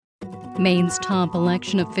Maine's top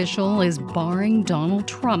election official is barring Donald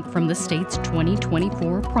Trump from the state's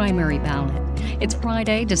 2024 primary ballot. It's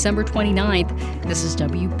Friday, December 29th. This is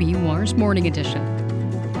WBUR's Morning Edition.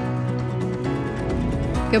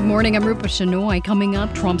 Good morning, I'm Rupa Shenoy. Coming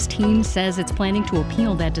up, Trump's team says it's planning to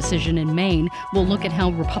appeal that decision in Maine. We'll look at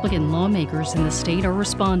how Republican lawmakers in the state are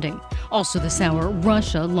responding. Also this hour,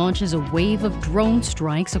 Russia launches a wave of drone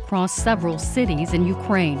strikes across several cities in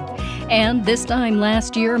Ukraine. And this time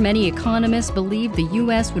last year, many economists believed the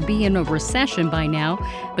U.S. would be in a recession by now,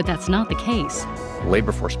 but that's not the case.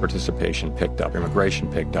 Labor force participation picked up, immigration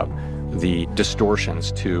picked up. The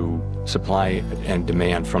distortions to supply and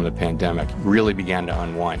demand from the pandemic really began to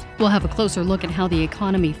unwind. We'll have a closer look at how the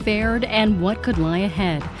economy fared and what could lie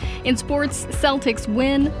ahead. In sports, Celtics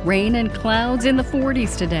win, rain and clouds in the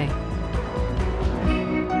 40s today.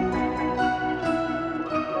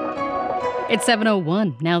 It's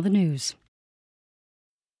 7:01, now the news.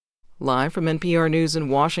 Live from NPR News in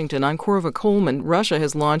Washington, I'm Corva Coleman. Russia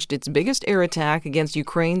has launched its biggest air attack against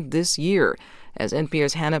Ukraine this year. As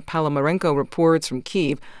NPR's Hanna Palamarenko reports from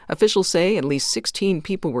Kyiv, officials say at least 16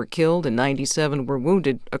 people were killed and 97 were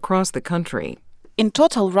wounded across the country. In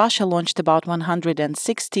total, Russia launched about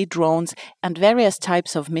 160 drones and various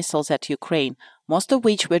types of missiles at Ukraine, most of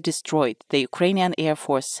which were destroyed, the Ukrainian Air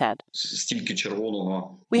Force said.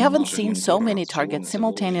 We haven't seen so many targets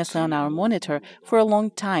simultaneously on our monitor for a long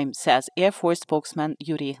time, says Air Force spokesman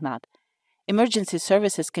Yuri Ignat. Emergency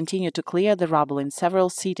services continue to clear the rubble in several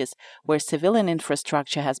cities where civilian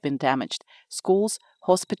infrastructure has been damaged: schools,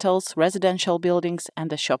 hospitals, residential buildings,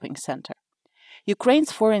 and a shopping center.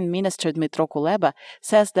 Ukraine's Foreign Minister Dmytro Kuleba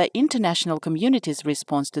says the international community's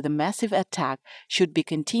response to the massive attack should be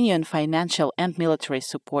continuing financial and military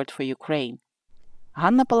support for Ukraine.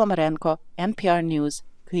 Hanna Palamarenko, NPR News,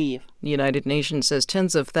 Kyiv. The United Nations says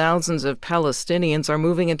tens of thousands of Palestinians are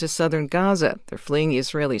moving into southern Gaza. They're fleeing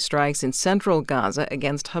Israeli strikes in central Gaza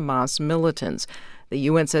against Hamas militants. The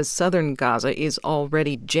UN says southern Gaza is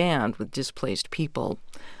already jammed with displaced people.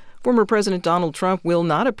 Former President Donald Trump will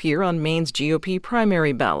not appear on Maine's GOP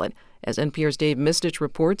primary ballot. As NPR's Dave Mistich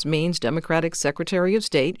reports, Maine's Democratic Secretary of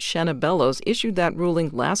State, Shenna Bellows, issued that ruling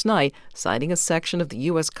last night, citing a section of the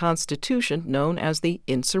U.S. Constitution known as the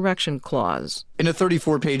Insurrection Clause. In a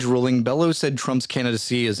 34-page ruling, Bellows said Trump's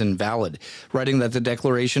candidacy is invalid, writing that the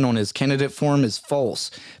declaration on his candidate form is false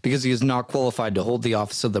because he is not qualified to hold the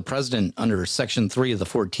office of the president under Section 3 of the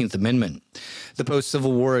 14th Amendment. The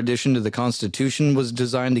post-Civil War addition to the Constitution was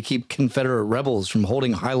designed to keep Confederate rebels from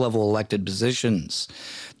holding high-level elected positions.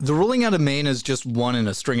 The ruling out of Maine is just one in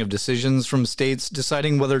a string of decisions from states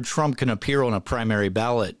deciding whether Trump can appear on a primary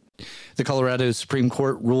ballot. The Colorado Supreme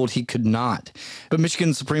Court ruled he could not, but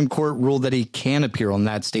Michigan Supreme Court ruled that he can appear on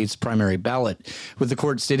that state's primary ballot, with the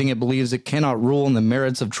court stating it believes it cannot rule on the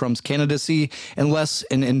merits of Trump's candidacy unless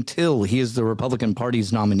and until he is the Republican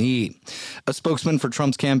Party's nominee. A spokesman for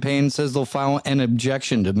Trump's campaign says they'll file an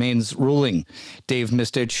objection to Maine's ruling. Dave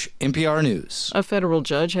Mistich, NPR News. A federal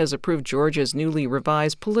judge has approved Georgia's newly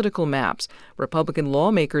revised political maps. Republican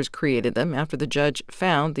lawmakers created them after the judge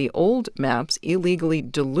found the old maps illegally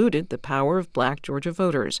diluted the power of black Georgia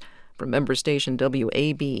voters. From member station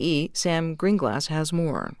WABE, Sam Greenglass has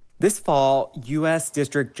more. This fall, U.S.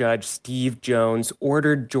 District Judge Steve Jones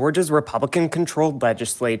ordered Georgia's Republican-controlled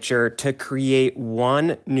legislature to create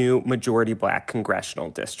one new majority black congressional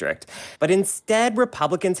district. But instead,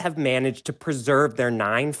 Republicans have managed to preserve their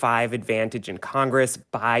 9-5 advantage in Congress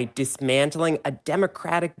by dismantling a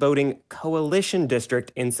Democratic voting coalition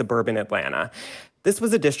district in suburban Atlanta. This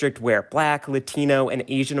was a district where Black, Latino, and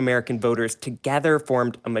Asian American voters together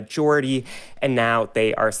formed a majority, and now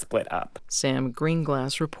they are split up. Sam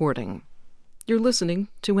Greenglass reporting. You're listening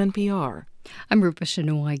to NPR. I'm Rupa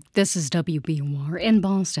Shenoy. This is WBUR in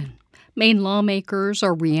Boston. Maine lawmakers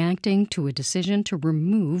are reacting to a decision to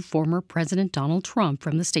remove former President Donald Trump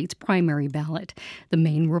from the state's primary ballot. The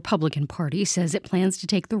Maine Republican Party says it plans to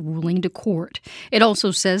take the ruling to court. It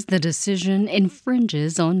also says the decision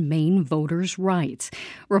infringes on Maine voters' rights.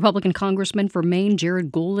 Republican Congressman for Maine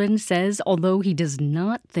Jared Golden says although he does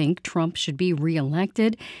not think Trump should be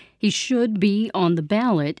reelected, he should be on the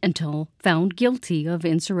ballot until found guilty of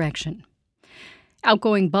insurrection.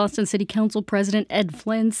 Outgoing Boston City Council President Ed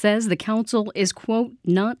Flynn says the council is, quote,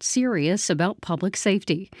 not serious about public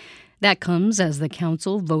safety. That comes as the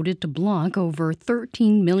council voted to block over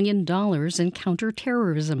 $13 million in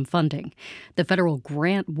counterterrorism funding. The federal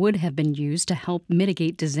grant would have been used to help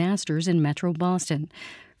mitigate disasters in Metro Boston.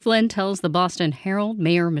 Flynn tells the Boston Herald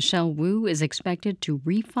Mayor Michelle Wu is expected to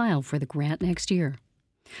refile for the grant next year.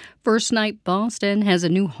 First Night Boston has a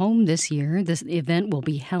new home this year. This event will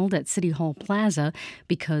be held at City Hall Plaza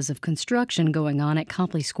because of construction going on at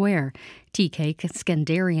Copley Square. TK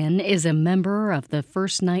Skandarian is a member of the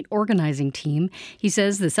First Night organizing team. He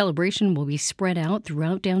says the celebration will be spread out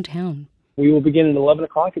throughout downtown. We will begin at 11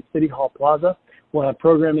 o'clock at City Hall Plaza. We'll have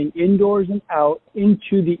programming indoors and out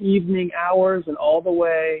into the evening hours and all the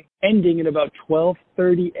way ending at about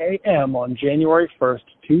 12:30 a.m. on January 1st,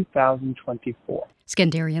 2024.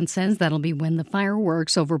 Skandarian says that'll be when the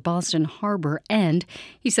fireworks over Boston Harbor end.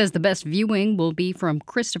 He says the best viewing will be from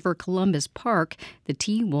Christopher Columbus Park. The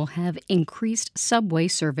T will have increased subway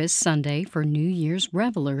service Sunday for New Year's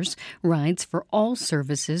revelers. Rides for all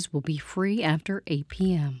services will be free after 8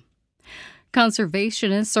 p.m.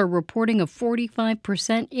 Conservationists are reporting a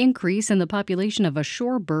 45% increase in the population of a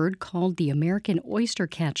shorebird called the American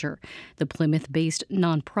oystercatcher. The Plymouth-based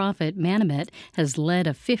nonprofit Manomet has led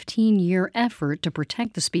a 15-year effort to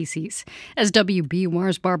protect the species. As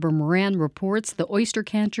WBUR's Barbara Moran reports, the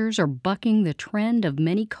oystercatchers are bucking the trend of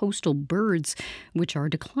many coastal birds, which are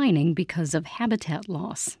declining because of habitat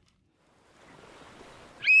loss.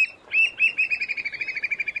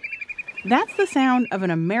 That's the sound of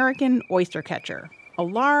an American oystercatcher, a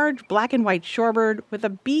large black and white shorebird with a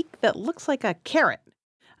beak that looks like a carrot.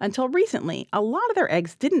 Until recently, a lot of their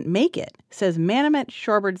eggs didn't make it, says Manomet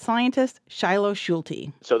shorebird scientist Shiloh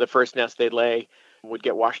Schulte. So the first nest they lay would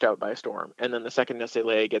get washed out by a storm. And then the second nest they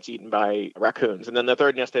lay gets eaten by raccoons. And then the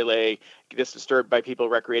third nest they lay gets disturbed by people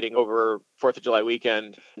recreating over 4th of July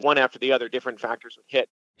weekend. One after the other, different factors would hit.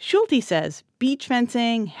 Schulte says beach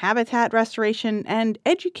fencing, habitat restoration, and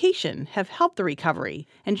education have helped the recovery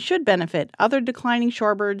and should benefit other declining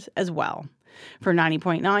shorebirds as well. For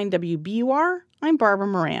 90.9 WBUR, I'm Barbara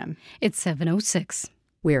Moran. It's 7:06.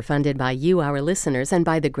 We're funded by you, our listeners, and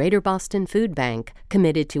by the Greater Boston Food Bank,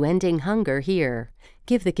 committed to ending hunger here.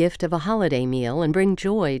 Give the gift of a holiday meal and bring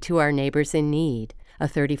joy to our neighbors in need. A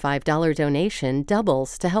 $35 donation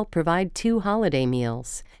doubles to help provide 2 holiday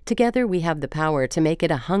meals. Together, we have the power to make it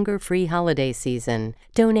a hunger-free holiday season.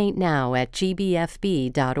 Donate now at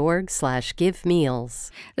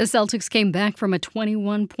gbfb.org/givemeals. The Celtics came back from a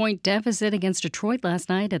 21-point deficit against Detroit last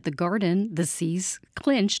night at the Garden. The C's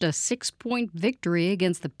clinched a 6-point victory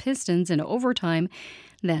against the Pistons in overtime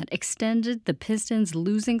that extended the Pistons'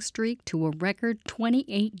 losing streak to a record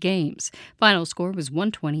 28 games. Final score was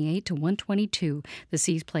 128-122. The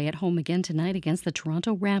C's play at home again tonight against the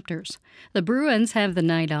Toronto Raptors. The Bruins have the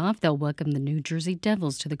night off. They'll welcome the New Jersey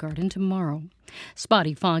Devils to the Garden tomorrow.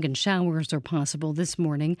 Spotty fog and showers are possible this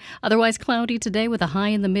morning. Otherwise cloudy today with a high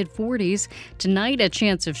in the mid-40s. Tonight, a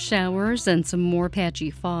chance of showers and some more patchy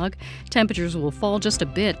fog. Temperatures will fall just a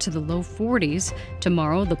bit to the low 40s.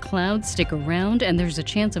 Tomorrow, the clouds stick around and there's a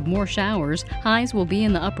chance of more showers. Highs will be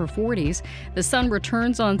in the upper 40s. The sun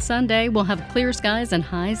returns on Sunday. We'll have clear skies and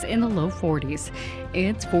highs in the low 40s.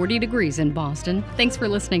 It's 40 degrees in Boston. Thanks for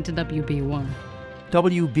listening to WBUR.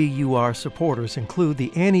 WBUR supporters include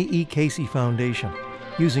the Annie E. Casey Foundation,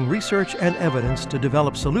 using research and evidence to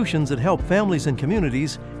develop solutions that help families and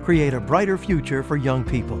communities create a brighter future for young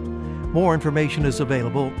people. More information is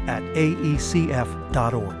available at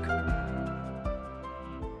aecf.org.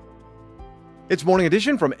 It's Morning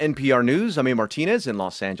Edition from NPR News. I'm A. Martinez in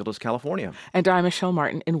Los Angeles, California. And I'm Michelle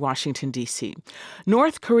Martin in Washington, D.C.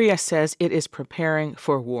 North Korea says it is preparing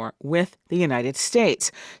for war with the United States.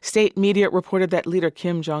 State media reported that leader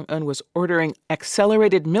Kim Jong-un was ordering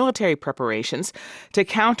accelerated military preparations to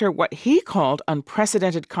counter what he called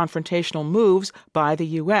unprecedented confrontational moves by the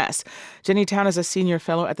U.S. Jenny Town is a senior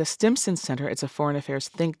fellow at the Stimson Center. It's a foreign affairs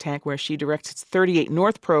think tank where she directs its 38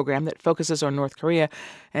 North program that focuses on North Korea.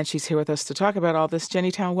 And she's here with us to talk about all this.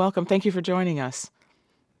 Jenny Town, welcome. Thank you for joining us.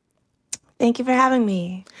 Thank you for having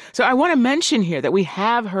me. So I want to mention here that we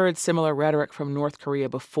have heard similar rhetoric from North Korea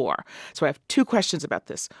before. So I have 2 questions about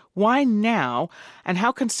this. Why now? And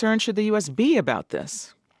how concerned should the U.S. be about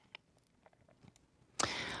this?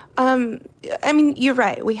 I mean, you're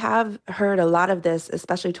right. We have heard a lot of this,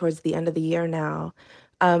 especially towards the end of the year now.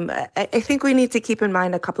 I think we need to keep in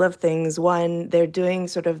mind a couple of things. One, they're doing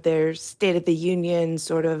sort of their State of the Union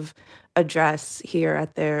sort of address here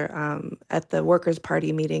at the Workers'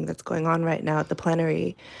 Party meeting that's going on right now at the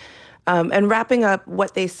plenary, and wrapping up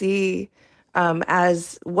what they see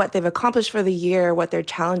as what they've accomplished for the year, what their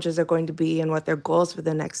challenges are going to be, and what their goals for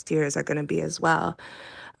the next years are going to be as well.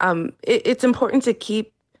 It's important to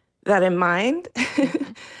keep that in mind.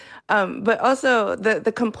 But also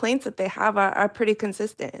the complaints that they have are pretty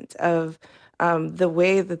consistent of the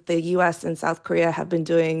way that the U.S. and South Korea have been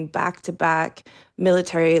doing back-to-back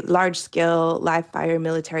military, large-scale live-fire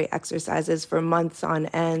military exercises for months on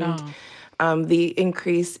end. the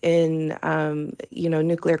increase in,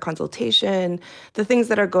 nuclear consultation, the things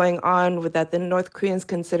that are going on with that the North Koreans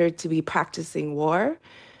consider to be practicing war,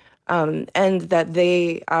 and that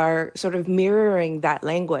they are sort of mirroring that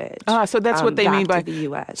language. So that's what they mean by the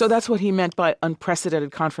U.S. So that's what he meant by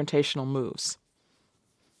unprecedented confrontational moves.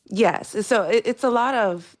 Yes. So it's a lot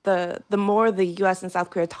of the more the U.S. and South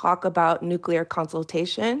Korea talk about nuclear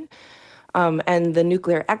consultation, and the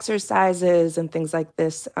nuclear exercises and things like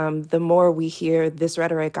this, the more we hear this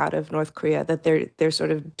rhetoric out of North Korea that they're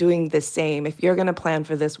sort of doing the same. If you're going to plan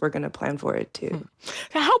for this, we're going to plan for it too.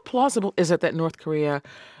 Now, how plausible is it that North Korea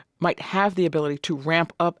might have the ability to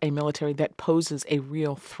ramp up a military that poses a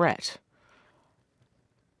real threat?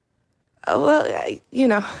 Well,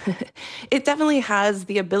 it definitely has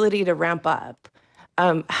the ability to ramp up.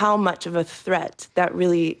 How much of a threat that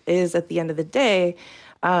really is at the end of the day,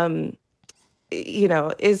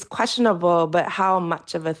 is questionable, but how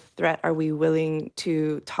much of a threat are we willing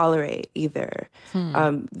to tolerate either?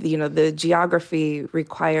 The geography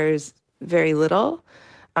requires very little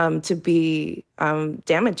to be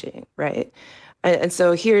damaging, right? And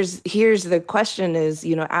so here's the question is,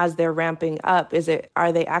 as they're ramping up,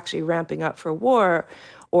 are they actually ramping up for war,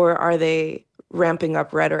 or are they ramping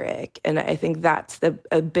up rhetoric? And I think that's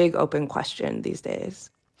a big open question these days.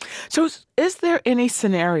 So is there any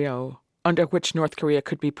scenario under which North Korea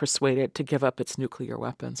could be persuaded to give up its nuclear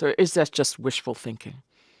weapons, or is that just wishful thinking?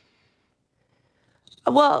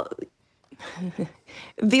 Well,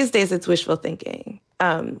 these days it's wishful thinking.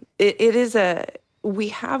 We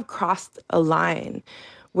have crossed a line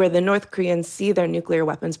where the North Koreans see their nuclear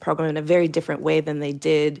weapons program in a very different way than they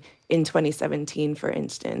did in 2017, for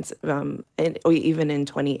instance, or even in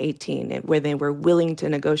 2018, where they were willing to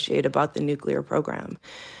negotiate about the nuclear program.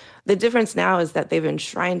 The difference now is that they've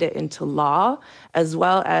enshrined it into law, as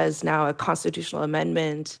well as now a constitutional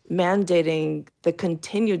amendment mandating the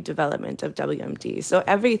continued development of WMD. So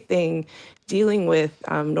everything dealing with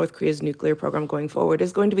North Korea's nuclear program going forward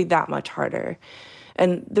is going to be that much harder.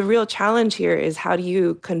 And the real challenge here is, how do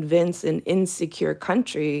you convince an insecure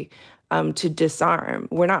country to disarm?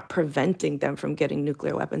 We're not preventing them from getting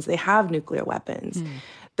nuclear weapons. They have nuclear weapons.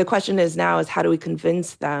 The question is how do we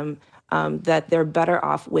convince them that they're better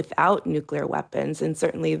off without nuclear weapons? And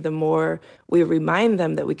certainly the more we remind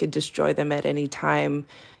them that we could destroy them at any time,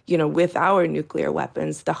 with our nuclear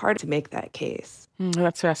weapons, the harder to make that case.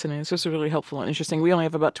 That's fascinating. This is really helpful and interesting. We only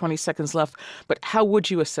have about 20 seconds left, but how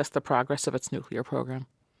would you assess the progress of its nuclear program?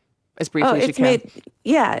 As briefly as you can.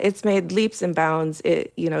 It's made leaps and bounds.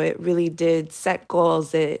 It really did set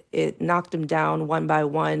goals. It knocked them down one by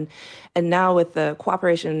one. And now with the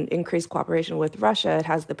increased cooperation with Russia, it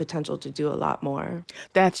has the potential to do a lot more.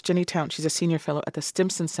 That's Jenny Town. She's a senior fellow at the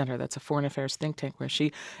Stimson Center. That's a foreign affairs think tank where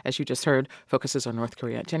she, as you just heard, focuses on North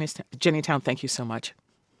Korea. Jenny Town, thank you so much.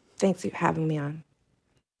 Thanks for having me on.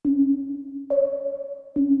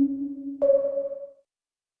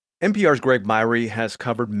 NPR's Greg Myrie has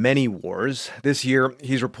covered many wars. This year,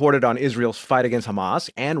 he's reported on Israel's fight against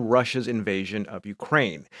Hamas and Russia's invasion of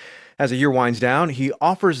Ukraine. As the year winds down, he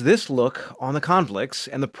offers this look on the conflicts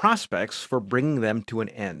and the prospects for bringing them to an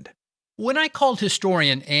end. When I called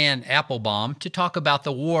historian Ann Applebaum to talk about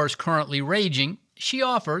the wars currently raging, she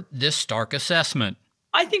offered this stark assessment.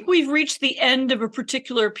 I think we've reached the end of a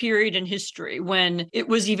particular period in history when it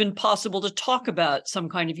was even possible to talk about some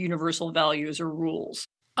kind of universal values or rules.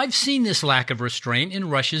 I've seen this lack of restraint in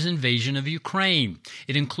Russia's invasion of Ukraine.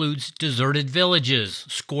 It includes deserted villages,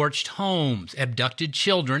 scorched homes, abducted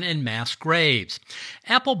children, and mass graves.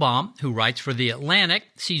 Applebaum, who writes for The Atlantic,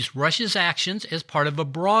 sees Russia's actions as part of a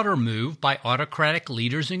broader move by autocratic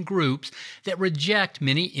leaders and groups that reject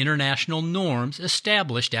many international norms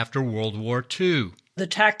established after World War II. The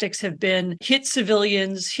tactics have been hit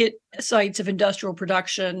civilians, hit sites of industrial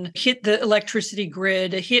production, hit the electricity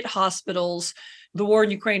grid, hit hospitals. The war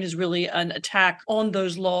in Ukraine is really an attack on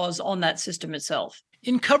those laws, on that system itself.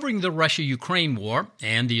 In covering the Russia-Ukraine war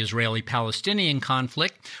and the Israeli-Palestinian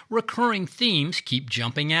conflict, recurring themes keep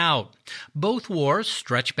jumping out. Both wars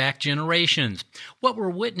stretch back generations. What we're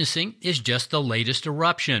witnessing is just the latest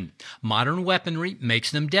eruption. Modern weaponry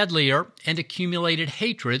makes them deadlier, and accumulated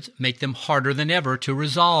hatreds make them harder than ever to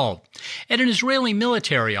resolve. At an Israeli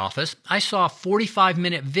military office, I saw a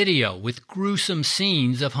 45-minute video with gruesome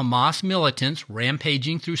scenes of Hamas militants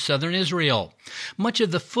rampaging through southern Israel. Much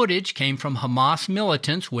of the footage came from Hamas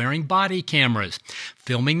militants wearing body cameras,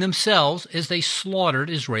 filming themselves as they slaughtered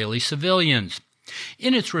Israeli civilians.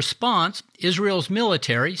 In its response, Israel's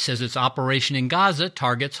military says its operation in Gaza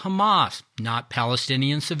targets Hamas, not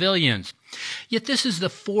Palestinian civilians. Yet this is the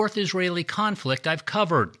fourth Israeli conflict I've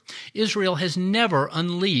covered. Israel has never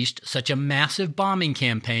unleashed such a massive bombing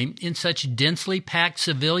campaign in such densely packed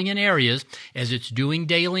civilian areas as it's doing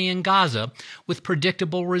daily in Gaza, with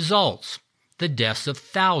predictable results: the deaths of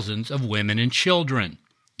thousands of women and children.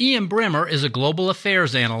 Ian Bremmer is a global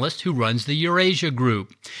affairs analyst who runs the Eurasia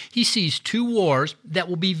Group. He sees two wars that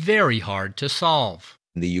will be very hard to solve.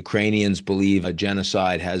 The Ukrainians believe a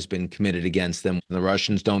genocide has been committed against them. The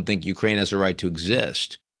Russians don't think Ukraine has a right to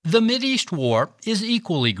exist. The Mideast War is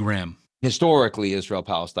equally grim. Historically,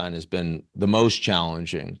 Israel-Palestine has been the most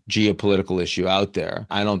challenging geopolitical issue out there.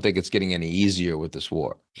 I don't think it's getting any easier with this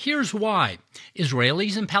war. Here's why.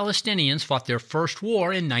 Israelis and Palestinians fought their first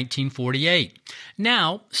war in 1948.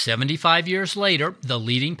 Now, 75 years later, the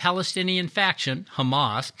leading Palestinian faction,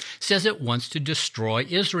 Hamas, says it wants to destroy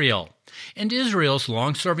Israel. And Israel's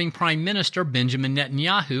long-serving Prime Minister Benjamin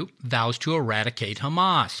Netanyahu vows to eradicate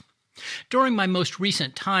Hamas. During my most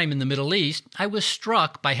recent time in the Middle East, I was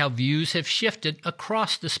struck by how views have shifted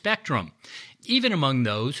across the spectrum, even among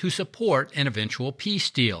those who support an eventual peace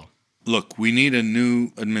deal. Look, we need a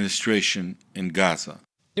new administration in Gaza.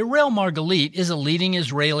 Irel Margalit is a leading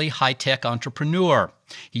Israeli high-tech entrepreneur.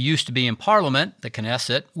 He used to be in parliament, the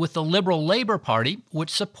Knesset, with the Liberal Labor Party, which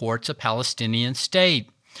supports a Palestinian state.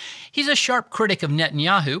 He's a sharp critic of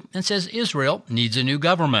Netanyahu and says Israel needs a new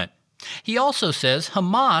government. He also says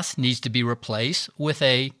Hamas needs to be replaced with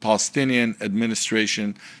a Palestinian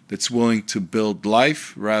administration that's willing to build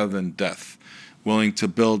life rather than death, willing to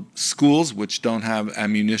build schools which don't have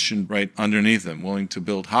ammunition right underneath them, willing to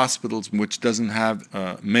build hospitals which doesn't have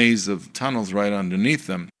a maze of tunnels right underneath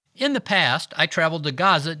them. In the past, I traveled to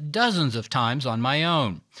Gaza dozens of times on my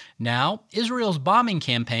own. Now, Israel's bombing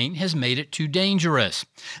campaign has made it too dangerous.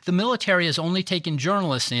 The military has only taken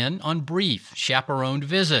journalists in on brief, chaperoned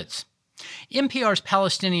visits. NPR's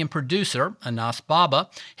Palestinian producer, Anas Baba,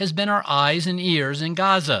 has been our eyes and ears in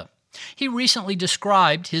Gaza. He recently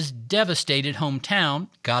described his devastated hometown,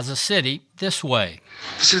 Gaza City, this way.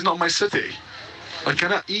 This is not my city. I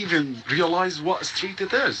cannot even realize what street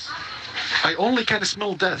it is. I only can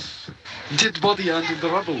smell death, dead body under the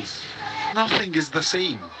rubble. Nothing is the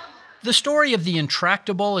same. The story of the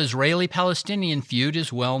intractable Israeli-Palestinian feud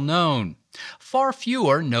is well known. Far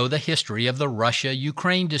fewer know the history of the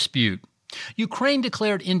Russia-Ukraine dispute. Ukraine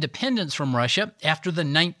declared independence from Russia after the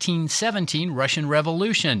 1917 Russian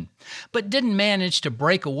Revolution, but didn't manage to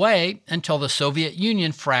break away until the Soviet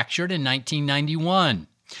Union fractured in 1991.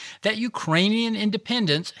 That Ukrainian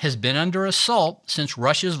independence has been under assault since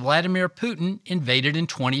Russia's Vladimir Putin invaded in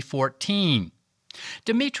 2014.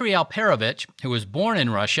 Dmitry Alperovitch, who was born in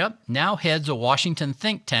Russia, now heads a Washington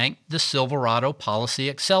think tank, the Silverado Policy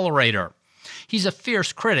Accelerator. He's a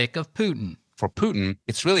fierce critic of Putin. For Putin,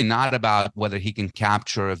 it's really not about whether he can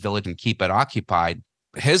capture a village and keep it occupied.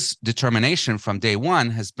 His determination from day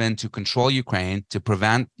one has been to control Ukraine, to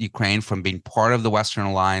prevent Ukraine from being part of the Western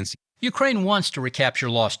alliance. Ukraine wants to recapture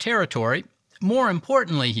lost territory. More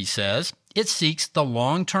importantly, he says, it seeks the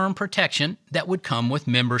long-term protection that would come with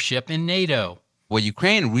membership in NATO. What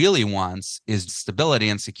Ukraine really wants is stability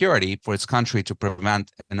and security for its country to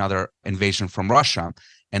prevent another invasion from Russia,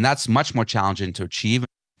 and that's much more challenging to achieve.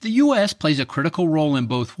 The U.S. plays a critical role in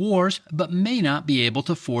both wars, but may not be able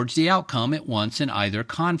to forge the outcome at once in either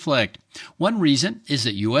conflict. One reason is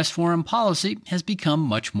that U.S. foreign policy has become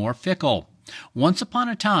much more fickle. Once upon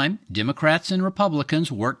a time, Democrats and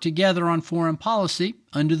Republicans worked together on foreign policy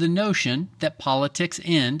under the notion that politics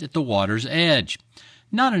end at the water's edge.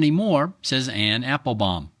 Not anymore, says Ann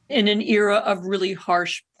Applebaum. In an era of really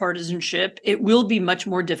harsh partisanship, it will be much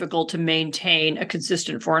more difficult to maintain a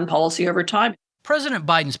consistent foreign policy over time. President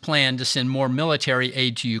Biden's plan to send more military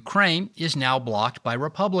aid to Ukraine is now blocked by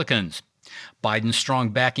Republicans. Biden's strong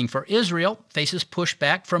backing for Israel faces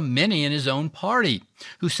pushback from many in his own party,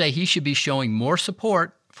 who say he should be showing more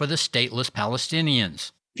support for the stateless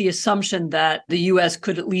Palestinians. The assumption that the U.S.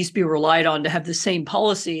 could at least be relied on to have the same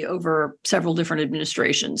policy over several different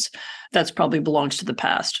administrations, that's probably belongs to the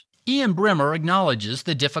past. Ian Bremmer acknowledges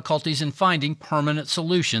the difficulties in finding permanent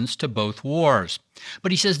solutions to both wars.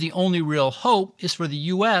 But he says the only real hope is for the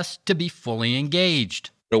U.S. to be fully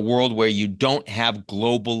engaged. A world where you don't have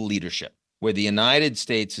global leadership, where the United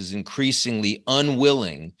States is increasingly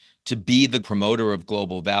unwilling to be the promoter of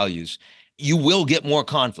global values, you will get more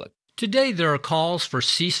conflict. Today there are calls for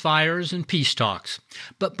ceasefires and peace talks,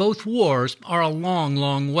 but both wars are a long,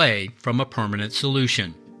 long way from a permanent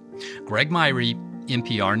solution. Greg Myrie,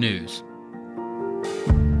 NPR News.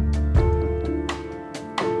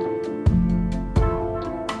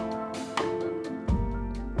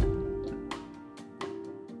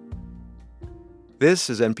 This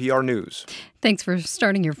is NPR News. Thanks for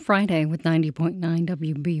starting your Friday with 90.9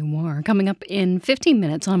 WBUR. Coming up in 15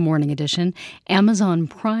 minutes on Morning Edition, Amazon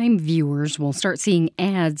Prime viewers will start seeing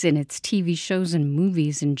ads in its TV shows and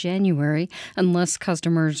movies in January, unless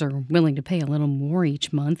customers are willing to pay a little more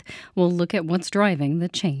each month. We'll look at what's driving the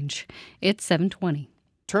change. It's 7:20.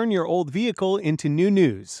 Turn your old vehicle into new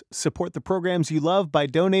news. Support the programs you love by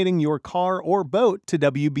donating your car or boat to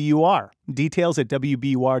WBUR. Details at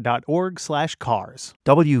wbur.org/cars.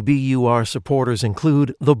 WBUR supporters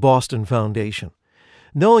include the Boston Foundation.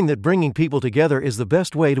 Knowing that bringing people together is the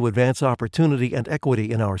best way to advance opportunity and equity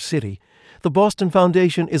in our city, the Boston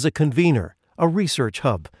Foundation is a convener, a research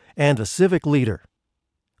hub, and a civic leader.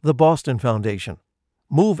 The Boston Foundation.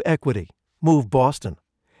 Move equity. Move Boston.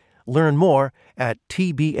 Learn more at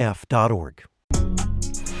tbf.org.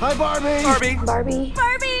 Hi, Barbie! Barbie! Barbie!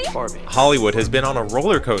 Barbie! Barbie. Hollywood has been on a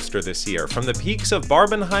roller coaster this year, from the peaks of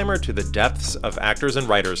Barbenheimer to the depths of actors and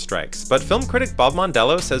writers' strikes. But film critic Bob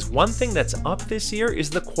Mondello says one thing that's up this year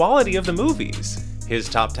is the quality of the movies. His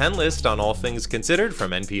top 10 list on All Things Considered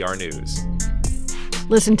from NPR News.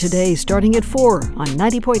 Listen today starting at 4 on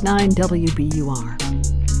 90.9 WBUR.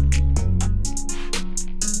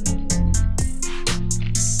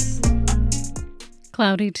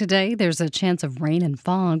 Cloudy today. There's a chance of rain and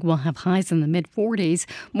fog. We'll have highs in the mid-40s.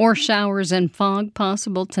 More showers and fog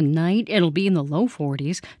possible tonight. It'll be in the low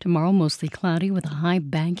 40s. Tomorrow, mostly cloudy with a high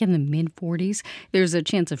back in the mid-40s. There's a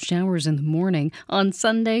chance of showers in the morning. On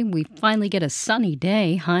Sunday, we finally get a sunny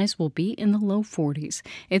day. Highs will be in the low 40s.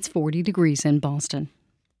 It's 40 degrees in Boston.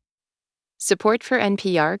 Support for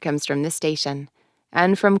NPR comes from this station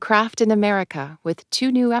and from Craft in America with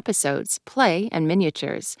 2 new episodes, Play and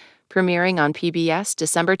Miniatures, premiering on PBS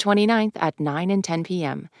December 29th at 9 and 10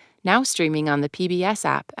 p.m., now streaming on the PBS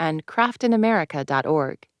app and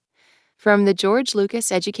craftinamerica.org. From the George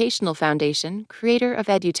Lucas Educational Foundation, creator of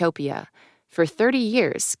Edutopia, for 30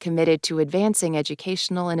 years committed to advancing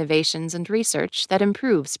educational innovations and research that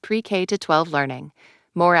improves pre-K to 12 learning.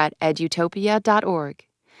 More at edutopia.org.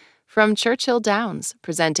 From Churchill Downs,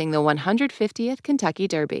 presenting the 150th Kentucky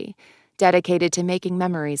Derby, dedicated to making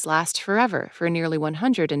memories last forever for nearly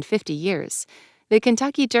 150 years. The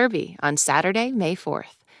Kentucky Derby on Saturday, May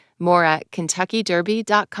 4th. More at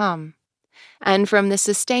kentuckyderby.com. And from the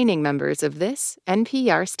sustaining members of this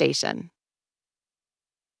NPR station.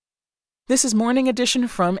 This is Morning Edition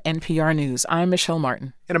from NPR News. I'm Michelle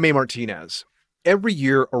Martin. And I'm May Martinez. Every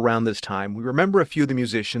year around this time, we remember a few of the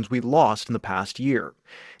musicians we lost in the past year.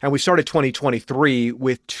 And we started 2023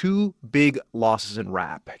 with 2 big losses in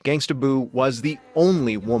rap. Gangsta Boo was the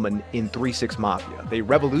only woman in 3-6 Mafia. They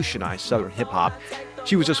revolutionized Southern hip-hop.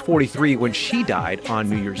 She was just 43 when she died on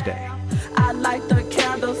New Year's Day. I like the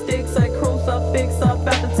candlesticks, a crucifix up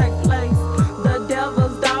at the tech place. The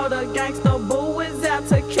devil's daughter, Gangsta Boo is out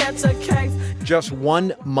to catch a case. Just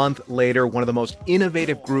 1 month later, one of the most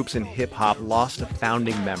innovative groups in hip-hop lost a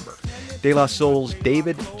founding member. De La Soul's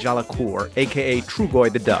David Jalacour, a.k.a.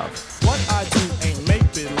 Trugoy the Dove. What I do ain't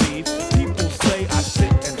make-believe. People say I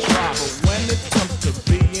sit and try, but when it comes to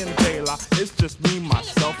being De La, it's just me,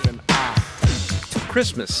 myself, and I.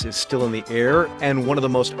 Christmas is still in the air, and one of the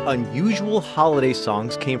most unusual holiday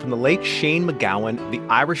songs came from the late Shane MacGowan, the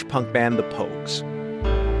Irish punk band The Pogues.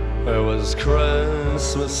 It was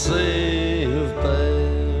Christmas Eve,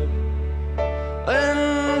 babe,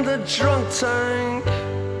 in the drunk tank.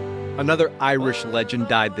 Another Irish legend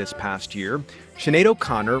died this past year. Sinead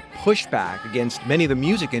O'Connor pushed back against many of the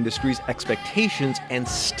music industry's expectations and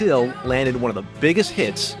still landed one of the biggest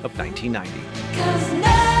hits of 1990. 'Cause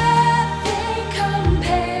nothing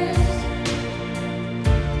compares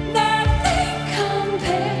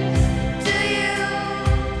to you.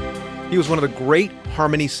 He was one of the great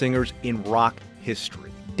harmony singers in rock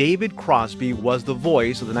history. David Crosby was the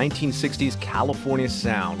voice of the 1960s California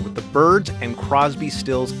sound with the Byrds and Crosby,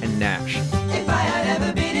 Stills, and Nash. If I had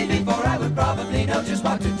ever been it before, I would probably know just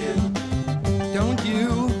what to do. Don't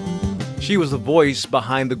you? She was the voice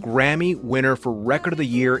behind the Grammy winner for Record of the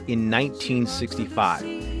Year in 1965.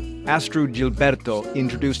 Astrud Gilberto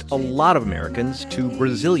introduced a lot of Americans to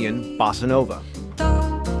Brazilian bossa nova.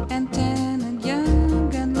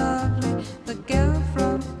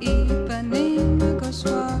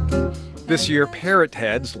 This year, Parrot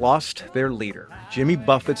Heads lost their leader. Jimmy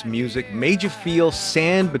Buffett's music made you feel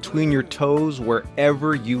sand between your toes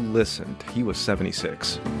wherever you listened. He was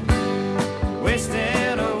 76.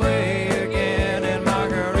 Wasted away again in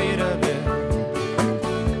Margaritaville.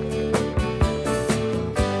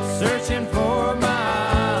 Searching for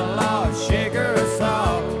my lost shaker of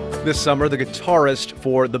salt. This summer, the guitarist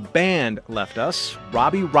for the band left us.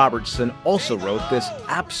 Robbie Robertson also wrote this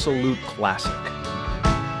absolute classic.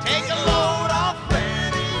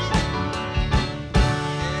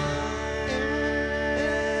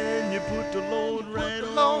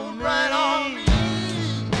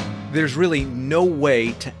 There's really no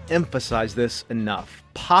way to emphasize this enough.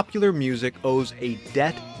 Popular music owes a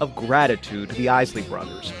debt of gratitude to the Isley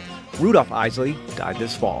Brothers. Rudolph Isley died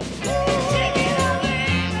this fall.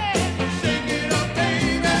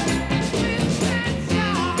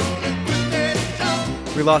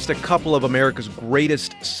 We lost a couple of America's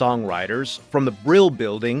greatest songwriters. From the Brill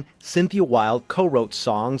Building, Cynthia Wilde co-wrote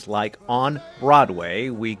songs like On Broadway,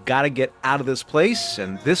 We Gotta Get Out of This Place,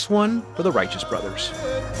 and this one for the Righteous Brothers.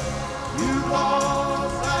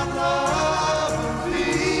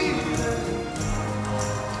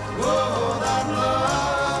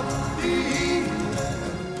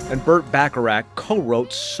 And Burt Bacharach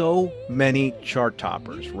co-wrote so many chart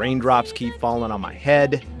toppers. Raindrops Keep Falling on My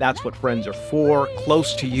Head, That's What Friends Are For,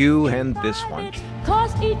 Close to You, and this one.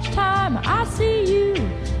 'Cause each time I see you,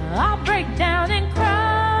 I break down and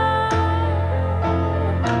cry.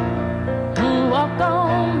 Walk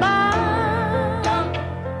on by.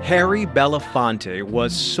 Harry Belafonte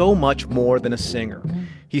was so much more than a singer.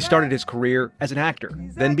 He started his career as an actor,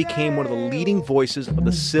 then became one of the leading voices of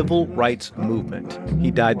the civil rights movement. He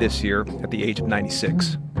died this year at the age of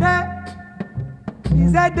 96.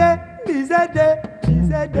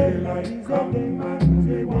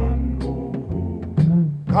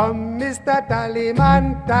 Come, Mr.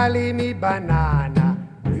 Tallyman, tally me banana.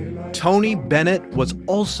 Tony Bennett was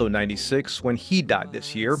also 96 when he died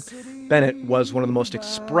this year. Bennett was one of the most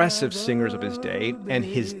expressive singers of his day, and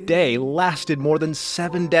his day lasted more than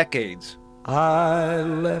 7 decades. I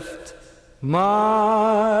left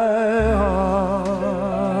my heart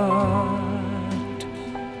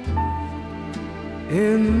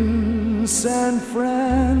in San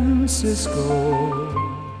Francisco.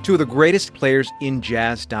 Two of the greatest players in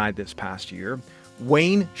jazz died this past year.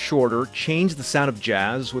 Wayne Shorter changed the sound of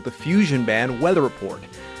jazz with the fusion band Weather Report.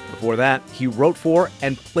 Before that, he wrote for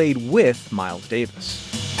and played with Miles Davis.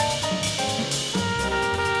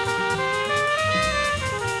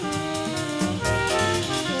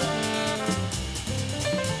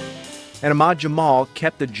 And Ahmad Jamal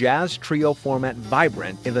kept the jazz trio format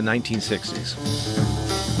vibrant in the 1960s.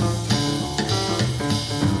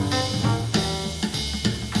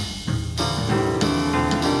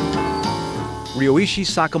 Ryoichi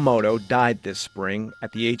Sakamoto died this spring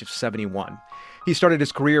at the age of 71. He started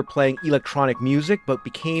his career playing electronic music, but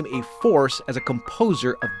became a force as a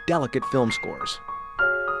composer of delicate film scores.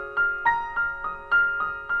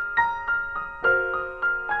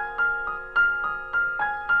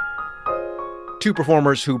 Two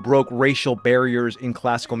performers who broke racial barriers in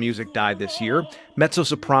classical music died this year.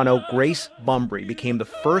 Mezzo-soprano Grace Bumbry became the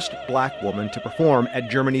first black woman to perform at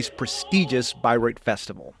Germany's prestigious Bayreuth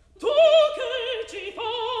Festival.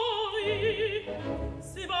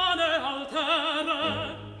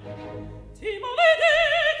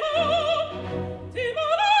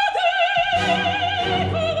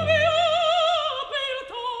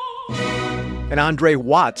 And Andre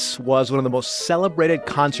Watts was one of the most celebrated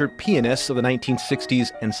concert pianists of the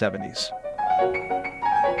 1960s and 70s.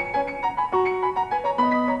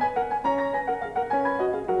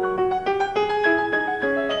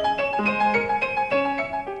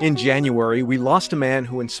 In January, we lost a man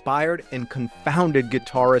who inspired and confounded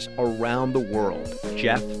guitarists around the world,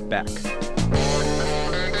 Jeff Beck.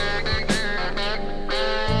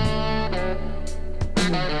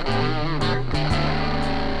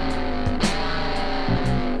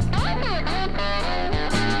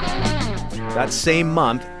 That same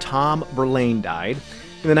month, Tom Verlaine died.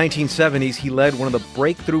 In the 1970s, he led one of the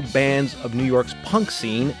breakthrough bands of New York's punk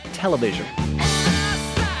scene, Television.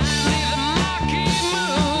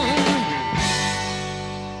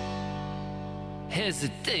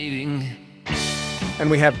 Hesitating.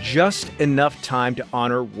 And we have just enough time to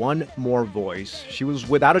honor one more voice. She was,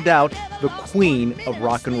 without a doubt, the queen of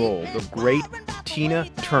rock and roll. The great Tina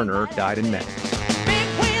Turner died in May.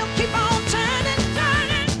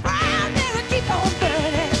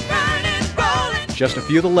 Just a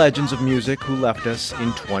few of the legends of music who left us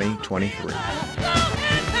in 2023.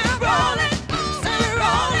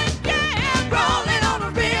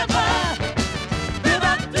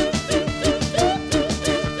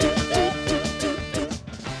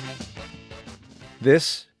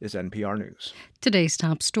 This is NPR News. Today's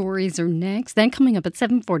top stories are next. Then coming up at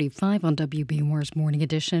 7:45 on WBUR's Morning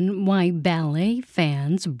Edition, why ballet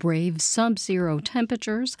fans brave sub-zero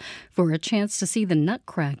temperatures for a chance to see the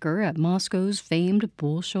Nutcracker at Moscow's famed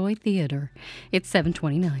Bolshoi Theater. It's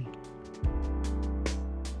 7:29.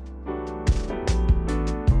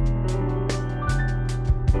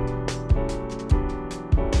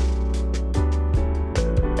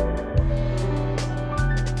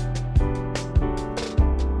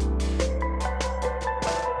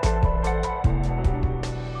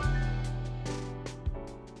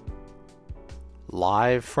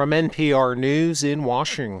 Live from NPR News in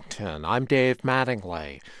Washington, I'm Dave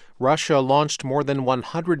Mattingly. Russia launched more than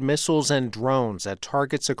 100 missiles and drones at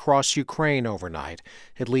targets across Ukraine overnight.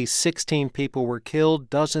 At least 16 people were killed,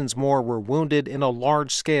 dozens more were wounded in a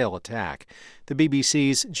large-scale attack. The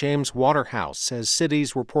BBC's James Waterhouse says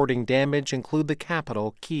cities reporting damage include the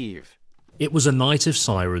capital, Kyiv. It was a night of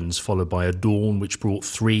sirens followed by a dawn which brought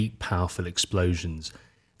 3 powerful explosions.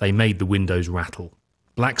 They made the windows rattle.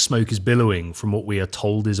 Black smoke is billowing from what we are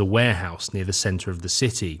told is a warehouse near the centre of the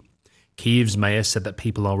city. Kyiv's mayor said that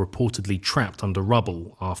people are reportedly trapped under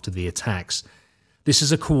rubble after the attacks. This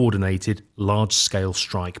is a coordinated, large-scale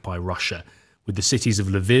strike by Russia, with the cities of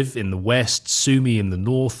Lviv in the west, Sumy in the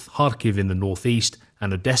north, Kharkiv in the northeast,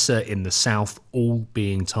 and Odessa in the south all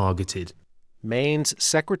being targeted. Maine's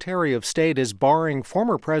Secretary of State is barring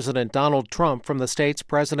former President Donald Trump from the state's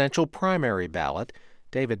presidential primary ballot.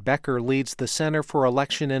 David Becker leads the Center for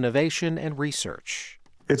Election Innovation and Research.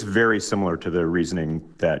 It's very similar to the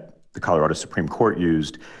reasoning that the Colorado Supreme Court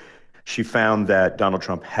used. She found that Donald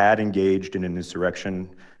Trump had engaged in an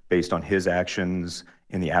insurrection based on his actions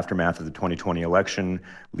in the aftermath of the 2020 election,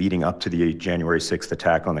 leading up to the January 6th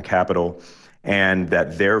attack on the Capitol, and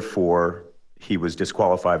that therefore he was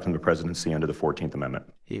disqualified from the presidency under the 14th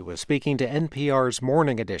Amendment. He was speaking to NPR's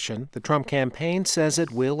Morning Edition. The Trump campaign says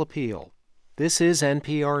it will appeal. This is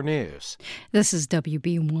NPR News. This is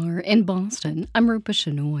WBUR in Boston. I'm Rupa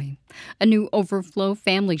Shenoy. A new overflow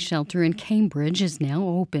family shelter in Cambridge is now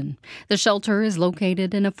open. The shelter is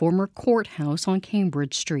located in a former courthouse on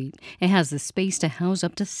Cambridge Street. It has the space to house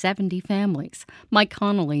up to 70 families. Mike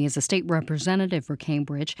Connolly is a state representative for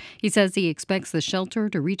Cambridge. He says he expects the shelter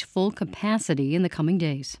to reach full capacity in the coming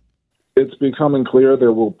days. It's becoming clear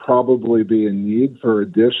there will probably be a need for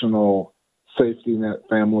additional safety net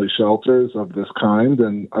family shelters of this kind,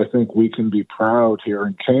 and I think we can be proud here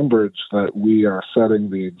in Cambridge that we are setting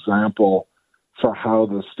the example for how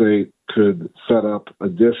the state could set up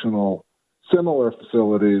additional similar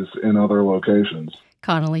facilities in other locations.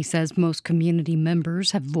 Connolly says most community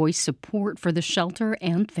members have voiced support for the shelter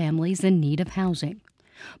and families in need of housing.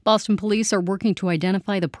 Boston police are working to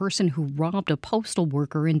identify the person who robbed a postal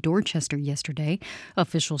worker in Dorchester yesterday.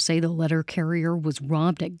 Officials say the letter carrier was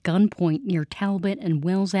robbed at gunpoint near Talbot and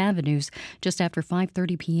Wells Avenues just after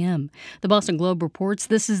 5:30 p.m. The Boston Globe reports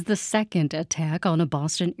this is the second attack on a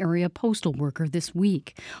Boston area postal worker this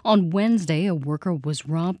week. On Wednesday, a worker was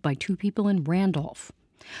robbed by 2 people in Randolph.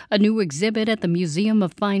 A new exhibit at the Museum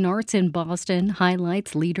of Fine Arts in Boston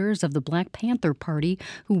highlights leaders of the Black Panther Party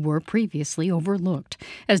who were previously overlooked.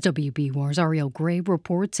 As WBUR's Ariel Gray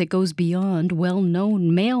reports, it goes beyond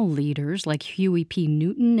well-known male leaders like Huey P.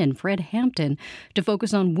 Newton and Fred Hampton to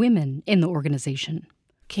focus on women in the organization.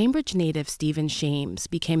 Cambridge native Stephen Shames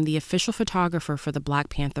became the official photographer for the Black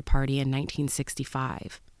Panther Party in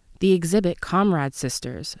 1965. The exhibit, Comrade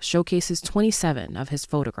Sisters, showcases 27 of his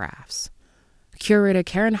photographs. Curator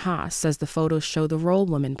Karen Haas says the photos show the role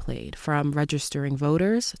women played, from registering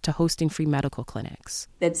voters to hosting free medical clinics.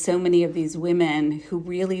 That so many of these women who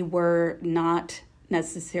really were not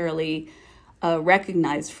necessarily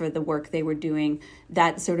recognized for the work they were doing,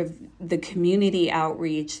 that sort of the community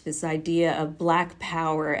outreach, this idea of Black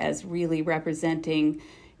power as really representing,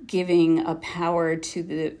 giving a power to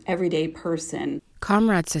the everyday person.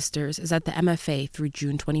 Comrade Sisters is at the MFA through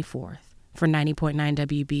June 24th. For 90.9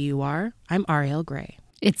 WBUR, I'm Ariel Gray.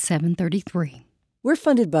 It's 7:33. We're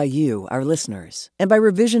funded by you, our listeners, and by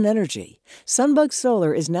Revision Energy. Sunbug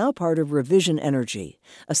Solar is now part of Revision Energy,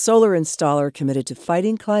 a solar installer committed to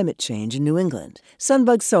fighting climate change in New England.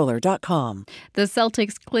 SunbugSolar.com. The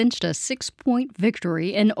Celtics clinched a 6-point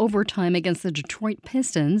victory in overtime against the Detroit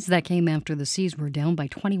Pistons. That came after the C's were down by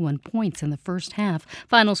 21 points in the first half.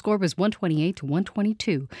 Final score was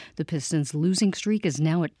 128-122. The Pistons' losing streak is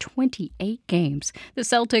now at 28 games. The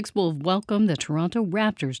Celtics will welcome the Toronto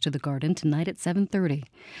Raptors to the Garden tonight at 7:30.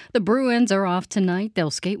 The Bruins are off tonight.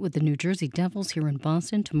 They'll skate with the New Jersey Devils here in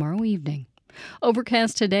Boston tomorrow evening.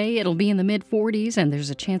 Overcast today, it'll be in the mid-40s, and there's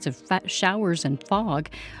a chance of showers and fog.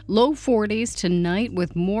 Low 40s tonight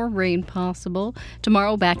with more rain possible.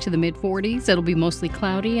 Tomorrow, back to the mid-40s. It'll be mostly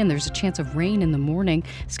cloudy, and there's a chance of rain in the morning.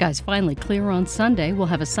 Skies finally clear on Sunday. We'll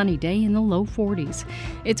have a sunny day in the low 40s.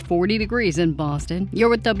 It's 40 degrees in Boston. You're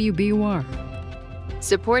with WBUR.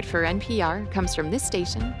 Support for NPR comes from this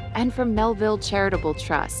station and from Melville Charitable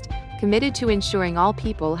Trust, committed to ensuring all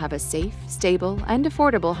people have a safe, stable, and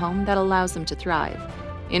affordable home that allows them to thrive.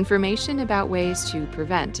 Information about ways to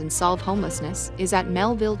prevent and solve homelessness is at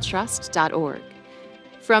melvilletrust.org.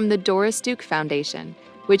 From the Doris Duke Foundation,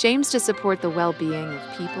 which aims to support the well-being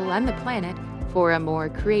of people and the planet for a more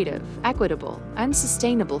creative, equitable, and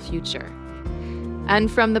sustainable future. And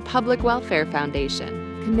from the Public Welfare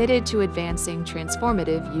Foundation, committed to advancing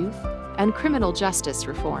transformative youth and criminal justice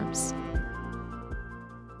reforms.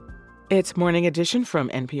 It's Morning Edition from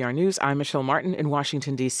NPR News. I'm Michelle Martin in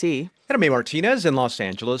Washington, D.C. And I'm May Martinez in Los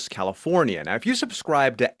Angeles, California. Now, if you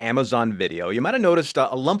subscribe to Amazon Video, you might have noticed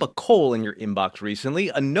a lump of coal in your inbox recently,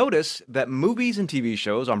 a notice that movies and TV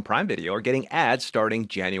shows on Prime Video are getting ads starting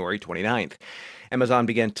January 29th. Amazon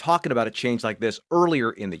began talking about a change like this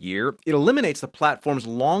earlier in the year. It eliminates the platform's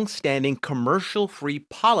long-standing commercial-free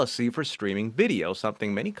policy for streaming video,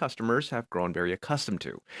 something many customers have grown very accustomed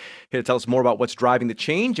to. Here to tell us more about what's driving the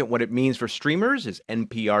change and what it means for streamers is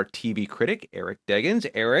NPR TV critic Eric Deggans.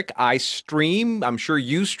 Eric, I stream. I'm sure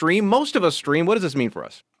you stream. Most of us stream. What does this mean for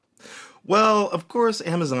us? Well, of course,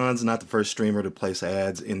 Amazon's not the first streamer to place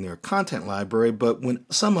ads in their content library, but when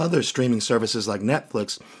some other streaming services like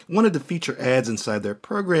Netflix wanted to feature ads inside their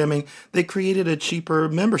programming, they created a cheaper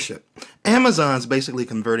membership. Amazon's basically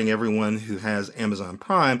converting everyone who has Amazon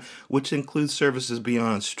Prime, which includes services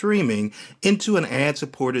beyond streaming, into an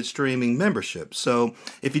ad-supported streaming membership. So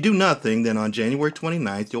if you do nothing, then on January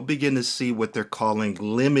 29th, you'll begin to see what they're calling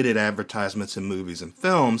limited advertisements in movies and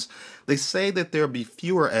films. They say that there'll be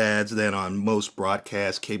fewer ads than on most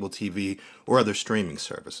broadcast, cable TV, or other streaming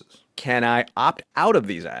services. Can I opt out of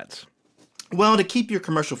these ads? Well, to keep your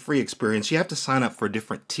commercial-free experience, you have to sign up for a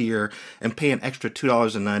different tier and pay an extra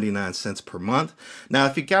 $2.99 per month. Now,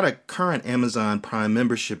 if you got a current Amazon Prime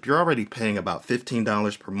membership, you're already paying about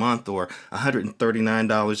 $15 per month or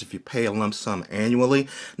 $139 if you pay a lump sum annually.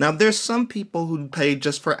 Now, there's some people who pay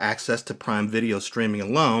just for access to Prime Video streaming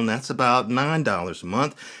alone. That's about $9 a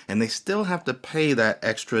month, and they still have to pay that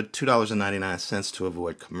extra $2.99 to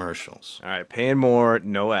avoid commercials. All right, paying more,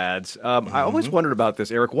 no ads. I always wondered about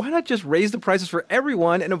this, Eric. Why not just raise the prices for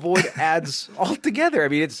everyone and avoid ads altogether? I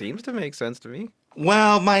mean, it seems to make sense to me.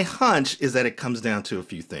 Well, my hunch is that it comes down to a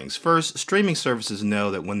few things. First, streaming services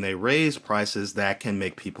know that when they raise prices, that can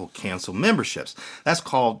make people cancel memberships. That's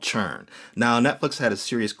called churn. Now, Netflix had a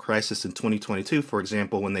serious crisis in 2022, for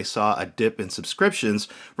example, when they saw a dip in subscriptions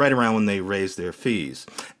right around when they raised their fees.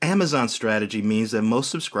 Amazon's strategy means that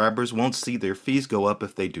most subscribers won't see their fees go up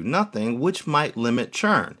if they do nothing, which might limit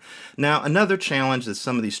churn. Now, another challenge that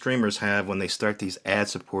some of these streamers have when they start these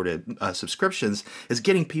ad-supported subscriptions is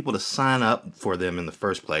getting people to sign up for them in the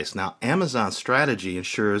first place. Now, Amazon's strategy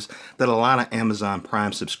ensures that a lot of Amazon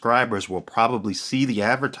Prime subscribers will probably see the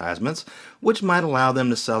advertisements, which might allow them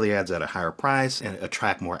to sell the ads at a higher price and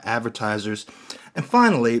attract more advertisers. And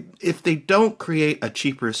finally, if they don't create a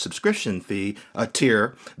cheaper subscription fee, a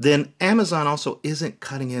tier, then Amazon also isn't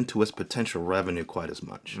cutting into its potential revenue quite as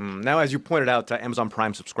much. Now, as you pointed out, Amazon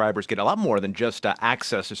Prime subscribers get a lot more than just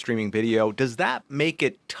access to streaming video. Does that make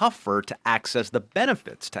it tougher to access the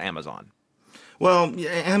benefits to Amazon? Well,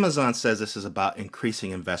 Amazon says this is about increasing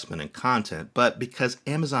investment in content, but because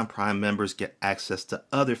Amazon Prime members get access to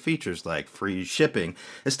other features like free shipping,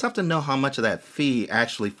 it's tough to know how much of that fee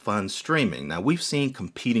actually funds streaming. Now, we've seen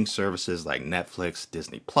competing services like Netflix,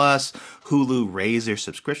 Disney+, Hulu raise their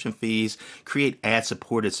subscription fees, create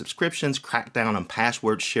ad-supported subscriptions, crack down on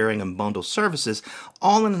password sharing and bundle services,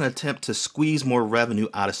 all in an attempt to squeeze more revenue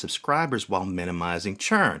out of subscribers while minimizing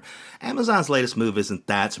churn. Amazon's latest move isn't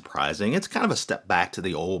that surprising. It's kind of a step back to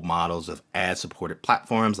the old models of ad-supported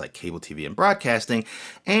platforms like cable TV and broadcasting,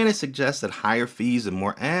 and it suggests that higher fees and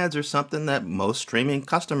more ads are something that most streaming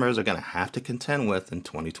customers are going to have to contend with in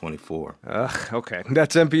 2024. Okay.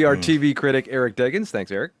 That's NPR TV critic Eric Deggans. Thanks,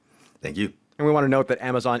 Eric. Thank you. And we want to note that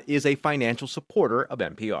Amazon is a financial supporter of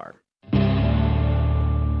NPR.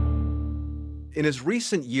 In his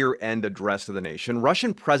recent year-end address to the nation,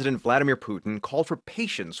 Russian President Vladimir Putin called for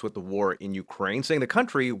patience with the war in Ukraine, saying the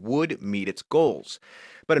country would meet its goals.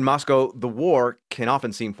 But in Moscow, the war can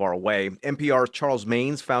often seem far away. NPR's Charles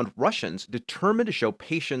Maynes found Russians determined to show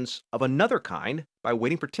patience of another kind by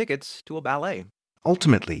waiting for tickets to a ballet.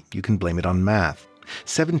 Ultimately, you can blame it on math.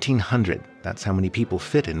 1,700, that's how many people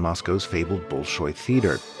fit in Moscow's fabled Bolshoi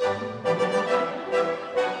Theater.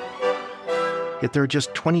 Yet there are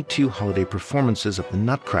just 22 holiday performances of the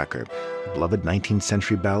Nutcracker, the beloved 19th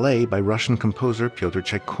century ballet by Russian composer Pyotr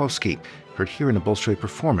Tchaikovsky, heard here in a Bolshoi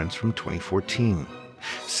performance from 2014.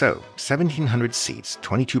 So, 1,700 seats,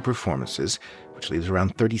 22 performances, which leaves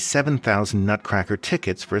around 37,000 Nutcracker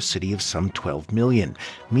tickets for a city of some 12 million,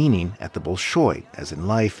 meaning at the Bolshoi, as in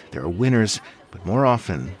life, there are winners but more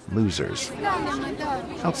often, losers.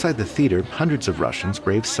 Outside the theater, hundreds of Russians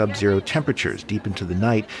brave sub-zero temperatures deep into the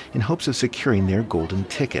night in hopes of securing their golden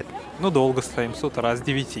ticket. We've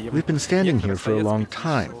been standing here for a long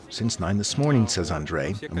time, since 9 this morning, says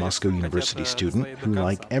Andrei, a Moscow University student who,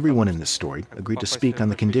 like everyone in this story, agreed to speak on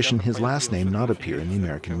the condition his last name not appear in the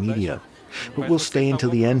American media. But we'll stay until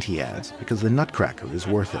the end, he adds, because the Nutcracker is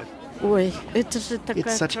worth it.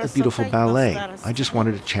 It's such a beautiful ballet. I just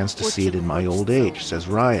wanted a chance to see it in my old age, says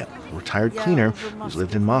Raya, a retired cleaner who's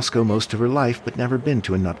lived in Moscow most of her life but never been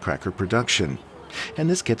to a Nutcracker production. And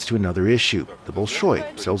this gets to another issue. The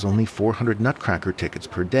Bolshoi sells only 400 Nutcracker tickets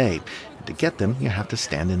per day. And to get them, you have to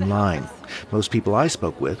stand in line. Most people I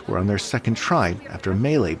spoke with were on their second try after a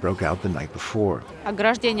melee broke out the night before.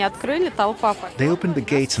 They opened the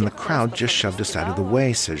gates and the crowd just shoved us out of the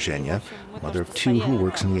way, says Zhenya, mother of 2 who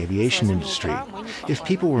works in the aviation industry. If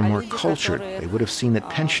people were more cultured, they would have seen that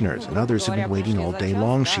pensioners and others have been waiting all day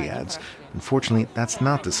long, she adds. Unfortunately, that's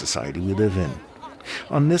not the society we live in.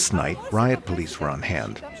 On this night, riot police were on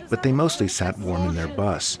hand, but they mostly sat warm in their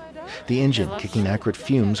bus. The engine kicking acrid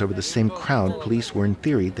fumes over the same crowd police were in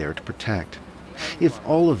theory there to protect. If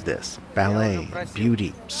all of this, ballet,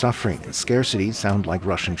 beauty, suffering, and scarcity sound like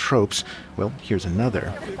Russian tropes, well, here's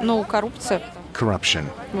another. Corruption.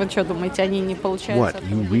 What,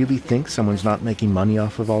 you really think someone's not making money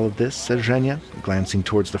off of all of this, says Zhenya, glancing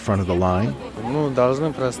towards the front of the line.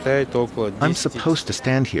 I'm supposed to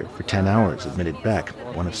stand here for 10 hours, admitted Beck,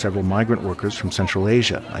 one of several migrant workers from Central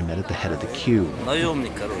Asia I met at the head of the queue.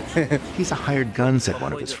 He's a hired gun, said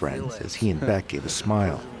one of his friends, as he and Beck gave a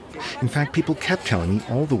smile. In fact, people kept telling me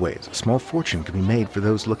all the ways a small fortune could be made for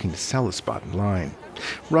those looking to sell a spot in line.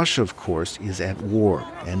 Russia, of course, is at war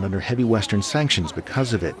and under heavy Western sanctions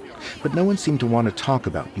because of it. But no one seemed to want to talk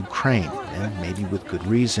about Ukraine, and maybe with good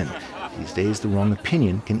reason. These days, the wrong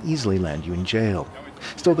opinion can easily land you in jail.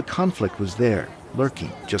 Still, the conflict was there,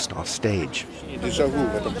 lurking just off stage.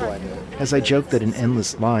 As I joked that an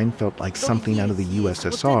endless line felt like something out of the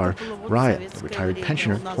USSR, Raya, a retired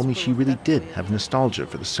pensioner, told me she really did have nostalgia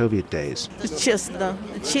for the Soviet days.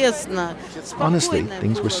 Honestly,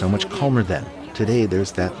 things were so much calmer then. Today,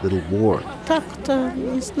 there's that little war.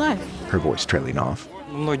 Her voice trailing off.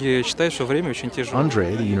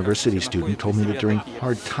 Andre, the university student, told me that during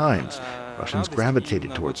hard times, Russians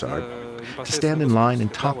gravitated towards art. To stand in line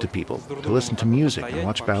and talk to people, to listen to music and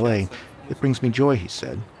watch ballet, it brings me joy, he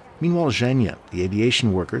said. Meanwhile, Zhenya, the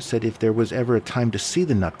aviation worker, said if there was ever a time to see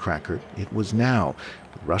the Nutcracker, it was now.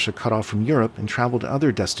 With Russia cut off from Europe and travel to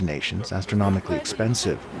other destinations astronomically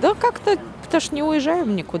expensive. You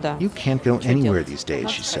can't go anywhere these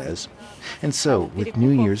days, she says. And so, with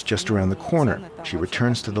New Year's just around the corner, she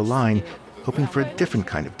returns to the line, hoping for a different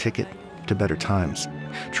kind of ticket to better times.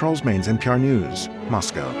 Charles Maines, NPR News,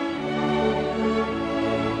 Moscow.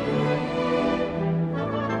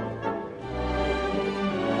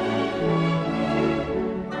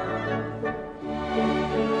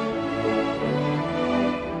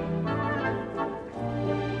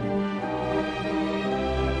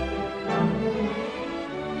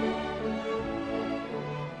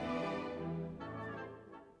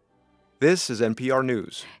 This is NPR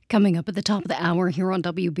News. Coming up at the top of the hour here on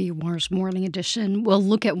WBUR's Morning Edition, we'll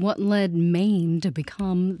look at what led Maine to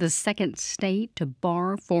become the second state to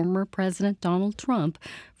bar former President Donald Trump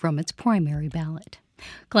from its primary ballot.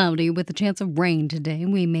 Cloudy with a chance of rain today.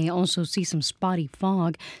 We may also see some spotty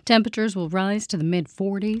fog. Temperatures will rise to the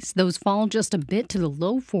mid-40s. Those fall just a bit to the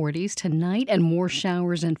low 40s tonight, and more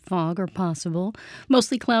showers and fog are possible.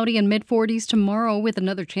 Mostly cloudy and mid-40s tomorrow with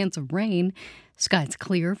another chance of rain. Skies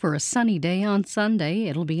clear for a sunny day on Sunday.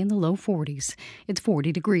 It'll be in the low 40s. It's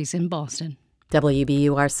 40 degrees in Boston.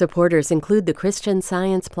 WBUR supporters include the Christian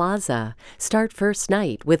Science Plaza. Start first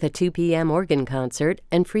night with a 2 p.m. organ concert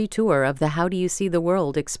and free tour of the How Do You See the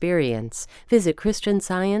World experience. Visit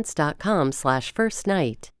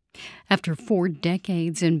christianscience.com/firstnight. After 4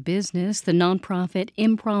 decades in business, the nonprofit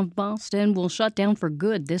Improv Boston will shut down for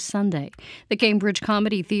good this Sunday. The Cambridge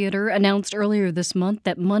Comedy Theater announced earlier this month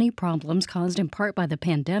that money problems caused in part by the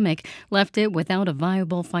pandemic left it without a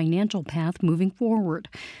viable financial path moving forward.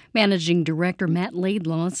 Managing Director Matt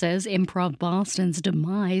Laidlaw says Improv Boston's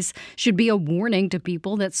demise should be a warning to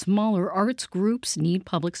people that smaller arts groups need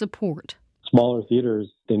public support. Smaller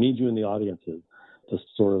theaters, they need you in the audiences, just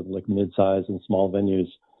sort of like mid-size and small venues.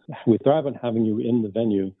 We thrive on having you in the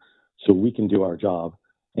venue so we can do our job,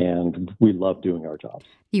 and we love doing our jobs.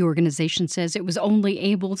 The organization says it was only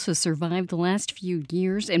able to survive the last few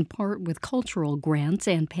years in part with cultural grants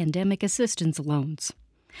and pandemic assistance loans.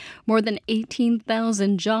 More than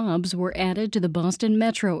 18,000 jobs were added to the Boston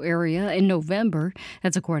metro area in November.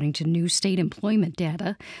 That's according to new state employment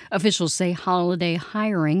data. Officials say holiday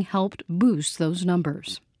hiring helped boost those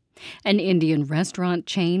numbers. An Indian restaurant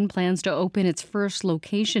chain plans to open its first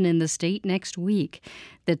location in the state next week.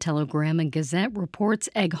 The Telegram and Gazette reports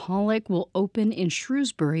Eggholic will open in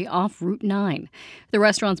Shrewsbury off Route 9. The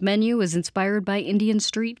restaurant's menu is inspired by Indian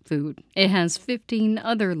street food. It has 15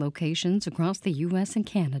 other locations across the U.S. and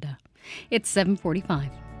Canada. It's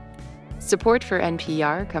 7:45. Support for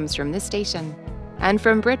NPR comes from this station and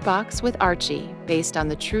from BritBox with Archie, based on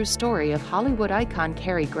the true story of Hollywood icon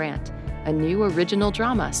Cary Grant. A new original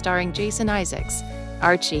drama starring Jason Isaacs.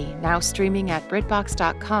 Archie, now streaming at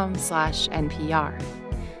BritBox.com/NPR.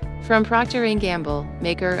 From Procter & Gamble,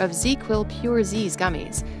 maker of ZzzQuil Pure Z's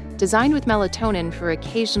gummies, designed with melatonin for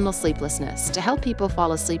occasional sleeplessness to help people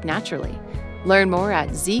fall asleep naturally. Learn more at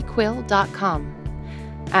ZzzQuil.com.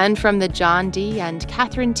 And from the John D. and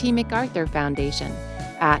Catherine T. MacArthur Foundation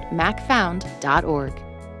at macfound.org.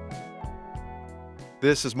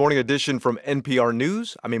 This is Morning Edition from NPR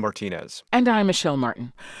News. I'm A. Martinez. And I'm Michelle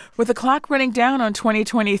Martin. With the clock running down on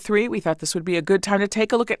 2023, we thought this would be a good time to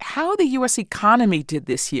take a look at how the U.S. economy did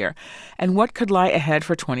this year and what could lie ahead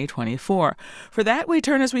for 2024. For that, we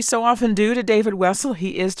turn, as we so often do, to David Wessel.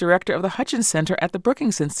 He is director of the Hutchins Center at the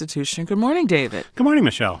Brookings Institution. Good morning, David. Good morning,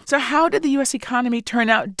 Michelle. So how did the U.S. economy turn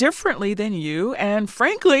out differently than you and,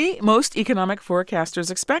 frankly, most economic forecasters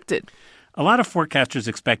expected? A lot of forecasters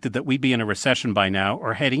expected that we'd be in a recession by now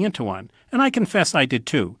or heading into one, and I confess I did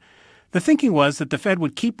too. The thinking was that the Fed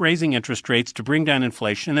would keep raising interest rates to bring down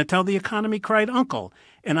inflation until the economy cried uncle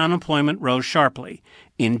and unemployment rose sharply.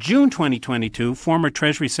 In June 2022, former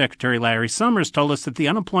Treasury Secretary Larry Summers told us that the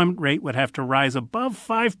unemployment rate would have to rise above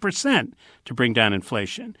 5% to bring down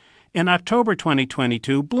inflation. In October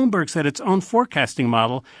 2022, Bloomberg said its own forecasting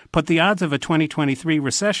model put the odds of a 2023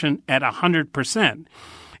 recession at 100%.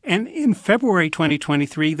 And in February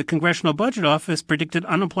 2023, the Congressional Budget Office predicted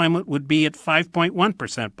unemployment would be at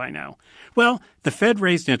 5.1% by now. Well, the Fed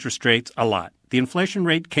raised interest rates a lot. The inflation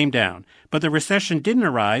rate came down, but the recession didn't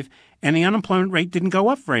arrive, and the unemployment rate didn't go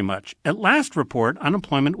up very much. At last report,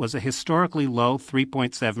 unemployment was a historically low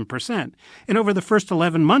 3.7%. And over the first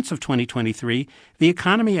 11 months of 2023, the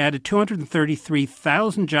economy added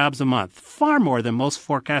 233,000 jobs a month, far more than most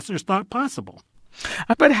forecasters thought possible.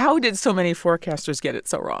 But how did so many forecasters get it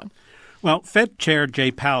so wrong? Well, Fed Chair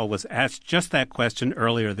Jay Powell was asked just that question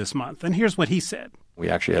earlier this month, and here's what he said. We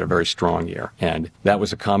actually had a very strong year, and that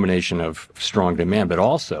was a combination of strong demand, but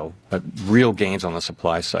also real gains on the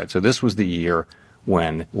supply side. So this was the year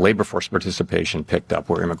when labor force participation picked up,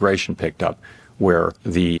 where immigration picked up, where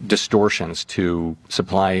the distortions to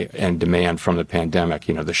supply and demand from the pandemic,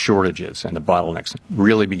 the shortages and the bottlenecks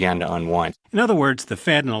really began to unwind. In other words, the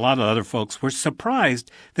Fed and a lot of other folks were surprised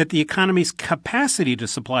that the economy's capacity to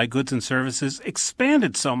supply goods and services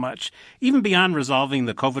expanded so much, even beyond resolving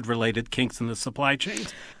the COVID-related kinks in the supply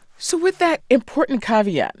chains. So with that important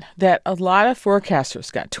caveat that a lot of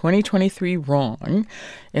forecasters got 2023 wrong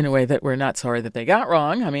in a way that we're not sorry that they got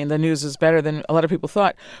wrong. I mean, the news is better than a lot of people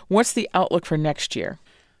thought. What's the outlook for next year?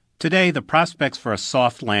 Today, the prospects for a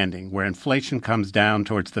soft landing, where inflation comes down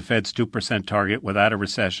towards the Fed's 2% target without a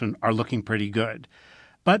recession, are looking pretty good.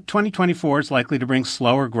 But 2024 is likely to bring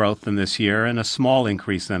slower growth than this year and a small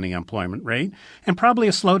increase in the employment rate, and probably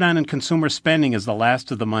a slowdown in consumer spending as the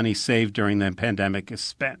last of the money saved during the pandemic is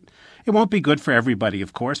spent. It won't be good for everybody,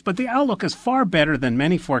 of course, but the outlook is far better than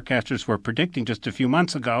many forecasters were predicting just a few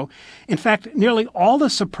months ago. In fact, nearly all the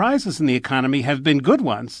surprises in the economy have been good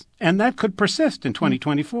ones, and that could persist in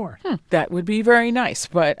 2024. That would be very nice,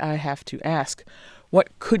 but I have to ask,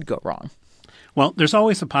 what could go wrong? Well, there's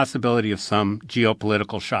always a possibility of some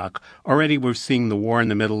geopolitical shock. Already we're seeing the war in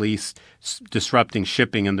the Middle East disrupting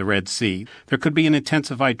shipping in the Red Sea. There could be an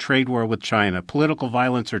intensified trade war with China, political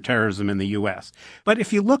violence or terrorism in the U.S. But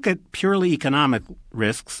if you look at purely economic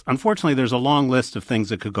risks, unfortunately there's a long list of things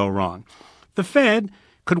that could go wrong. The Fed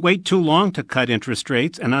could wait too long to cut interest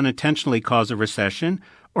rates and unintentionally cause a recession,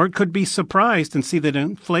 or it could be surprised and see that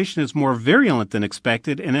inflation is more virulent than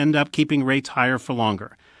expected and end up keeping rates higher for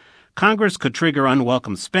longer. Congress could trigger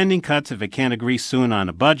unwelcome spending cuts if it can't agree soon on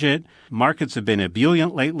a budget. Markets have been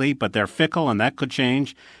ebullient lately, but they're fickle, and that could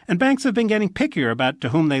change. And banks have been getting pickier about to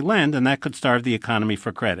whom they lend, and that could starve the economy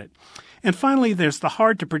for credit. And finally, there's the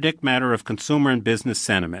hard-to-predict matter of consumer and business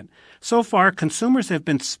sentiment. So far, consumers have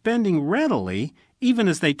been spending readily, even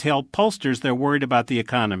as they tell pollsters they're worried about the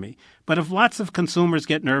economy. But if lots of consumers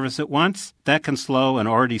get nervous at once, that can slow an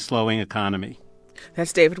already slowing economy.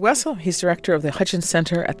 That's David Wessel. He's director of the Hutchins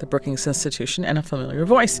Center at the Brookings Institution and a familiar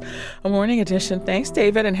voice. A morning edition. Thanks,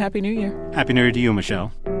 David, and Happy New Year. Happy New Year to you,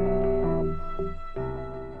 Michelle.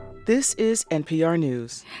 This is NPR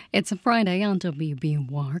News. It's a Friday on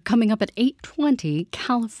WBUR. Coming up at 8:20,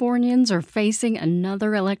 Californians are facing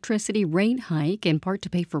another electricity rate hike, in part to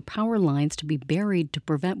pay for power lines to be buried to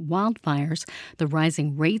prevent wildfires. The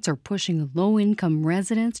rising rates are pushing low-income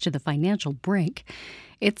residents to the financial brink.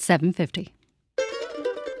 It's 7:50.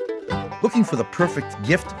 Looking for the perfect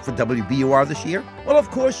gift for WBUR this year? Well,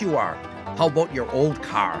 of course you are. How about your old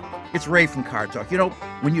car? It's Ray from Car Talk. You know,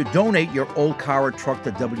 when you donate your old car or truck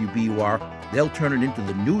to WBUR, they'll turn it into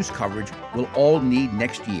the news coverage we'll all need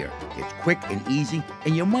next year. It's quick and easy,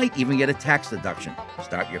 and you might even get a tax deduction.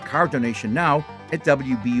 Start your car donation now at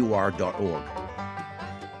WBUR.org.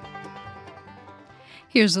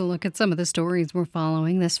 Here's a look at some of the stories we're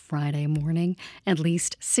following this Friday morning. At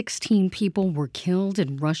least 16 people were killed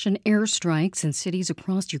in Russian airstrikes in cities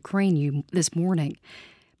across Ukraine this morning.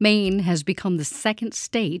 Maine has become the second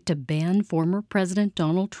state to ban former President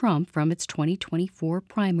Donald Trump from its 2024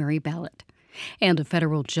 primary ballot. And a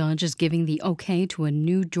federal judge is giving the okay to a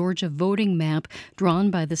new Georgia voting map drawn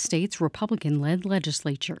by the state's Republican-led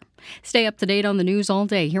legislature. Stay up to date on the news all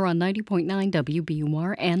day here on 90.9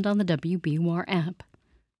 WBUR and on the WBUR app.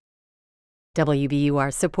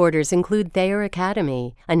 WBUR supporters include Thayer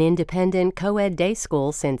Academy, an independent co-ed day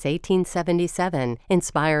school since 1877,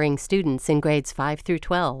 inspiring students in grades 5 through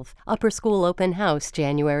 12. Upper School Open House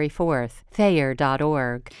January 4th.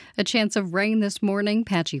 Thayer.org. A chance of rain this morning.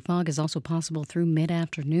 Patchy fog is also possible through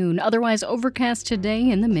mid-afternoon. Otherwise overcast today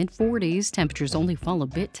in the mid-40s. Temperatures only fall a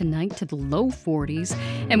bit tonight to the low 40s,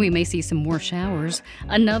 and we may see some more showers.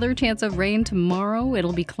 Another chance of rain tomorrow.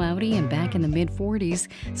 It'll be cloudy and back in the mid-40s.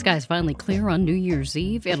 Skies finally clear on New Year's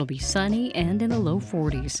Eve. It'll be sunny and in the low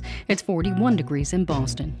 40s. It's 41 degrees in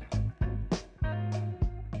Boston.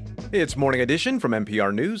 It's Morning Edition from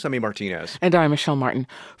NPR News. I'm E. Martinez. And I'm Michelle Martin.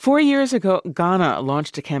 4 years ago, Ghana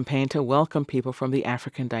launched a campaign to welcome people from the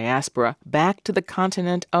African diaspora back to the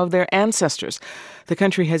continent of their ancestors. The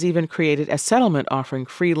country has even created a settlement offering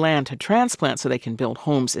free land to transplant so they can build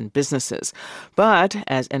homes and businesses. But,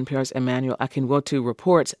 as NPR's Emmanuel Akinwotu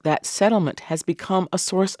reports, that settlement has become a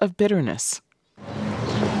source of bitterness.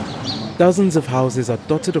 Dozens of houses are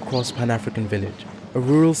dotted across Pan-African Village, a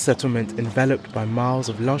rural settlement enveloped by miles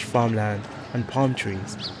of lush farmland and palm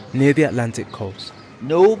trees near the Atlantic coast.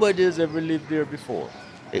 Nobody has ever lived there before.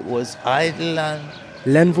 It was idle land.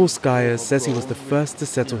 Lenville Skyers says he was the first to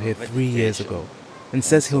settle here 3 years ago and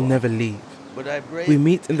says he'll never leave. We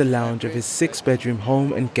meet in the lounge of his 6-bedroom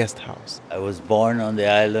home and guest house. I was born on the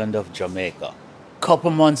island of Jamaica, a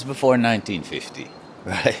couple months before 1950,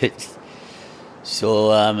 right?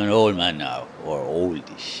 So I'm an old man now, or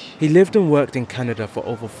oldish. He lived and worked in Canada for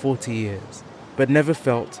over 40 years, but never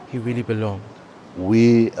felt he really belonged.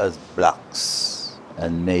 We as blacks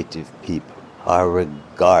and native people are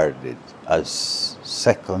regarded as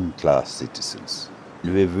second-class citizens.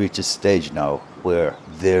 We've reached a stage now where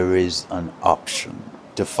there is an option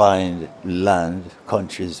to find land,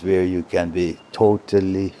 countries where you can be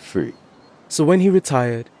totally free. So when he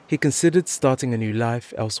retired, he considered starting a new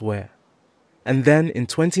life elsewhere. And then in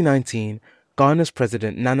 2019, Ghana's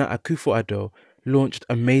President Nana Akufo-Addo launched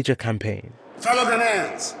a major campaign. Fellow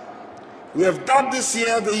Ghanaians, we have dubbed this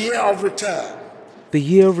year the Year of Return. The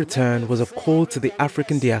Year of Return was a call to the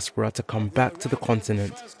African diaspora to come back to the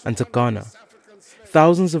continent and to Ghana.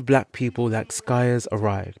 Thousands of black people like Skyers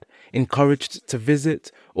arrived, encouraged to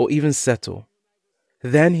visit or even settle.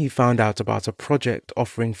 Then he found out about a project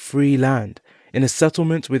offering free land in a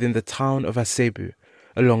settlement within the town of Asebu,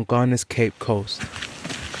 along Ghana's Cape Coast.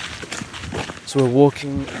 So we're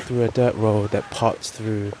walking through a dirt road that parts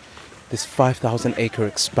through this 5,000-acre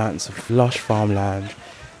expanse of lush farmland.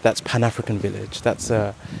 That's Pan-African Village. That's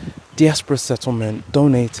a diaspora settlement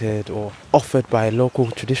donated or offered by a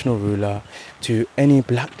local traditional ruler to any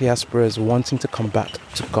black diasporas wanting to come back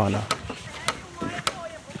to Ghana.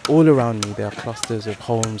 All around me there are clusters of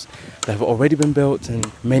homes that have already been built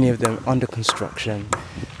and many of them under construction,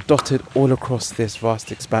 dotted all across this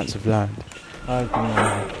vast expanse of land.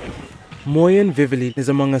 Moyen Vivili is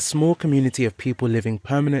among a small community of people living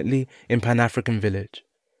permanently in Pan-African Village.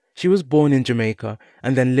 She was born in Jamaica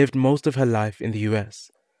and then lived most of her life in the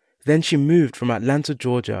US. Then she moved from Atlanta,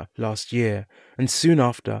 Georgia last year, and soon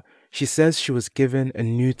after, she says she was given a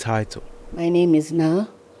new title. My name is Na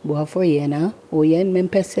Boafoyena Oyen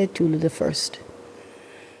Mempese Tulu the First.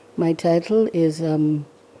 My title is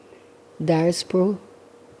Diaspora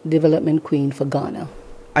Development Queen for Ghana.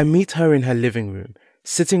 I meet her in her living room,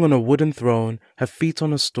 sitting on a wooden throne, her feet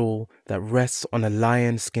on a stool that rests on a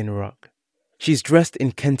lion skin rug. She's dressed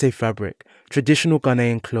in kente fabric, traditional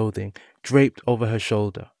Ghanaian clothing, draped over her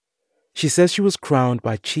shoulder. She says she was crowned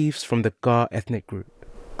by chiefs from the Ga ethnic group.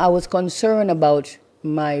 I was concerned about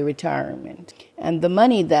my retirement, and the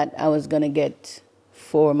money that I was going to get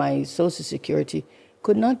for my Social Security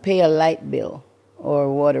could not pay a light bill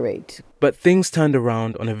or water rate. But things turned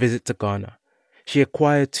around on a visit to Ghana. She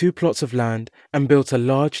acquired 2 plots of land and built a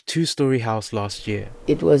large 2-story house last year.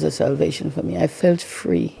 It was a salvation for me. I felt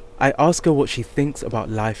free. I ask her what she thinks about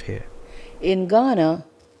life here. In Ghana,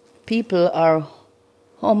 people are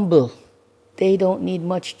humble. They don't need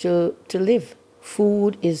much to live.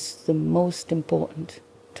 Food is the most important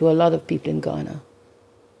to a lot of people in Ghana.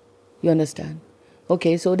 You understand?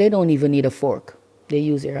 Okay, so they don't even need a fork. They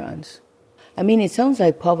use their hands. I mean, it sounds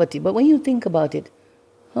like poverty, but when you think about it,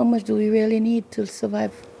 how much do we really need to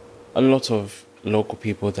survive? A lot of local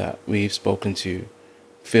people that we've spoken to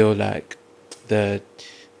feel like the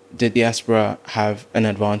diaspora have an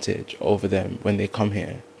advantage over them when they come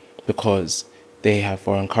here because they have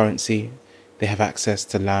foreign currency, they have access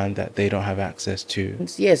to land that they don't have access to.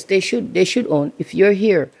 Yes, they should own. If you're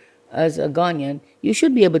here as a Ghanaian, you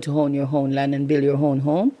should be able to own your own land and build your own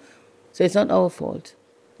home. So it's not our fault.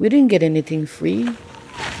 We didn't get anything free.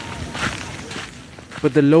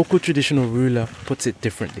 But the local traditional ruler puts it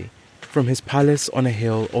differently, from his palace on a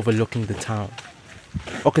hill overlooking the town.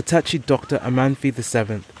 Okatachi Dr. Amanfi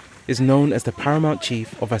VII is known as the paramount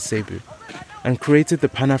chief of Asebu and created the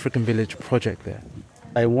Pan-African Village project there.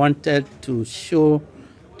 I wanted to show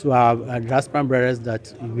to our diaspora brothers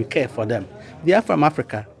that we care for them. They are from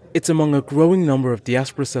Africa. It's among a growing number of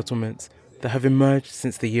diaspora settlements that have emerged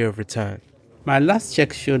since the year of return. My last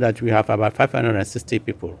check showed that we have about 560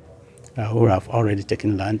 people who have already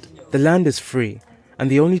taken land. The land is free,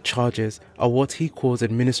 and the only charges are what he calls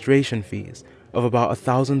administration fees of about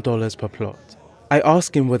 $1,000 per plot. I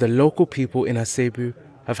ask him whether local people in Asebu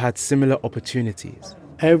have had similar opportunities.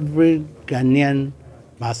 Every Ghanaian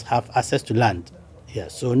must have access to land.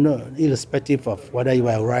 Yes, so no, irrespective of whether you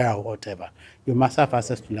are royal or whatever, you must have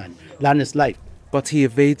access to land. Land is life. But he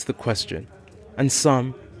evades the question, and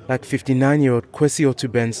some, like 59-year-old Kwesi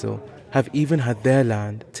Otubensil, have even had their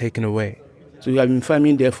land taken away. So you have been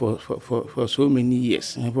farming there for so many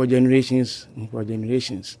years, and for generations and for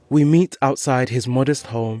generations. We meet outside his modest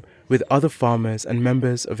home with other farmers and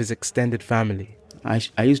members of his extended family. I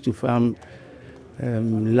used to farm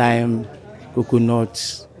lime,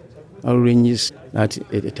 coconuts, oranges, that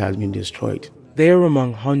it has been destroyed. They are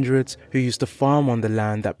among hundreds who used to farm on the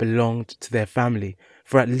land that belonged to their family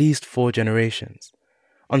for at least 4 generations,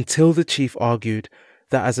 until the chief argued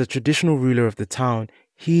that as a traditional ruler of the town,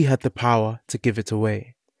 he had the power to give it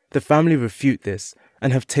away. The family refute this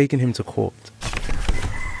and have taken him to court.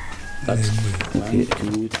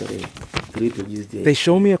 They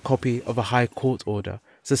show me a copy of a high court order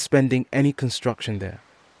suspending any construction there,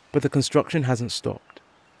 but the construction hasn't stopped.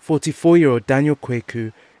 44-year-old Daniel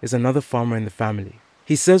Kweku is another farmer in the family.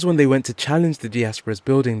 He says when they went to challenge the diaspora's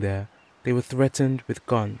building there, they were threatened with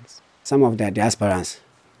guns. Some of the diasporans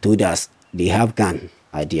told us they have guns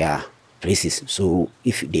at their places, so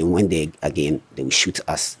if they went there again, they will shoot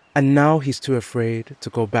us. And now he's too afraid to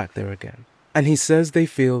go back there again. And he says they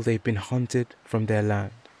feel they've been hunted from their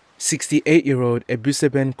land. 68-year-old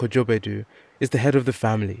Ebuseben Kojobedu is the head of the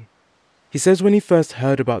family. He says when he first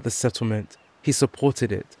heard about the settlement, he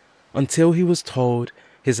supported it until he was told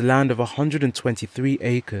his land of 123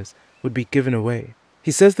 acres would be given away.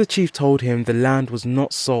 He says the chief told him the land was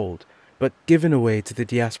not sold, but given away to the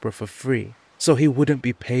diaspora for free, so he wouldn't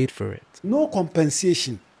be paid for it. No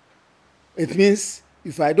compensation. It means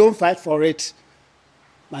if I don't fight for it,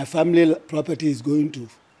 my family property is going to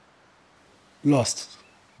lost.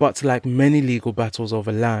 But like many legal battles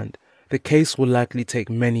over land, the case will likely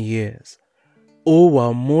take many years, all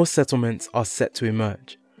while more settlements are set to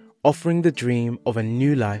emerge, offering the dream of a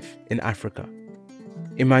new life in Africa.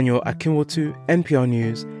 Emmanuel Akinwotu, NPR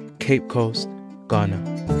News, Cape Coast, Ghana.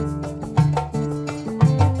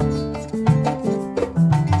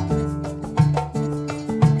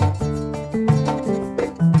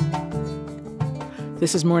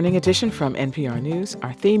 This is Morning Edition from NPR News.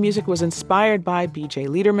 Our theme music was inspired by B.J.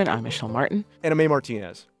 Liederman. I'm Michelle Martin. And May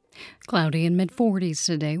Martinez. Cloudy in mid-40s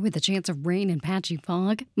today with a chance of rain and patchy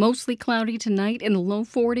fog. Mostly cloudy tonight in the low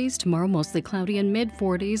 40s. Tomorrow, mostly cloudy in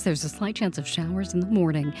mid-40s. There's a slight chance of showers in the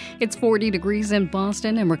morning. It's 40 degrees in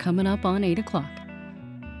Boston, and we're coming up on 8 o'clock.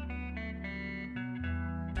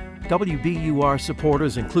 WBUR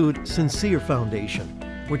supporters include Sincere Foundation,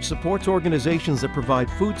 which supports organizations that provide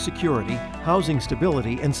food security, housing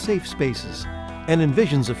stability, and safe spaces. and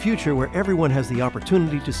envisions a future where everyone has the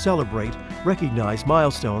opportunity to celebrate, recognize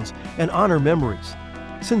milestones, and honor memories.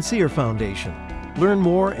 Sincere Foundation. Learn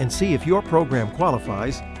more and see if your program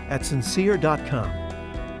qualifies at sincere.com.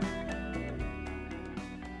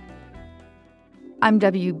 I'm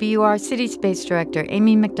WBUR City Space Director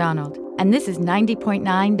Amy McDonald, and this is 90.9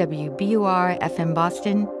 WBUR FM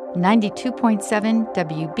Boston, 92.7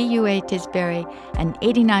 WBUA Tisbury, and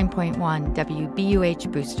 89.1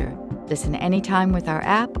 WBUH Booster. Listen anytime with our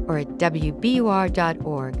app or at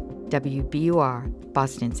WBUR.org. WBUR,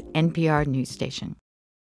 Boston's NPR news station.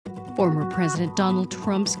 Former President Donald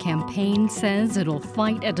Trump's campaign says it'll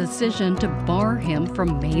fight a decision to bar him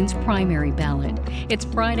from Maine's primary ballot. It's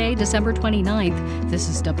Friday, December 29th. This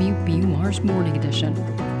is WBUR's Morning Edition.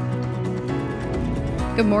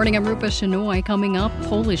 Good morning, I'm Rupa Shenoy. Coming up,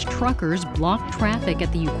 Polish truckers blocked traffic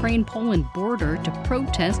at the Ukraine-Poland border to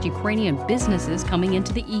protest Ukrainian businesses coming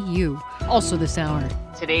into the EU. Also this hour.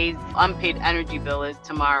 Today's unpaid energy bill is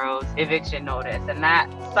tomorrow's eviction notice, and that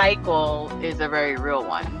cycle is a very real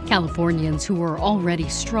one. Californians who are already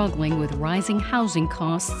struggling with rising housing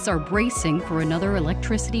costs are bracing for another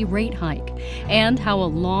electricity rate hike. And how a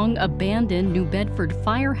long-abandoned New Bedford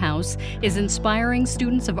firehouse is inspiring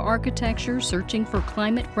students of architecture searching for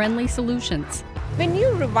climate-friendly solutions. When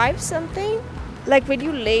you revive something, like when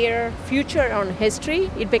you layer future on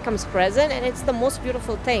history, it becomes present, and it's the most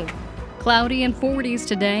beautiful thing. Cloudy and 40s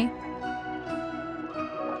today.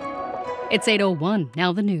 It's 8:01.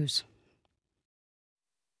 Now the news.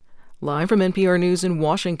 Live from NPR News in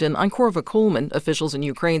Washington, I'm Korva Coleman. Officials in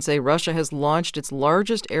Ukraine say Russia has launched its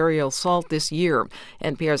largest aerial assault this year.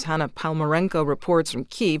 NPR's Hanna Palmarenko reports from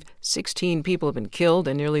Kyiv. 16 people have been killed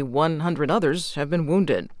and nearly 100 others have been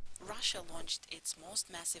wounded. Russia launched its most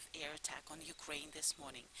massive air attack on Ukraine this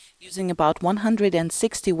morning, using about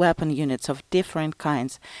 160 weapon units of different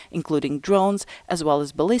kinds, including drones, as well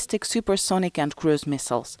as ballistic, supersonic, and cruise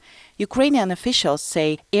missiles. Ukrainian officials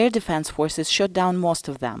say air defense forces shot down most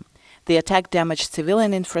of them. The attack damaged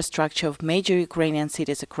civilian infrastructure of major Ukrainian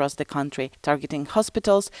cities across the country, targeting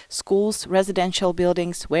hospitals, schools, residential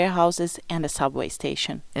buildings, warehouses, and a subway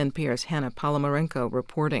station. NPR's Hanna Palmarenko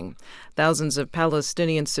reporting. Thousands of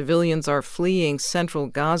Palestinian civilians are fleeing central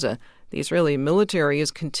Gaza. The Israeli military is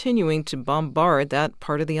continuing to bombard that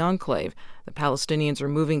part of the enclave. The Palestinians are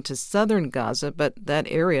moving to southern Gaza, but that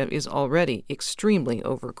area is already extremely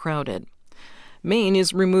overcrowded. Maine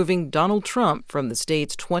is removing Donald Trump from the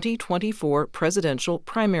state's 2024 presidential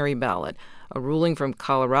primary ballot. A ruling from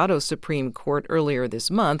Colorado's Supreme Court earlier this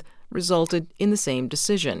month resulted in the same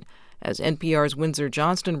decision. As NPR's Windsor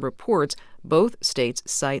Johnston reports, both states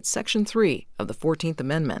cite Section 3 of the 14th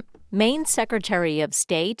Amendment. Maine Secretary of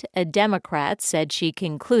State, a Democrat, said she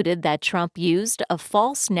concluded that Trump used a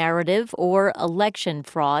false narrative or election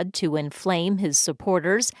fraud to inflame his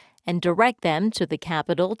supporters and direct them to the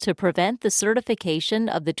Capitol to prevent the certification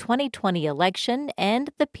of the 2020 election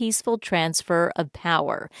and the peaceful transfer of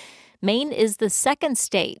power. Maine is the second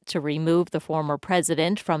state to remove the former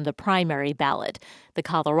president from the primary ballot. The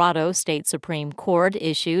Colorado State Supreme Court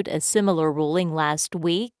issued a similar ruling last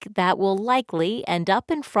week that will likely end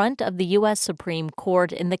up in front of the U.S. Supreme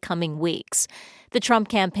Court in the coming weeks. The Trump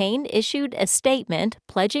campaign issued a statement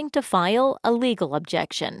pledging to file a legal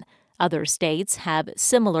objection. Other states have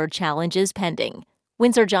similar challenges pending.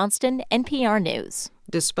 Windsor Johnston, NPR News.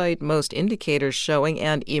 Despite most indicators showing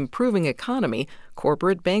an improving economy,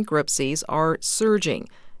 corporate bankruptcies are surging.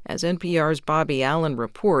 As NPR's Bobby Allen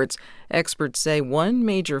reports, experts say one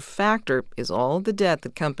major factor is all the debt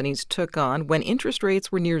that companies took on when interest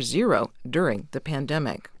rates were near zero during the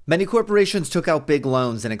pandemic. Many corporations took out big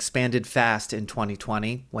loans and expanded fast in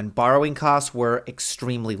 2020 when borrowing costs were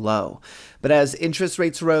extremely low. But as interest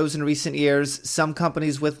rates rose in recent years, some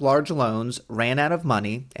companies with large loans ran out of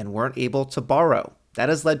money and weren't able to borrow. That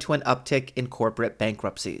has led to an uptick in corporate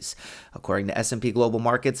bankruptcies. According to S&P Global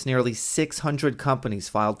Markets, nearly 600 companies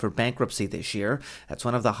filed for bankruptcy this year. That's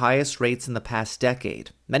one of the highest rates in the past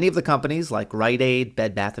decade. Many of the companies, like Rite Aid,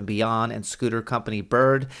 Bed Bath & Beyond, and scooter company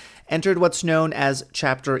Bird, entered what's known as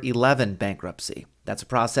Chapter 11 bankruptcy. That's a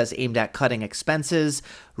process aimed at cutting expenses,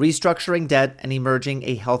 restructuring debt, and emerging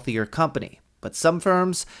a healthier company. But some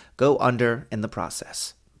firms go under in the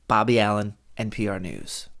process. Bobby Allen, NPR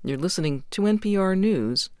News. You're listening to NPR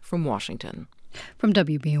News from Washington. From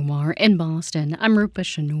WBUR in Boston, I'm Rupa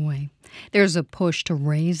Shenoy. There's a push to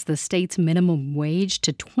raise the state's minimum wage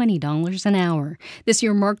to $20 an hour. This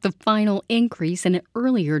year marked the final increase in an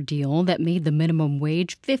earlier deal that made the minimum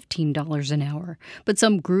wage $15 an hour. But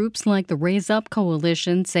some groups like the Raise Up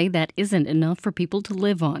Coalition say that isn't enough for people to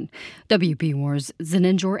live on. WBUR's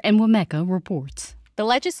Zeninjor Enwemeka reports. The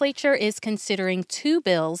legislature is considering 2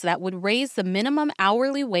 bills that would raise the minimum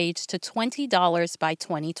hourly wage to $20 by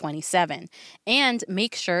 2027 and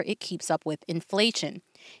make sure it keeps up with inflation.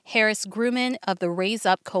 Harris Grumman of the Raise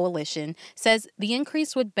Up Coalition says the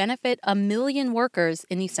increase would benefit 1 million workers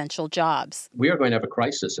in essential jobs. We are going to have a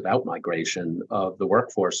crisis of outmigration of the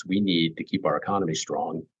workforce we need to keep our economy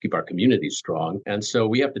strong, keep our communities strong. And so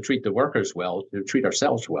we have to treat the workers well, to treat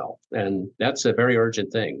ourselves well. And that's a very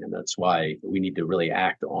urgent thing. And that's why we need to really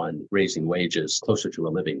act on raising wages closer to a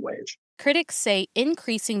living wage. Critics say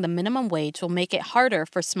increasing the minimum wage will make it harder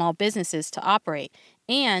for small businesses to operate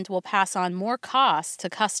and will pass on more costs to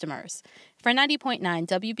customers. For 90.9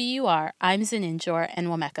 WBUR, I'm Zaninjor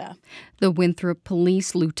Enwameka. The Winthrop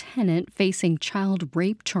police lieutenant facing child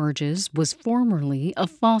rape charges was formerly a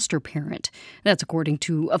foster parent. That's according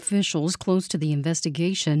to officials close to the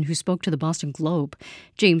investigation who spoke to the Boston Globe.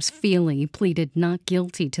 James Feely pleaded not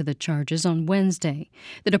guilty to the charges on Wednesday.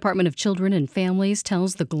 The Department of Children and Families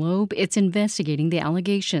tells the Globe it's investigating the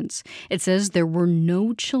allegations. It says there were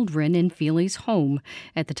no children in Feely's home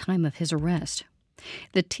at the time of his arrest.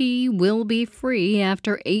 The tea will be free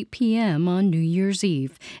after 8 p.m. on New Year's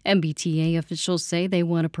Eve. MBTA officials say they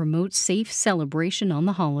want to promote safe celebration on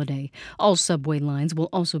the holiday. All subway lines will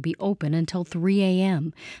also be open until 3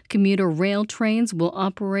 a.m. Commuter rail trains will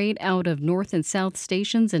operate out of North and South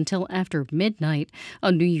stations until after midnight.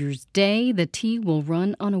 On New Year's Day, the tea will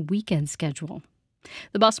run on a weekend schedule.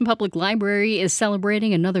 The Boston Public Library is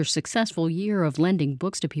celebrating another successful year of lending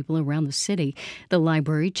books to people around the city. The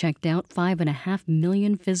library checked out 5.5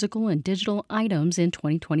 million physical and digital items in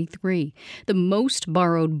 2023. The most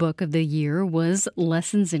borrowed book of the year was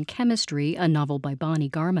Lessons in Chemistry, a novel by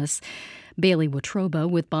Bonnie Garmus. Bailey Watroba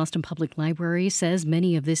with Boston Public Library says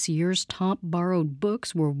many of this year's top borrowed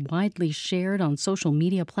books were widely shared on social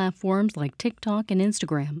media platforms like TikTok and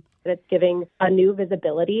Instagram. It's giving a new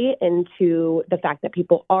visibility into the fact that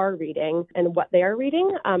people are reading and what they are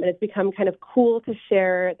reading. And it's become kind of cool to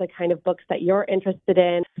share the kind of books that you're interested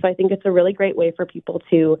in. So I think it's a really great way for people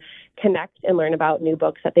to connect and learn about new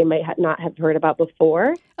books that they might not have heard about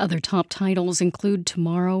before. Other top titles include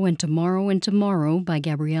Tomorrow and Tomorrow and Tomorrow by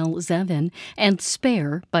Gabrielle Zevin and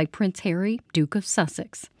Spare by Prince Harry, Duke of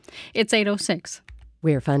Sussex. It's 8:06.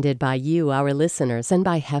 We're funded by you, our listeners, and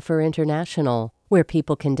by Heifer International, where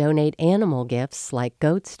people can donate animal gifts like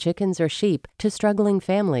goats, chickens, or sheep to struggling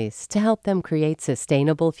families to help them create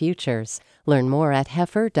sustainable futures. Learn more at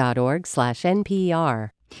heifer.org/NPR.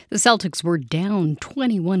 The Celtics were down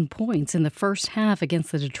 21 points in the first half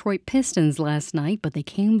against the Detroit Pistons last night, but they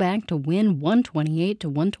came back to win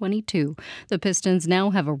 128-122. The Pistons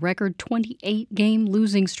now have a record 28-game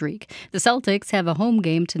losing streak. The Celtics have a home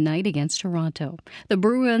game tonight against Toronto. The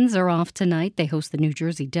Bruins are off tonight. They host the New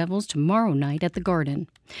Jersey Devils tomorrow night at the Garden.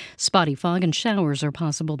 Spotty fog and showers are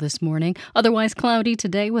possible this morning. Otherwise cloudy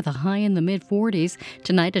today with a high in the mid-40s.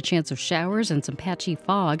 Tonight, a chance of showers and some patchy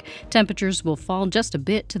fog. Temperatures will fall just a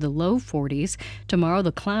bit to the low 40s. Tomorrow,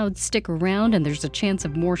 the clouds stick around and there's a chance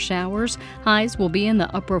of more showers. Highs will be in the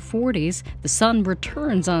upper 40s. The sun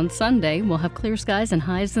returns on Sunday. We'll have clear skies and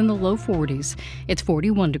highs in the low 40s. It's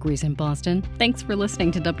 41 degrees in Boston. Thanks for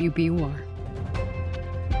listening to WBUR.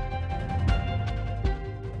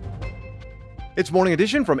 It's Morning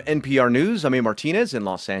Edition from NPR News. I'm A. Martinez in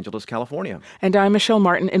Los Angeles, California. And I'm Michelle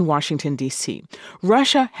Martin in Washington, D.C.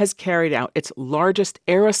 Russia has carried out its largest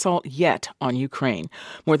air assault yet on Ukraine.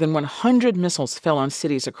 More than 100 missiles fell on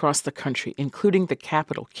cities across the country, including the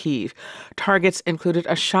capital, Kyiv. Targets included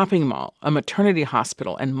a shopping mall, a maternity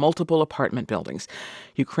hospital, and multiple apartment buildings.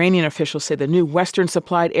 Ukrainian officials say the new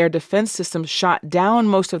Western-supplied air defense system shot down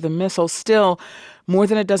most of the missiles. Still, more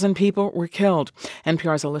than a dozen people were killed.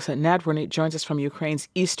 NPR's Alyssa Nadworny joins us from Ukraine's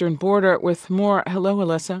eastern border with more. Hello,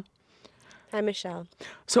 Alyssa. Hi, Michelle.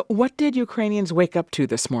 So what did Ukrainians wake up to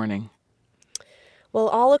this morning? Well,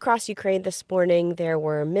 all across Ukraine this morning, there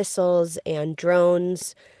were missiles and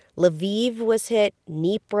drones. Lviv was hit,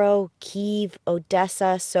 Dnipro, Kyiv,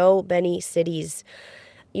 Odessa, so many cities.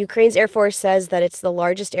 Ukraine's Air Force says that it's the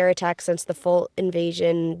largest air attack since the full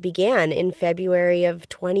invasion began in February of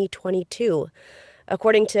 2022.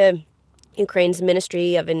 According to Ukraine's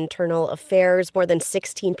Ministry of Internal Affairs, more than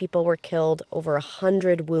 16 people were killed, over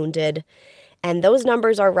 100 wounded. And those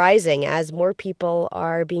numbers are rising as more people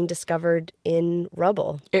are being discovered in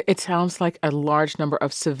rubble. It sounds like a large number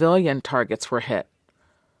of civilian targets were hit.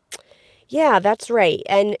 Yeah, that's right.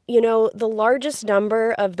 And, the largest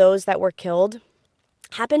number of those that were killed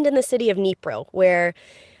happened in the city of Dnipro, where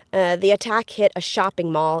the attack hit a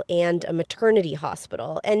shopping mall and a maternity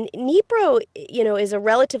hospital. And Dnipro, is a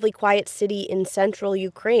relatively quiet city in central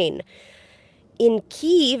Ukraine. In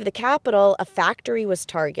Kyiv, the capital, a factory was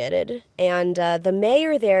targeted, and the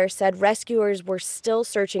mayor there said rescuers were still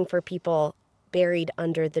searching for people buried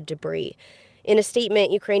under the debris. In a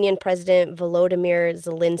statement, Ukrainian President Volodymyr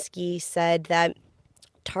Zelensky said that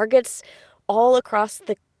targets all across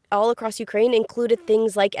Ukraine included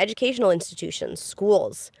things like educational institutions,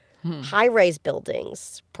 schools, high-rise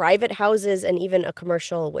buildings, private houses, and even a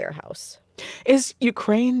commercial warehouse. Is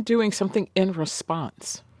Ukraine doing something in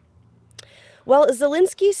response? Well,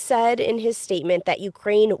 Zelensky said in his statement that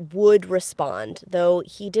Ukraine would respond, though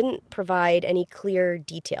he didn't provide any clear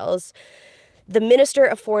details. The Minister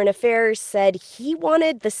of Foreign Affairs said he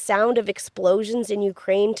wanted the sound of explosions in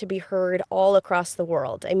Ukraine to be heard all across the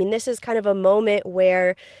world. I mean, this is kind of a moment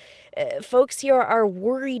where folks here are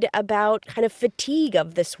worried about kind of fatigue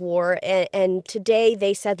of this war. And today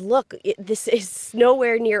they said, look, this is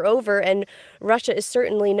nowhere near over, and Russia is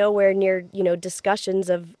certainly nowhere near, discussions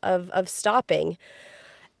of stopping.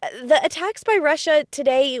 The attacks by Russia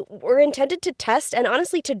today were intended to test and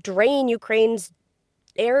honestly to drain Ukraine's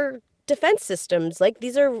air defense systems. Like,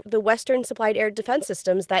 these are the Western supplied air defense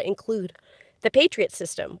systems that include the Patriot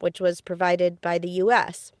system, which was provided by the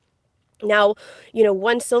U.S. Now,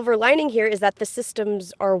 one silver lining here is that the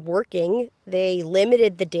systems are working. They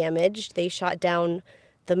limited the damage. They shot down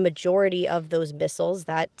the majority of those missiles.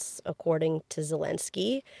 That's according to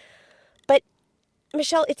Zelensky. But,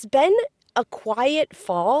 Michelle, it's been a quiet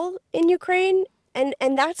fall in Ukraine, and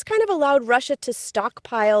that's kind of allowed Russia to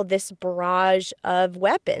stockpile this barrage of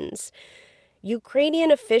weapons.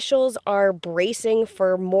 Ukrainian officials are bracing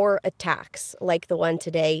for more attacks like the one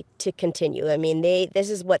today to continue. I mean,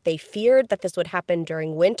 this is what they feared, that this would happen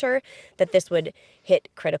during winter, that this would hit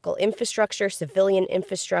critical infrastructure, civilian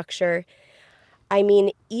infrastructure. I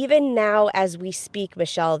mean, even now as we speak,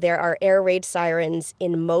 Michelle, there are air raid sirens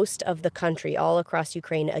in most of the country, all across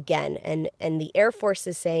Ukraine again. And the Air Force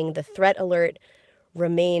is saying the threat alert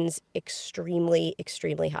remains extremely,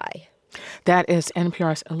 extremely high. That is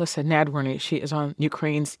NPR's Alyssa Nadworny. She is on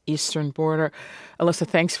Ukraine's eastern border. Alyssa,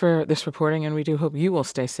 thanks for this reporting, and we do hope you will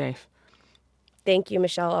stay safe. Thank you,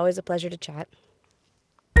 Michelle. Always a pleasure to chat.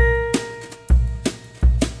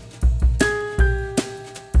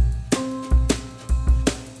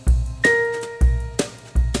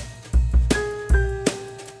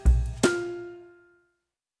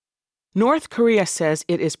 North Korea says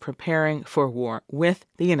it is preparing for war with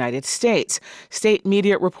the United States. State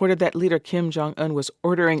media reported that leader Kim Jong-un was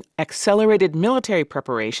ordering accelerated military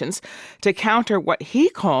preparations to counter what he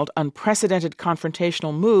called unprecedented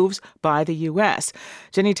confrontational moves by the U.S.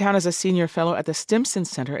 Jenny Town is a senior fellow at the Stimson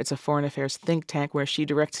Center. It's a foreign affairs think tank where she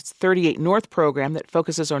directs its 38 North program that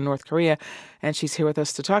focuses on North Korea. And she's here with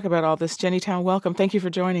us to talk about all this. Jenny Town, welcome. Thank you for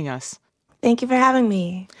joining us. Thank you for having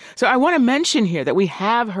me. So I want to mention here that we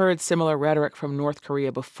have heard similar rhetoric from North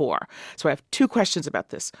Korea before. So I have two questions about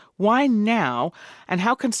this. Why now? And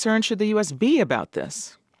how concerned should the U.S. be about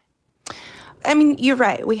this? I mean, you're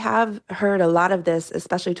right. We have heard a lot of this,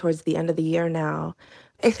 especially towards the end of the year now.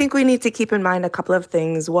 I think we need to keep in mind a couple of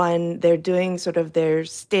things. One, they're doing sort of their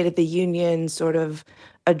State of the Union sort of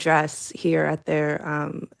address here at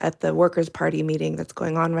the Workers' Party meeting that's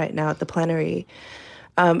going on right now at the plenary.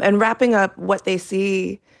 And wrapping up what they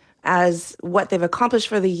see as what they've accomplished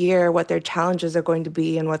for the year, what their challenges are going to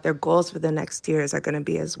be, and what their goals for the next years are going to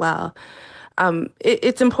be as well.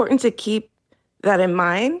 It's important to keep that in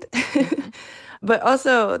mind. But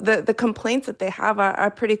also the complaints that they have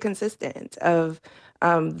are pretty consistent of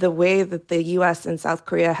the way that the U.S. and South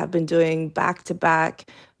Korea have been doing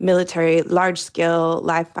back-to-back military, large-scale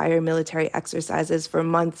live-fire military exercises for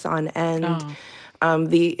months on end. Oh.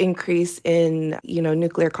 The increase in,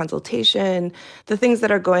 nuclear consultation, the things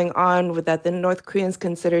that are going on with that the North Koreans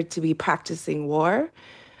consider to be practicing war,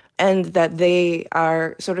 and that they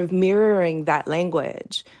are sort of mirroring that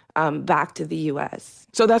language back to the U.S.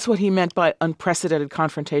 So that's what he meant by unprecedented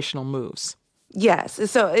confrontational moves. Yes.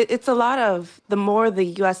 So it's a lot of, the more the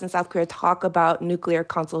U.S. and South Korea talk about nuclear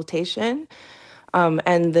consultation,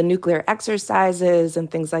 and the nuclear exercises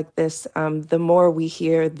and things like this, the more we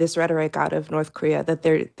hear this rhetoric out of North Korea, that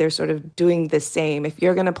they're sort of doing the same. If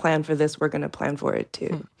you're going to plan for this, we're going to plan for it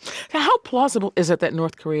too. Now, how plausible is it that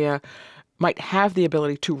North Korea might have the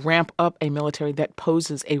ability to ramp up a military that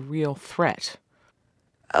poses a real threat?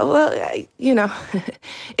 Well,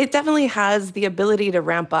 it definitely has the ability to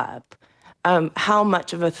ramp up. How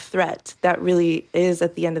much of a threat that really is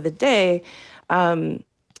at the end of the day,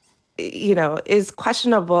 is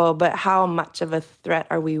questionable, but how much of a threat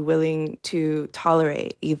are we willing to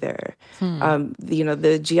tolerate either?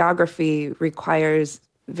 The geography requires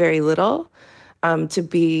very little to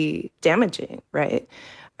be damaging, right?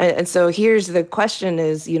 And so here's the question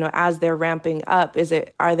is, as they're ramping up,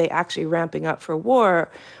 are they actually ramping up for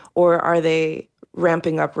war, or are they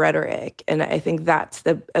ramping up rhetoric? And I think that's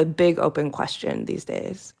a big open question these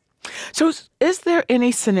days. So is there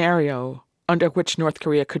any scenario under which North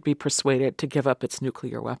Korea could be persuaded to give up its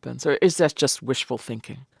nuclear weapons, or is that just wishful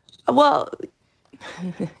thinking? Well,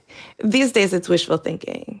 these days it's wishful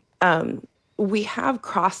thinking. We have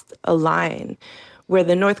crossed a line where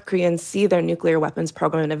the North Koreans see their nuclear weapons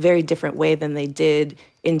program in a very different way than they did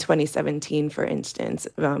in 2017, for instance,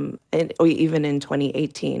 or even in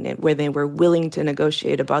 2018, where they were willing to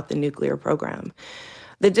negotiate about the nuclear program.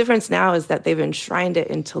 The difference now is that they've enshrined it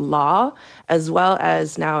into law, as well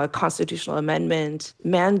as now a constitutional amendment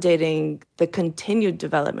mandating the continued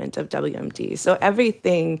development of WMD. So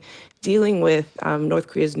everything dealing with North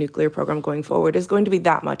Korea's nuclear program going forward is going to be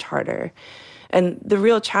that much harder. And the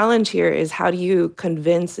real challenge here is, how do you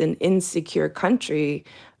convince an insecure country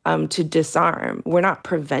to disarm? We're not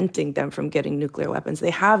preventing them from getting nuclear weapons.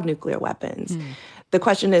 They have nuclear weapons. The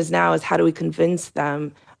question is how do we convince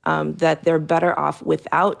them that they're better off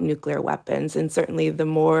without nuclear weapons? And certainly the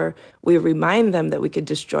more we remind them that we could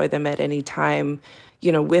destroy them at any time,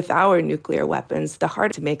 with our nuclear weapons, the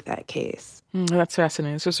harder to make that case. That's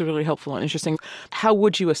fascinating. This is really helpful and interesting. How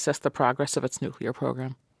would you assess the progress of its nuclear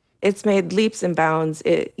program? It's made leaps and bounds.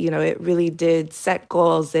 It really did set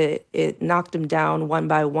goals. It knocked them down one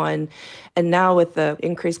by one. And now with the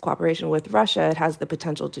increased cooperation with Russia, it has the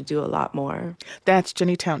potential to do a lot more. That's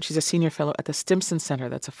Jenny Town. She's a senior fellow at the Stimson Center.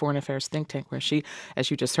 That's a foreign affairs think tank where she,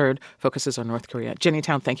 as you just heard, focuses on North Korea. Jenny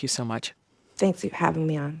Town, thank you so much. Thanks for having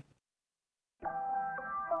me on.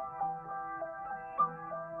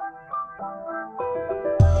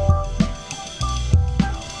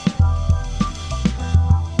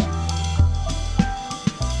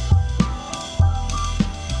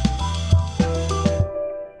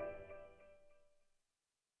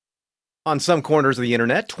 On some corners of the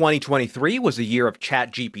internet, 2023 was a year of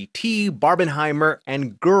ChatGPT, Barbenheimer,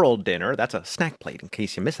 and Girl Dinner. That's a snack plate in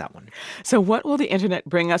case you missed that one. So what will the internet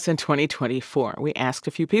bring us in 2024? We asked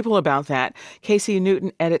a few people about that. Casey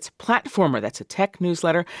Newton edits Platformer. That's a tech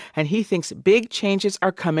newsletter, and he thinks big changes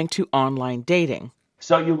are coming to online dating.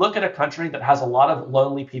 So you look at a country that has a lot of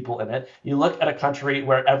lonely people in it. You look at a country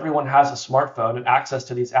where everyone has a smartphone and access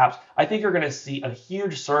to these apps. I think you're going to see a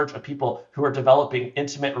huge surge of people who are developing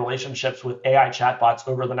intimate relationships with AI chatbots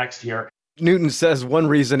over the next year. Newton says one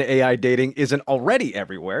reason AI dating isn't already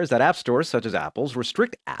everywhere is that app stores such as Apple's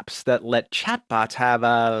restrict apps that let chatbots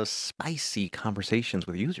have spicy conversations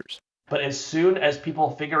with users. But as soon as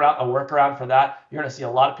people figure out a workaround for that, you're going to see a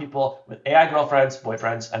lot of people with AI girlfriends,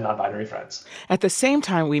 boyfriends, and non-binary friends. At the same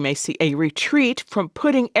time, we may see a retreat from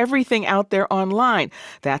putting everything out there online.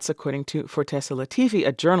 That's according to Fortessa Latifi,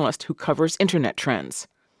 a journalist who covers internet trends.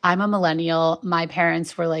 I'm a millennial. My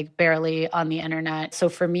parents were barely on the internet. So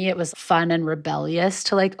for me, it was fun and rebellious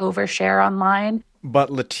to overshare online. But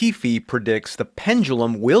Latifi predicts the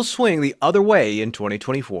pendulum will swing the other way in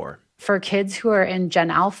 2024. For kids who are in Gen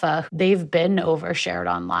Alpha, they've been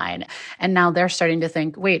overshared online. And now they're starting to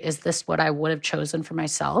think, wait, is this what I would have chosen for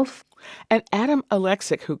myself? And Adam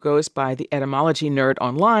Alexic, who goes by the etymology nerd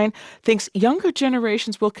online, thinks younger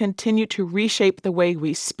generations will continue to reshape the way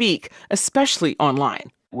we speak, especially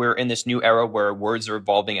online. We're in this new era where words are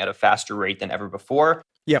evolving at a faster rate than ever before.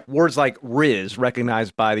 Yeah, words like Riz,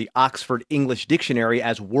 recognized by the Oxford English Dictionary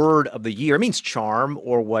as word of the year, means charm,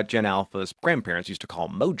 or what Gen Alpha's grandparents used to call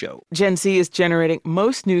mojo. Gen Z is generating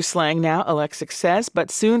most new slang now, Alexic says,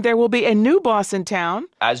 but soon there will be a new boss in town.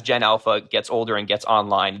 As Gen Alpha gets older and gets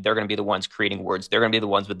online, they're going to be the ones creating words. They're going to be the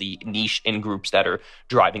ones with the niche in groups that are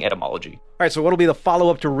driving etymology. All right, so what'll be the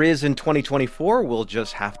follow-up to Riz in 2024? We'll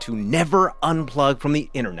just have to never unplug from the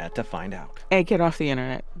internet to find out. Hey, get off the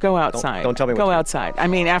internet. Go outside. Don't tell me what to do. Go outside. I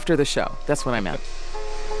mean, after the show. That's what I meant.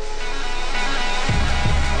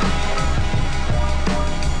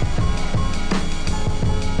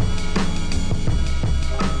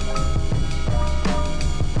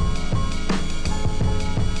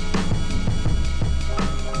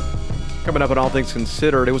 Coming up on All Things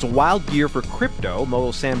Considered, it was a wild year for crypto.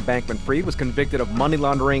 Mogul Sam Bankman-Fried was convicted of money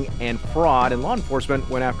laundering and fraud, and law enforcement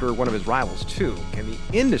went after one of his rivals, too. Can the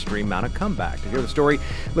industry mount a comeback? To hear the story,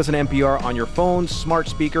 listen to NPR on your phone, smart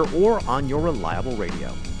speaker, or on your reliable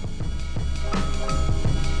radio.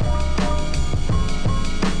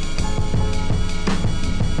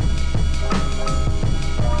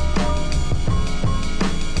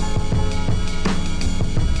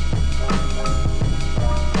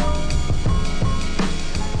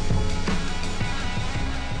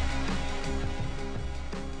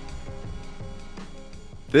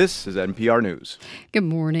 This is NPR News. Good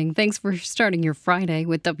morning. Thanks for starting your Friday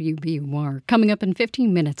with WBUR. Coming up in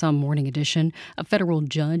 15 minutes on Morning Edition, a federal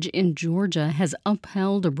judge in Georgia has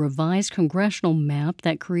upheld a revised congressional map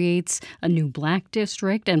that creates a new black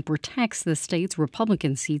district and protects the state's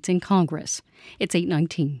Republican seats in Congress. It's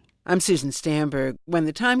 8:19. I'm Susan Stamberg. When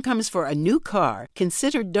the time comes for a new car,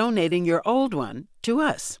 consider donating your old one to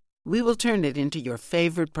us. We will turn it into your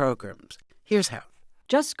favorite programs. Here's how.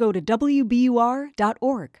 Just go to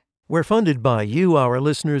WBUR.org. We're funded by you, our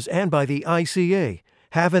listeners, and by the ICA.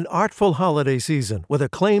 Have an artful holiday season with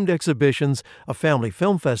acclaimed exhibitions, a family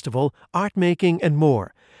film festival, art making, and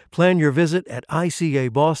more. Plan your visit at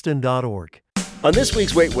ICABoston.org. On this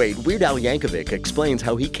week's Wait, Weird Al Yankovic explains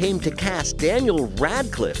how he came to cast Daniel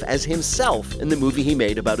Radcliffe as himself in the movie he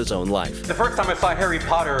made about his own life. The first time I saw Harry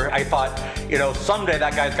Potter, I thought, someday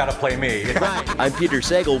that guy's got to play me. Right. I'm Peter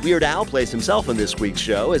Sagal. Weird Al plays himself on this week's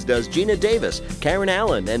show, as does Gina Davis, Karen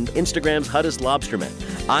Allen, and Instagram's hottest lobsterman.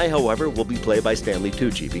 I, however, will be played by Stanley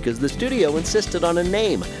Tucci because the studio insisted on a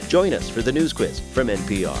name. Join us for the news quiz from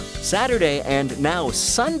NPR. Saturday and now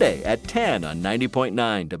Sunday at 10 on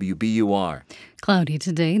 90.9 WBUR. Cloudy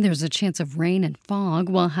today. There's a chance of rain and fog.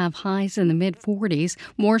 We'll have highs in the mid-40s.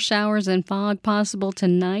 More showers and fog possible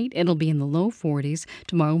tonight. It'll be in the low 40s.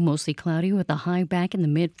 Tomorrow, mostly cloudy with a high back in the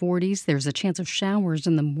mid-40s. There's a chance of showers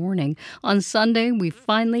in the morning. On Sunday, we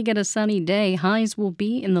finally get a sunny day. Highs will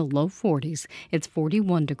be in the low 40s. It's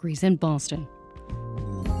 41 degrees in Boston.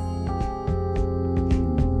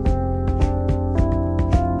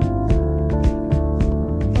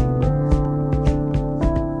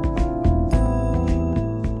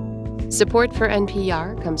 Support for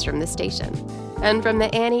NPR comes from the station and from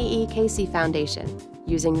the Annie E. Casey Foundation,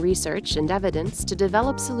 using research and evidence to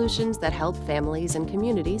develop solutions that help families and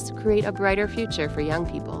communities create a brighter future for young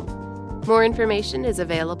people. More information is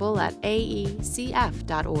available at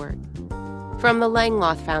aecf.org. From the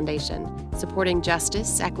Langloth Foundation, supporting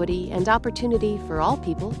justice, equity, and opportunity for all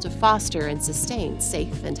people to foster and sustain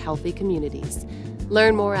safe and healthy communities.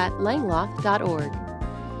 Learn more at langloth.org.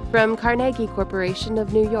 From Carnegie Corporation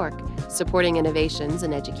of New York, supporting innovations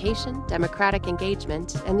in education, democratic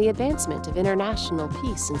engagement, and the advancement of international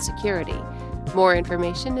peace and security. More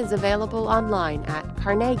information is available online at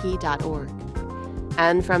carnegie.org.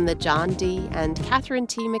 And from the John D. and Catherine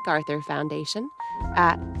T. MacArthur Foundation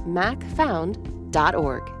at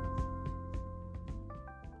macfound.org.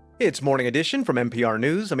 It's Morning Edition from NPR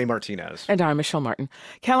News. I'm A. Martinez. And I'm Michelle Martin.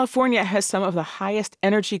 California has some of the highest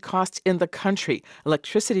energy costs in the country.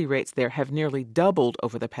 Electricity rates there have nearly doubled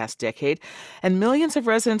over the past decade, and millions of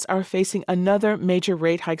residents are facing another major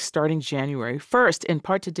rate hike starting January 1st, in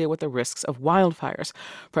part to deal with the risks of wildfires.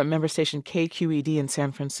 From member station KQED in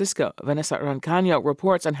San Francisco, Vanessa Rancaño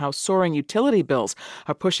reports on how soaring utility bills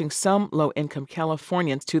are pushing some low-income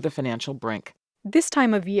Californians to the financial brink. This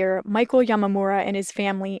time of year, Michael Yamamura and his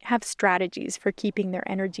family have strategies for keeping their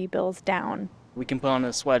energy bills down. We can put on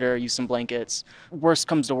a sweater, use some blankets. Worst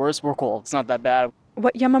comes to worst, we're cold. It's not that bad.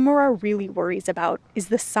 What Yamamura really worries about is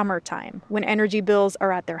the summertime, when energy bills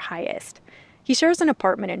are at their highest. He shares an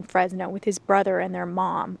apartment in Fresno with his brother and their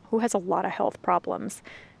mom, who has a lot of health problems.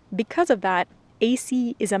 Because of that,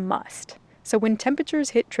 AC is a must. So when temperatures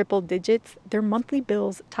hit triple digits, their monthly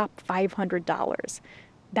bills top $500.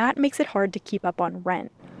 That makes it hard to keep up on rent.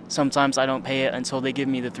 Sometimes I don't pay it until they give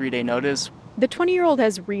me the 3-day notice. The 20-year-old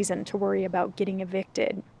has reason to worry about getting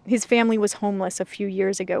evicted. His family was homeless a few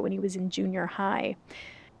years ago when he was in junior high.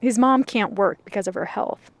 His mom can't work because of her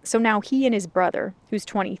health, so now he and his brother, who's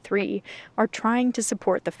 23, are trying to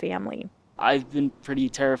support the family. I've been pretty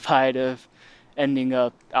terrified of ending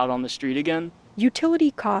up out on the street again.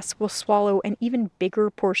 Utility costs will swallow an even bigger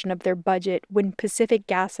portion of their budget when Pacific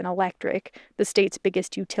Gas and Electric, the state's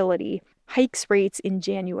biggest utility, hikes rates in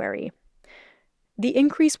January. The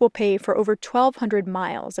increase will pay for over 1,200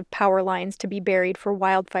 miles of power lines to be buried for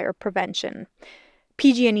wildfire prevention.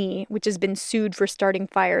 PG&E, which has been sued for starting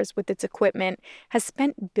fires with its equipment, has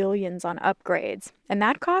spent billions on upgrades, and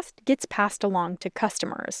that cost gets passed along to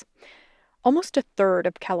customers. Almost a third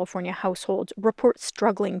of California households report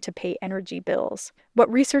struggling to pay energy bills,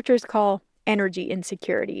 what researchers call energy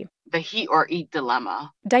insecurity. The heat or eat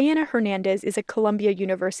dilemma. Diana Hernandez is a Columbia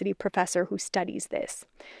University professor who studies this.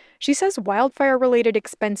 She says wildfire-related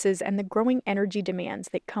expenses and the growing energy demands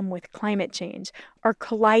that come with climate change are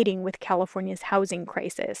colliding with California's housing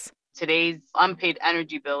crisis. Today's unpaid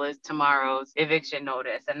energy bill is tomorrow's eviction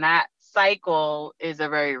notice, and that cycle is a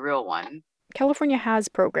very real one. California has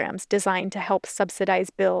programs designed to help subsidize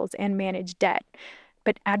bills and manage debt,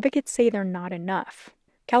 but advocates say they're not enough.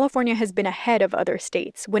 California has been ahead of other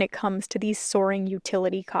states when it comes to these soaring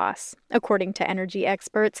utility costs, according to energy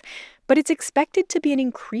experts, but it's expected to be an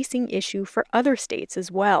increasing issue for other states as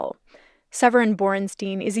well. Severin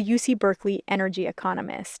Borenstein is a UC Berkeley energy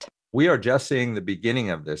economist. We are just seeing the beginning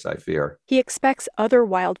of this, I fear. He expects other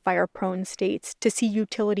wildfire-prone states to see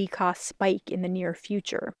utility costs spike in the near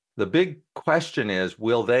future. The big question is,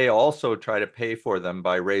 will they also try to pay for them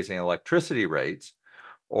by raising electricity rates,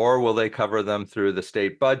 or will they cover them through the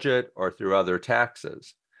state budget or through other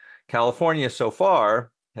taxes? California so far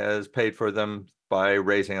has paid for them by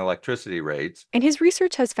raising electricity rates. And his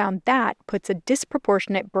research has found that puts a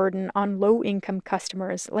disproportionate burden on low-income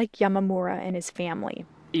customers like Yamamura and his family.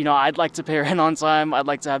 I'd like to pay rent on time. I'd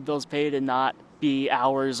like to have bills paid and not be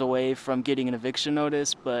hours away from getting an eviction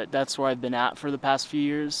notice, but that's where I've been at for the past few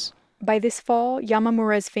years. By this fall,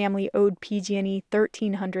 Yamamura's family owed PG&E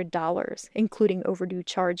 $1,300, including overdue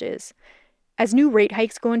charges. As new rate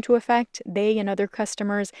hikes go into effect, they and other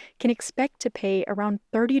customers can expect to pay around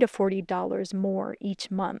 $30 to $40 more each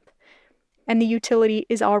month. And the utility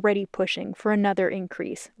is already pushing for another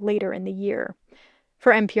increase later in the year.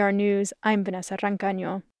 For NPR News, I'm Vanessa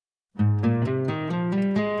Rancaño.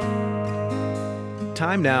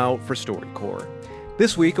 Time now for StoryCorps.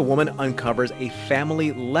 This week, a woman uncovers a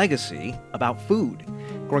family legacy about food.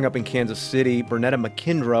 Growing up in Kansas City, Bernetta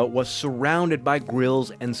McKindra was surrounded by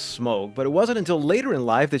grills and smoke, but it wasn't until later in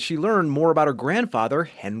life that she learned more about her grandfather,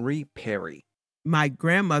 Henry Perry. My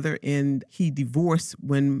grandmother and he divorced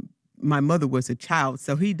when my mother was a child,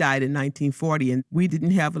 so he died in 1940, and we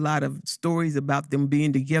didn't have a lot of stories about them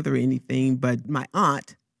being together or anything, but my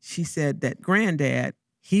aunt, she said that granddad,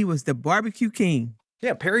 he was the barbecue king.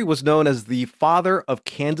 Yeah, Perry was known as the father of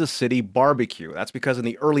Kansas City barbecue. That's because in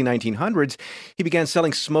the early 1900s, he began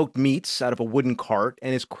selling smoked meats out of a wooden cart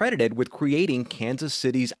and is credited with creating Kansas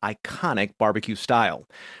City's iconic barbecue style.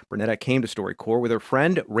 Bernetta came to StoryCorps with her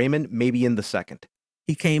friend Raymond Mabian II.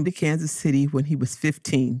 He came to Kansas City when he was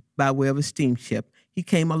 15 by way of a steamship. He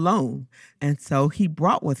came alone, and so he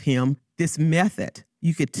brought with him this method.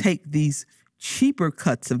 You could take these cheaper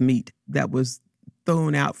cuts of meat that was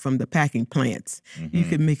thrown out from the packing plants. Mm-hmm. You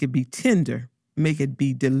could make it be tender, make it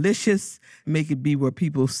be delicious, make it be where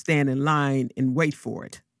people stand in line and wait for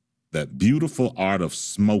it. That beautiful art of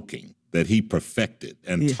smoking that he perfected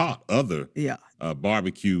and taught other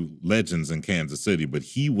barbecue legends in Kansas City, but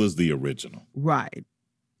he was the original. Right.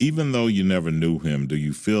 Even though you never knew him, do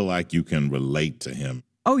you feel like you can relate to him?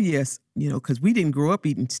 Oh, yes. Because we didn't grow up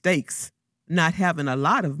eating steaks, not having a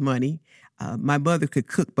lot of money. My mother could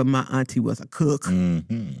cook, but my auntie was a cook.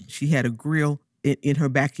 Mm-hmm. She had a grill in her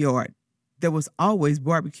backyard. There was always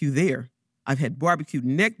barbecue there. I've had barbecued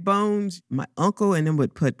neck bones. My uncle and them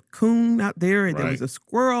would put coon out there, and there was a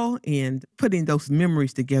squirrel. And putting those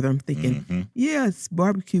memories together, I'm thinking, yes,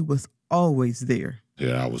 barbecue was always there.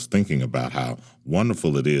 Yeah, I was thinking about how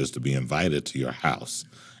wonderful it is to be invited to your house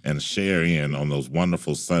and share in on those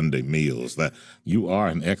wonderful Sunday meals. That you are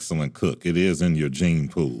an excellent cook. It is in your gene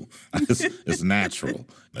pool. It's natural.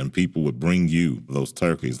 And people would bring you those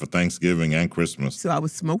turkeys for Thanksgiving and Christmas. So I would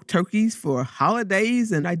smoke turkeys for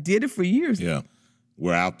holidays, and I did it for years. Yeah,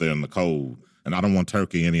 we're out there in the cold, and I don't want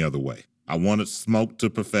turkey any other way. I want it smoked to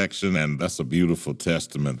perfection, and that's a beautiful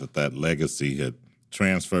testament that legacy had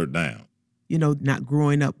transferred down. Not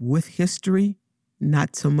growing up with history,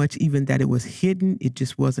 not so much even that it was hidden, it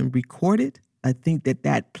just wasn't recorded. I think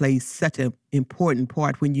that plays such an important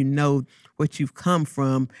part when you know what you've come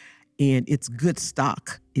from and it's good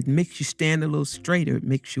stock. It makes you stand a little straighter. It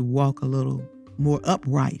makes you walk a little more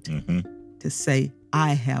upright to say,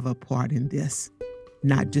 I have a part in this,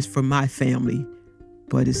 not just for my family,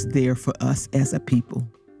 but it's there for us as a people.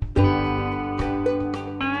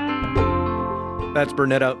 That's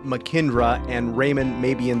Bernetta McKindra and Raymond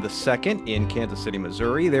Mabian II in Kansas City,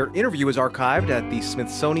 Missouri. Their interview is archived at the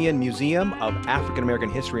Smithsonian Museum of African American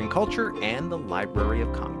History and Culture and the Library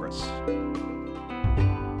of Congress.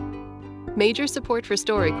 Major support for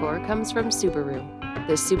StoryCorps comes from Subaru.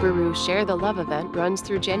 The Subaru Share the Love event runs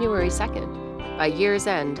through January 2nd. By year's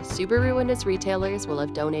end, Subaru and its retailers will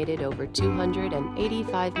have donated over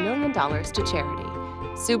 $285 million to charity.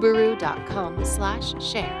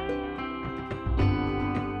 Subaru.com/share.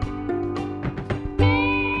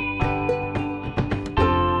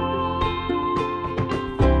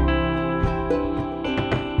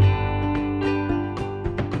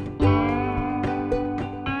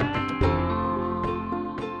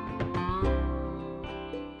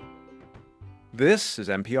 This is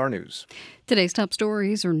NPR News. Today's top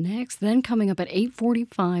stories are next. Then coming up at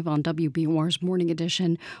 8:45 on WBUR's Morning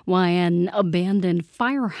Edition, why an abandoned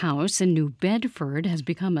firehouse in New Bedford has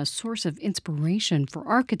become a source of inspiration for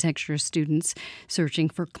architecture students searching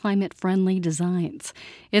for climate-friendly designs.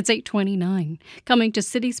 It's 8:29. Coming to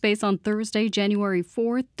City Space on Thursday, January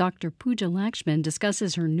 4th, Dr. Pooja Lakshman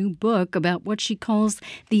discusses her new book about what she calls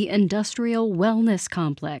the Industrial Wellness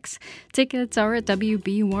Complex. Tickets are at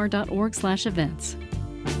wbur.org/events.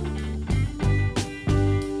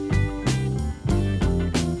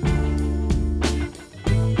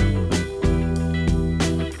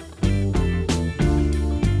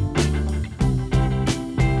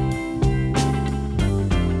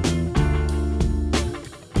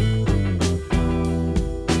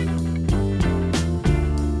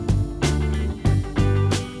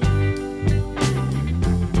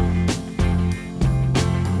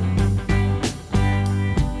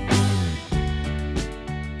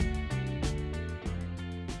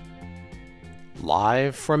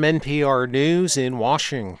 Live from NPR News in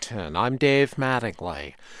Washington, I'm Dave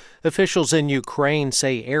Mattingly. Officials in Ukraine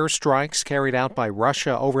say airstrikes carried out by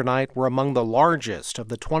Russia overnight were among the largest of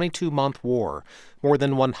the 22-month war. More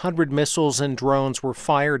than 100 missiles and drones were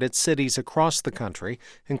fired at cities across the country,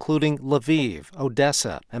 including Lviv,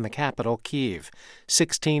 Odessa, and the capital, Kyiv.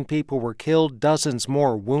 16 people were killed, dozens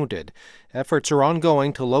more wounded. Efforts are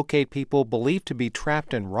ongoing to locate people believed to be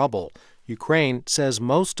trapped in rubble. Ukraine says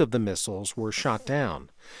most of the missiles were shot down.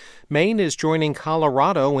 Maine is joining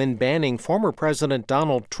Colorado in banning former President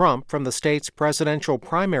Donald Trump from the state's presidential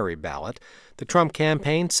primary ballot. The Trump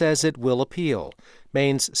campaign says it will appeal.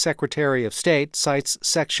 Maine's Secretary of State cites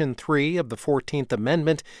Section 3 of the 14th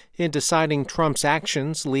Amendment in deciding Trump's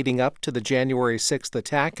actions leading up to the January 6th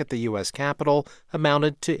attack at the U.S. Capitol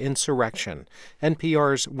amounted to insurrection.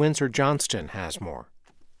 NPR's Windsor Johnston has more.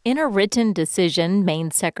 In a written decision,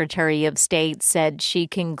 Maine's Secretary of State said she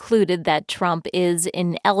concluded that Trump is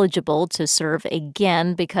ineligible to serve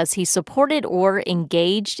again because he supported or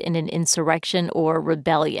engaged in an insurrection or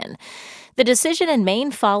rebellion. The decision in Maine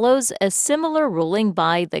follows a similar ruling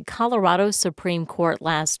by the Colorado Supreme Court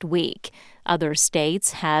last week. Other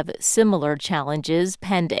states have similar challenges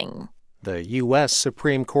pending. The U.S.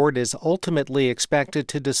 Supreme Court is ultimately expected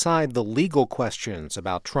to decide the legal questions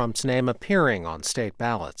about Trump's name appearing on state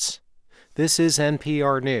ballots. This is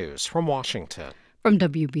NPR News from Washington. From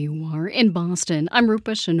WBUR in Boston, I'm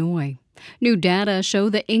Rupa Shenoy. New data show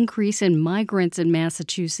the increase in migrants in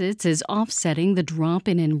Massachusetts is offsetting the drop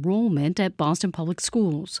in enrollment at Boston Public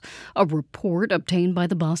Schools. A report obtained by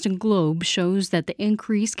the Boston Globe shows that the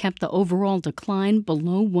increase kept the overall decline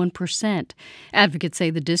below 1%. Advocates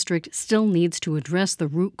say the district still needs to address the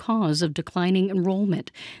root cause of declining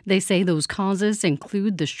enrollment. They say those causes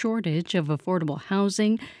include the shortage of affordable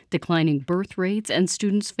housing, declining birth rates, and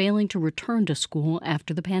students failing to return to school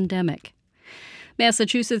after the pandemic.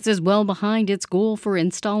 Massachusetts is well behind its goal for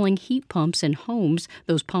installing heat pumps in homes.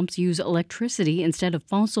 Those pumps use electricity instead of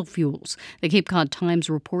fossil fuels. The Cape Cod Times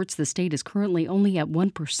reports the state is currently only at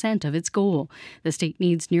 1% of its goal. The state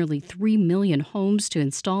needs nearly 3 million homes to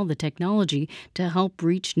install the technology to help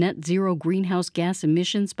reach net zero greenhouse gas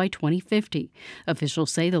emissions by 2050.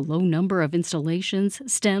 Officials say the low number of installations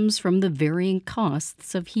stems from the varying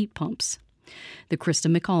costs of heat pumps. The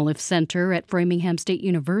Krista McAuliffe Center at Framingham State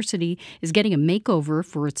University is getting a makeover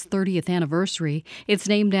for its 30th anniversary. It's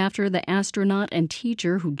named after the astronaut and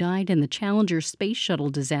teacher who died in the Challenger space shuttle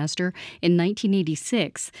disaster in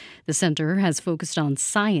 1986. The center has focused on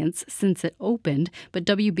science since it opened, but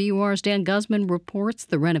WBUR's Dan Guzman reports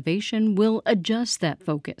the renovation will adjust that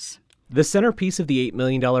focus. The centerpiece of the $8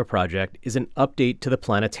 million project is an update to the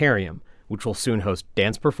planetarium, which will soon host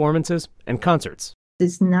dance performances and concerts.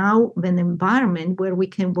 Is now an environment where we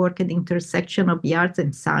can work at the intersection of the arts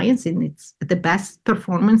and science, and it's the best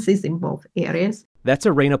performances in both areas. That's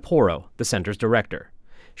Irena Poro, the center's director.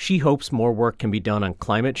 She hopes more work can be done on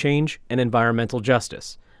climate change and environmental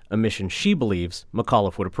justice, a mission she believes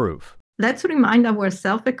McAuliffe would approve. Let's remind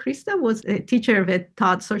ourselves that Krista was a teacher that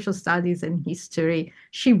taught social studies and history.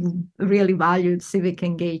 She really valued civic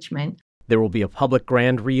engagement. There will be a public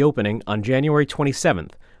grand reopening on January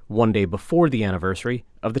 27th, one day before the anniversary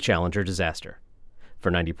of the Challenger disaster.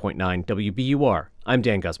 For 90.9 WBUR, I'm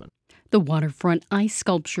Dan Guzman. The waterfront ice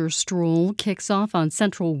sculpture stroll kicks off on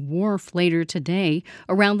Central Wharf later today.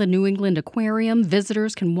 Around the New England Aquarium,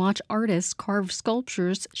 visitors can watch artists carve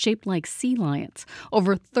sculptures shaped like sea lions.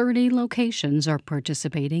 Over 30 locations are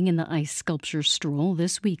participating in the ice sculpture stroll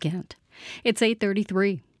this weekend. It's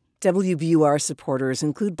 8:33. WBUR supporters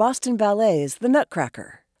include Boston Ballet's The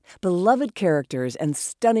Nutcracker. Beloved characters and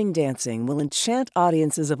stunning dancing will enchant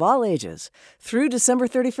audiences of all ages through December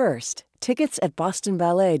 31st. Tickets at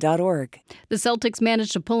bostonballet.org. The Celtics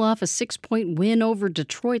managed to pull off a 6-point win over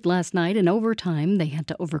Detroit last night in overtime. They had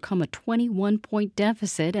to overcome a 21-point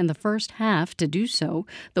deficit in the first half to do so.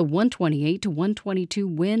 The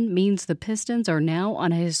 128-122 win means the Pistons are now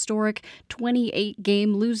on a historic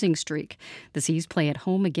 28-game losing streak. The C's play at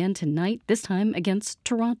home again tonight, this time against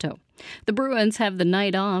Toronto. The Bruins have the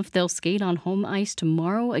night off. They'll skate on home ice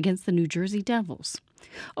tomorrow against the New Jersey Devils.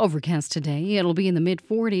 Overcast today. It'll be in the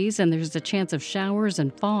mid-40s, and there's a chance of showers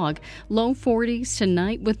and fog. Low 40s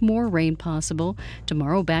tonight with more rain possible.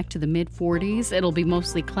 Tomorrow back to the mid-40s. It'll be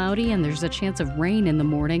mostly cloudy, and there's a chance of rain in the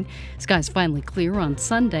morning. Skies finally clear on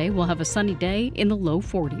Sunday. We'll have a sunny day in the low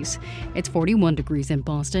 40s. It's 41 degrees in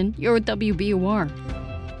Boston. You're at WBUR.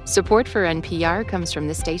 Support for NPR comes from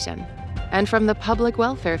the station and from the Public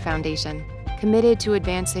Welfare Foundation, committed to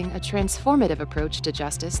advancing a transformative approach to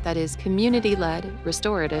justice that is community-led,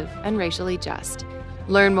 restorative, and racially just.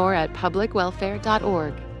 Learn more at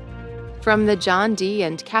publicwelfare.org. From the John D.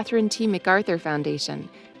 and Catherine T. MacArthur Foundation,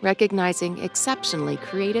 recognizing exceptionally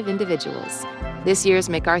creative individuals. This year's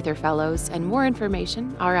MacArthur Fellows and more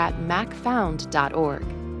information are at macfound.org.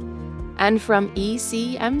 And from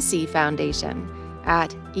ECMC Foundation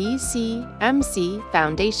at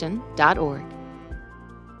ecmcfoundation.org.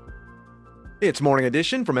 It's Morning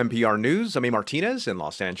Edition from NPR News. I'm A. Martinez in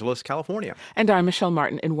Los Angeles, California. And I'm Michelle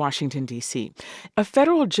Martin in Washington, D.C. A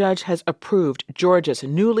federal judge has approved Georgia's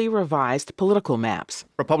newly revised political maps.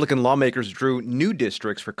 Republican lawmakers drew new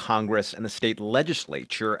districts for Congress and the state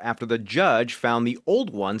legislature after the judge found the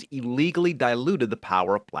old ones illegally diluted the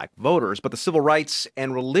power of black voters. But the civil rights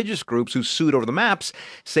and religious groups who sued over the maps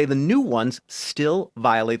say the new ones still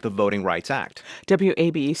violate the Voting Rights Act.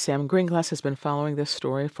 WABE's Sam Gringlas has been following this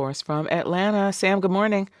story for us from Atlanta. Sam, good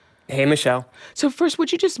morning. Hey, Michelle. So first,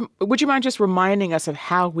 would you mind just reminding us of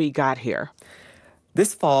how we got here?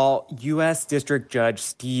 This fall, U.S. District Judge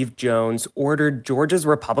Steve Jones ordered Georgia's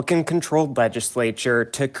Republican-controlled legislature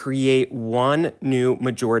to create one new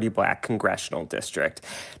majority black congressional district.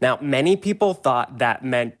 Now, many people thought that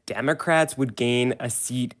meant Democrats would gain a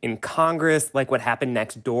seat in Congress, like what happened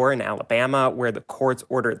next door in Alabama, where the courts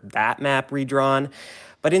ordered that map redrawn.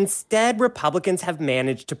 But instead, Republicans have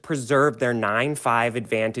managed to preserve their 9-5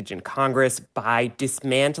 advantage in Congress by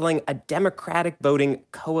dismantling a Democratic voting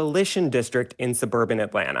coalition district in suburban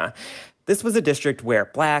Atlanta. This was a district where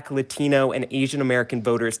Black, Latino, and Asian American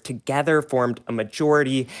voters together formed a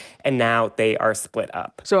majority, and now they are split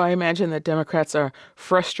up. So I imagine that Democrats are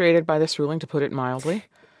frustrated by this ruling, to put it mildly.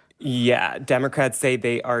 Yeah, Democrats say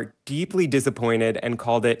they are deeply disappointed and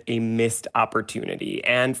called it a missed opportunity.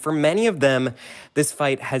 And for many of them, this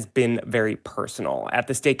fight has been very personal. At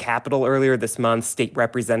the state capitol earlier this month, State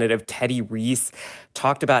Representative Teddy Reese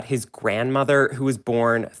talked about his grandmother, who was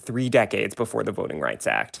born 3 decades before the Voting Rights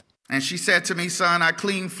Act. And she said to me, son, I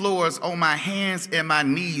clean floors on my hands and my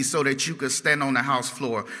knees so that you could stand on the House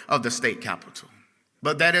floor of the state capitol.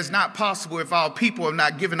 But that is not possible if our people are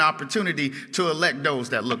not given opportunity to elect those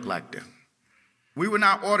that look like them. We were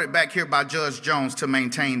not ordered back here by Judge Jones to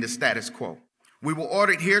maintain the status quo. We were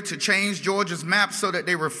ordered here to change Georgia's maps so that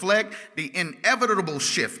they reflect the inevitable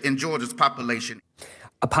shift in Georgia's population.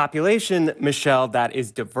 A population, Michelle, that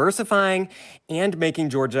is diversifying and making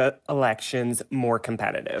Georgia elections more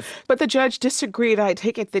competitive. But the judge disagreed. I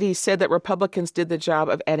take it that he said that Republicans did the job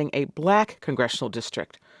of adding a black congressional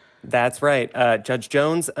district. That's right. Judge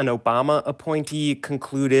Jones, an Obama appointee,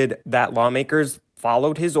 concluded that lawmakers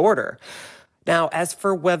followed his order. Now, as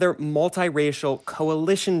for whether multiracial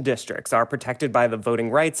coalition districts are protected by the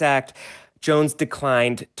Voting Rights Act, Jones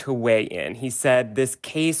declined to weigh in. He said this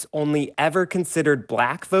case only ever considered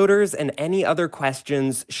black voters and any other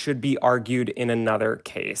questions should be argued in another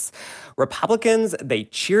case. Republicans, they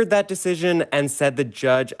cheered that decision and said the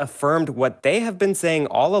judge affirmed what they have been saying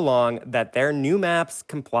all along, that their new maps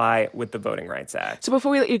comply with the Voting Rights Act. So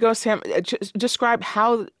before we let you go, Sam, describe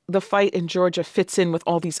how the fight in Georgia fits in with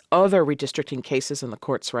all these other redistricting cases in the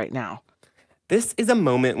courts right now. This is a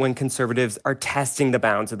moment when conservatives are testing the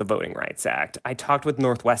bounds of the Voting Rights Act. I talked with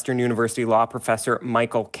Northwestern University law professor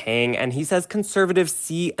Michael Kang, and he says conservatives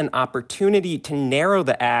see an opportunity to narrow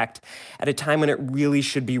the act at a time when it really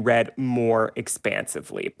should be read more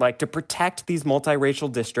expansively, like to protect these multiracial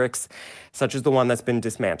districts, such as the one that's been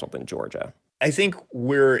dismantled in Georgia. I think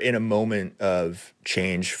we're in a moment of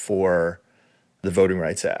change for the Voting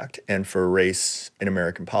Rights Act and for race in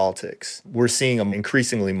American politics. We're seeing an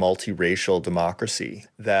increasingly multiracial democracy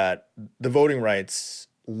that the voting rights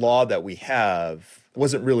law that we have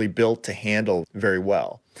wasn't really built to handle very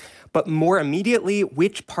well. But more immediately,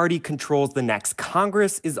 which party controls the next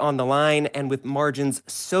Congress is on the line. And with margins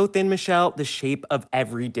so thin, Michelle, the shape of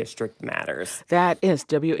every district matters. That is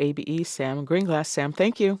WABE Sam Greenglass. Sam,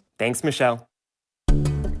 thank you. Thanks, Michelle.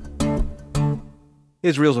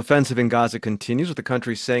 Israel's offensive in Gaza continues, with the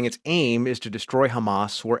country saying its aim is to destroy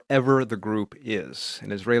Hamas wherever the group is.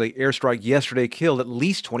 An Israeli airstrike yesterday killed at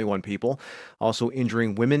least 21 people, also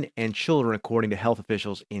injuring women and children, according to health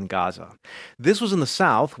officials in Gaza. This was in the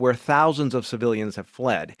south, where thousands of civilians have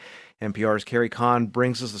fled. NPR's Carrie Kahn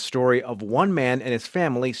brings us the story of one man and his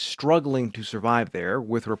family struggling to survive there,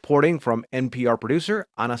 with reporting from NPR producer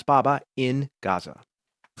Anas Baba in Gaza.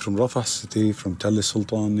 From Rafah city, from Tal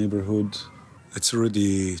Sultan neighborhood, it's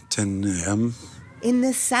already 10 a.m. In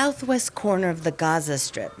the southwest corner of the Gaza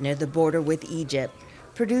Strip, near the border with Egypt,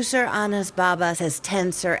 producer Anas Baba says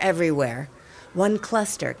tents are everywhere. One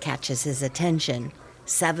cluster catches his attention.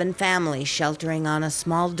 7 families sheltering on a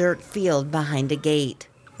small dirt field behind a gate.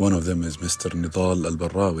 One of them is Mr. Nidal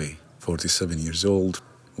al-Barrawi, 47 years old,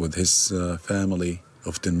 with his family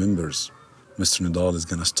of 10 members. Mr. Nidal is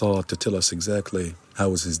going to start to tell us exactly how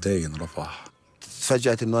was his day in Rafah.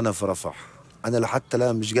 تفاجأت إنه أنا في رفح. أنا لحتى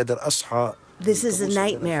الآن مش قادر أصحى. This is a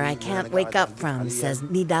nightmare I can't wake up from, says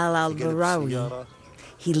Nidal al-Barrawi.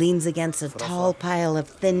 He leans against a tall pile of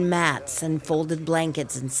thin mats and folded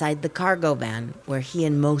blankets inside the cargo van, where he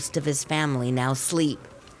and most of his family now sleep.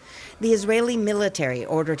 The Israeli military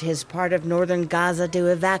ordered his part of northern Gaza to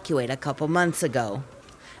evacuate a couple months ago.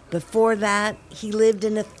 Before that, he lived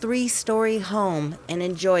in a 3-story home and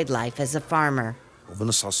enjoyed life as a farmer.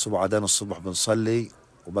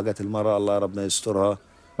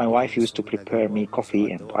 My wife used to prepare me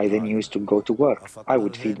coffee, and I then used to go to work. I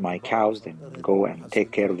would feed my cows, then go and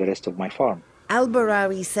take care of the rest of my farm.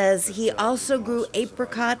 Al-Barawi says he also grew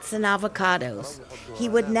apricots and avocados. He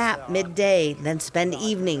would nap midday, then spend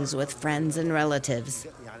evenings with friends and relatives.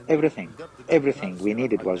 Everything we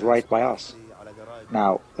needed was right by us.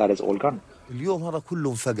 Now that is all gone.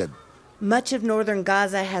 Much of northern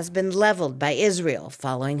Gaza has been leveled by Israel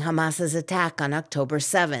following Hamas's attack on October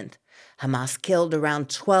 7th. Hamas killed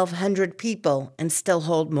around 1,200 people and still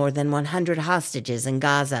hold more than 100 hostages in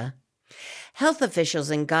Gaza. Health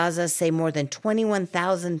officials in Gaza say more than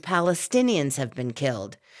 21,000 Palestinians have been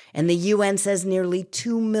killed, and the UN says nearly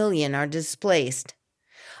 2 million are displaced.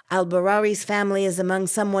 Al-Barari's family is among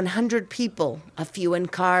some 100 people, a few in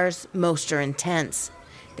cars, most are in tents.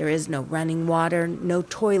 There is no running water, no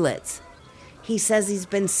toilets. He says he's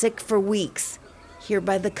been sick for weeks. Here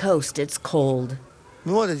by the coast, it's cold. I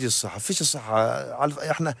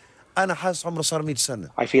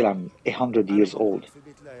feel I'm 100 years old.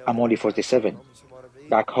 I'm only 47.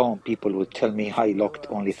 Back home, people would tell me I looked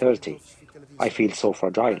only 30. I feel so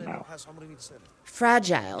fragile now.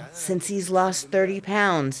 Fragile, since he's lost 30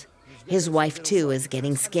 pounds. His wife, too, is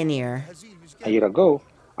getting skinnier. A year ago,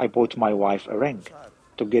 I bought my wife a ring.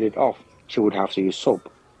 To get it off, she would have to use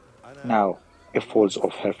soap. Now, it falls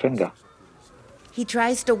off her finger. He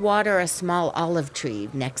tries to water a small olive tree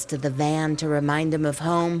next to the van to remind him of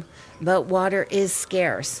home, but water is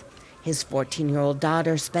scarce. His 14-year-old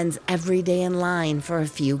daughter spends every day in line for a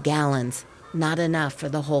few gallons, not enough for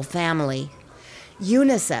the whole family.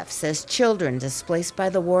 UNICEF says children displaced by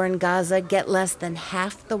the war in Gaza get less than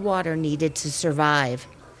half the water needed to survive.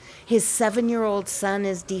 His 7-year-old son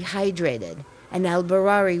is dehydrated, and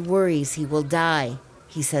Al-Barari worries he will die.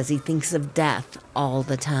 He says he thinks of death all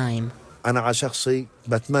the time. I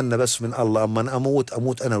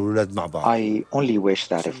only wish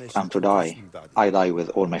that if I'm to die, I die with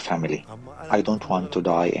all my family. I don't want to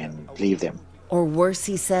die and leave them. Or worse,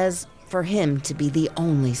 he says, for him to be the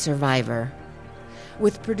only survivor.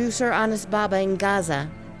 With producer Anas Baba in Gaza,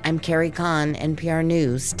 I'm Carrie Kahn, NPR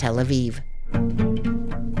News, Tel Aviv.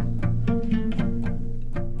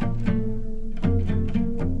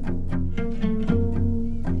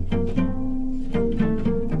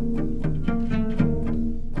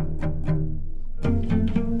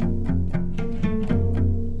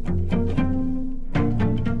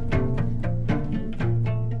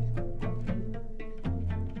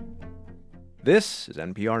 This is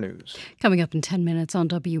NPR News. Coming up in 10 minutes on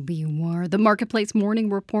WBUR, the Marketplace Morning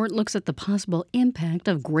Report looks at the possible impact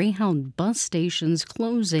of Greyhound bus stations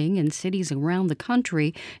closing in cities around the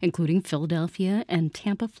country, including Philadelphia and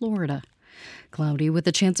Tampa, Florida. Cloudy with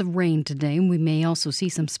a chance of rain today. We may also see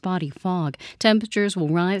some spotty fog. Temperatures will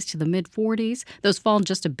rise to the mid-40s. Those fall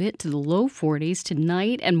just a bit to the low 40s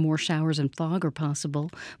tonight, and more showers and fog are possible.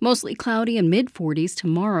 Mostly cloudy and mid-40s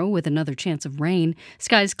tomorrow with another chance of rain.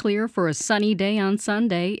 Skies clear for a sunny day on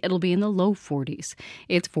Sunday. It'll be in the low 40s.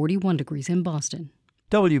 It's 41 degrees in Boston.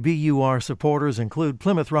 WBUR supporters include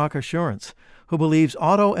Plymouth Rock Assurance, who believes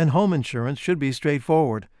auto and home insurance should be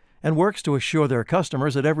straightforward and works to assure their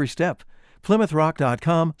customers at every step.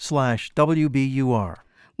 PlymouthRock.com/WBUR.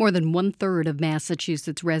 More than one-third of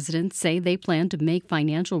Massachusetts residents say they plan to make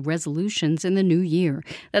financial resolutions in the new year.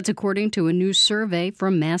 That's according to a new survey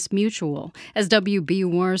from MassMutual. As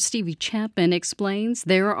WBUR's Stevie Chapman explains,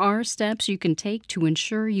 there are steps you can take to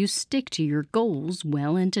ensure you stick to your goals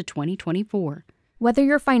well into 2024. Whether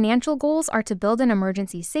your financial goals are to build an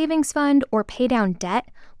emergency savings fund or pay down debt,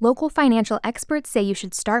 local financial experts say you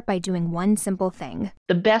should start by doing one simple thing.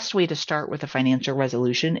 The best way to start with a financial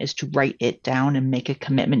resolution is to write it down and make a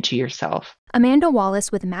commitment to yourself. Amanda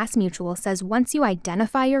Wallace with MassMutual says once you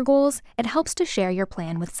identify your goals, it helps to share your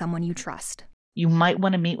plan with someone you trust. You might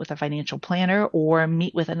want to meet with a financial planner or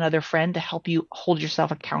meet with another friend to help you hold yourself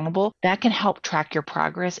accountable. That can help track your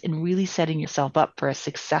progress and really setting yourself up for a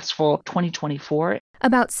successful 2024.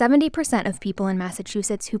 About 70% of people in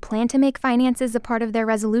Massachusetts who plan to make finances a part of their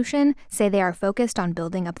resolution say they are focused on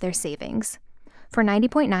building up their savings. For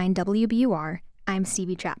 90.9 WBUR, I'm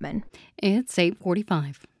Stevie Chapman. It's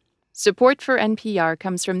 8:45. Support for NPR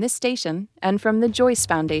comes from this station and from the Joyce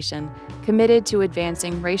Foundation, committed to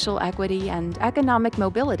advancing racial equity and economic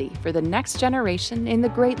mobility for the next generation in the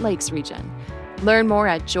Great Lakes region. Learn more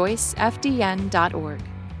at joycefdn.org.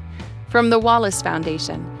 From the Wallace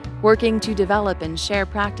Foundation, working to develop and share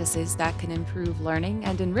practices that can improve learning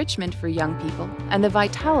and enrichment for young people and the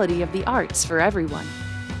vitality of the arts for everyone.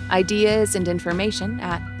 Ideas and information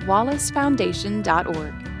at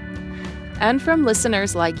wallacefoundation.org. And from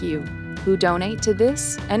listeners like you, who donate to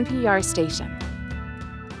this NPR station.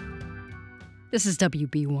 This is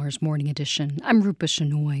WBUR's Morning Edition. I'm Rupa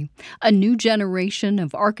Shenoy. A new generation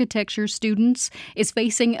of architecture students is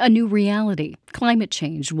facing a new reality. Climate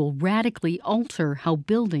change will radically alter how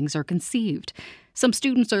buildings are conceived. Some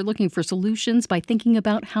students are looking for solutions by thinking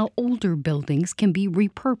about how older buildings can be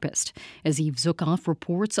repurposed. As Eve Zukoff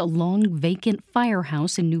reports, a long-vacant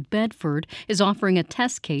firehouse in New Bedford is offering a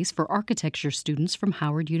test case for architecture students from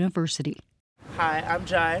Howard University. Hi, I'm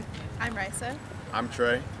Jai. I'm Risa. I'm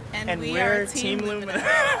Trey. And we're Team Lumina.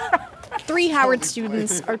 3 Howard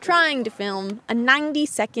students are trying to film a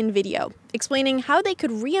 90-second video explaining how they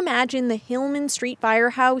could reimagine the Hillman Street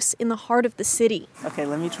Firehouse in the heart of the city. Okay,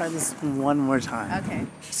 let me try this one more time. Okay.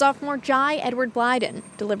 Sophomore Jai Edward Blyden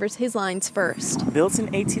delivers his lines first. Built in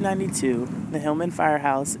 1892, the Hillman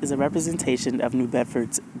Firehouse is a representation of New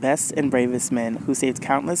Bedford's best and bravest men who saved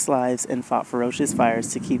countless lives and fought ferocious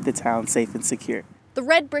fires to keep the town safe and secure. The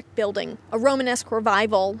red brick building, a Romanesque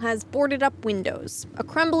revival, has boarded-up windows, a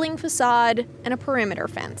crumbling facade, and a perimeter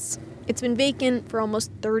fence. It's been vacant for almost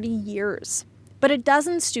 30 years. But a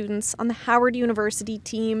dozen students on the Howard University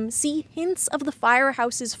team see hints of the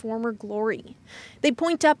firehouse's former glory. They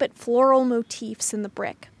point up at floral motifs in the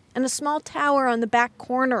brick and a small tower on the back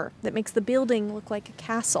corner that makes the building look like a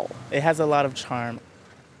castle. It has a lot of charm.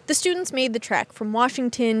 The students made the trek from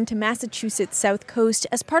Washington to Massachusetts' South Coast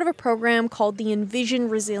as part of a program called the Envision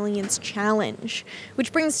Resilience Challenge,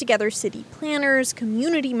 which brings together city planners,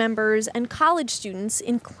 community members, and college students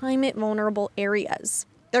in climate-vulnerable areas.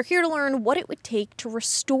 They're here to learn what it would take to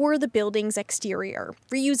restore the building's exterior,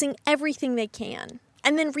 reusing everything they can,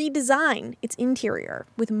 and then redesign its interior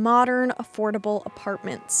with modern, affordable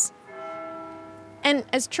apartments. And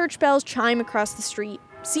as church bells chime across the street,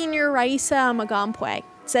 senior Raisa Magampwe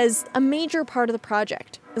says a major part of the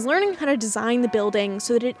project is learning how to design the building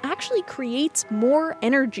so that it actually creates more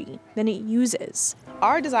energy than it uses.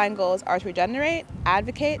 Our design goals are to regenerate,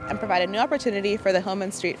 advocate, and provide a new opportunity for the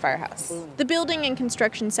Hillman Street Firehouse. The building and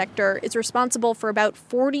construction sector is responsible for about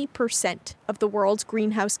 40% of the world's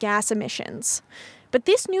greenhouse gas emissions. But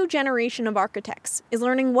this new generation of architects is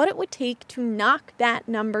learning what it would take to knock that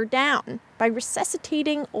number down by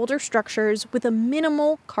resuscitating older structures with a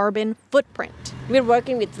minimal carbon footprint. We're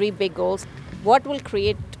working with 3 big goals. What will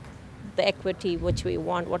create the equity which we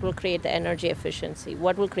want? What will create the energy efficiency?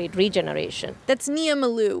 What will create regeneration? That's Nia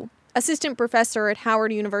Malou, assistant professor at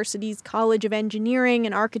Howard University's College of Engineering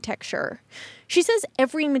and Architecture. She says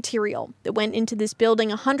every material that went into this building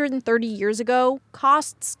 130 years ago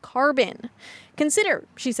costs carbon. Consider,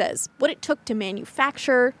 she says, what it took to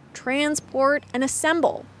manufacture, transport, and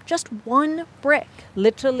assemble just one brick.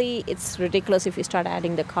 Literally, it's ridiculous if you start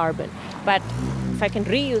adding the carbon. But if I can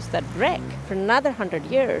reuse that brick for another 100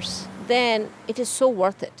 years, then it is so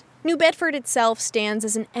worth it. New Bedford itself stands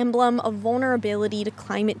as an emblem of vulnerability to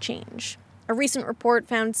climate change. A recent report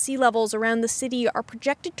found sea levels around the city are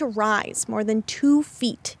projected to rise more than 2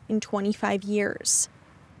 feet in 25 years.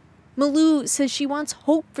 Malou says she wants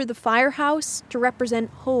hope for the firehouse to represent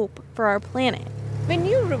hope for our planet. When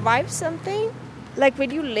you revive something, like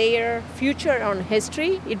when you layer future on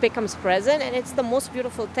history, it becomes present, and it's the most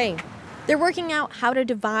beautiful thing. They're working out how to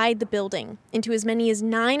divide the building into as many as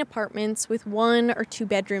 9 apartments with 1 or 2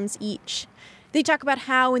 bedrooms each. They talk about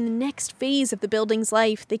how in the next phase of the building's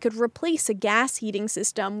life, they could replace a gas heating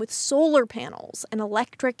system with solar panels and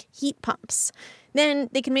electric heat pumps. Then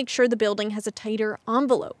they can make sure the building has a tighter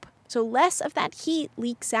envelope, so less of that heat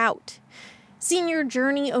leaks out. Senior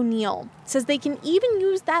Journey O'Neill says they can even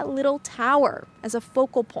use that little tower as a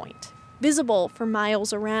focal point, visible for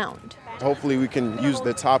miles around. Hopefully we can use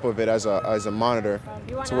the top of it as a monitor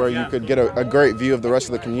to where you could get a great view of the rest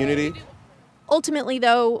of the community. Ultimately,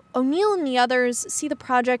 though, O'Neill and the others see the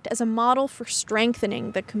project as a model for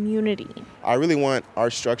strengthening the community. I really want our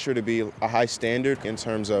structure to be a high standard in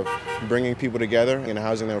terms of bringing people together in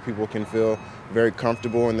housing that people can feel very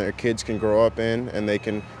comfortable and their kids can grow up in and they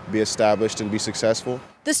can be established and be successful.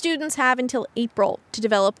 The students have until April to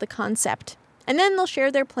develop the concept, and then they'll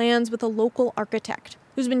share their plans with a local architect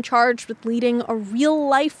who's been charged with leading a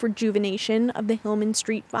real-life rejuvenation of the Hillman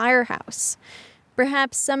Street Firehouse.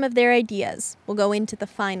 Perhaps some of their ideas will go into the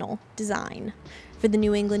final design. For the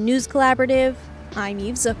New England News Collaborative, I'm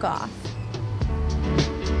Eve Zukoff.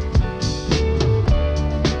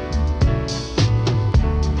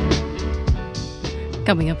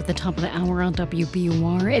 Coming up at the top of the hour on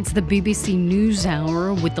WBUR, it's the BBC News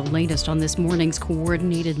Hour with the latest on this morning's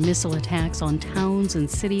coordinated missile attacks on towns and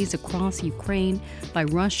cities across Ukraine by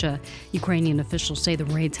Russia. Ukrainian officials say the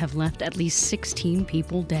raids have left at least 16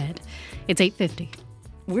 people dead. It's 8:50.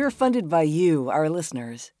 We're funded by you, our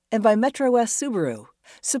listeners, and by Metro West Subaru,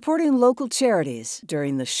 supporting local charities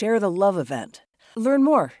during the Share the Love event. Learn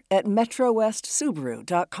more at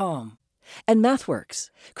metrowestsubaru.com. And MathWorks,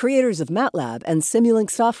 creators of MATLAB and Simulink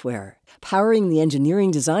software, powering the Engineering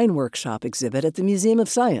Design Workshop exhibit at the Museum of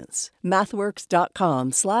Science.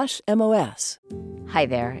 MathWorks.com/MOS. Hi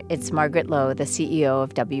there, it's Margaret Lowe, the CEO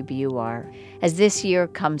of WBUR. As this year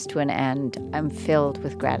comes to an end, I'm filled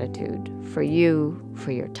with gratitude for you,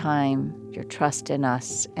 for your time, your trust in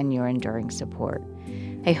us, and your enduring support.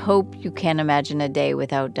 I hope you can't imagine a day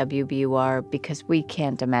without WBUR because we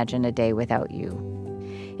can't imagine a day without you.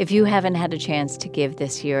 If you haven't had a chance to give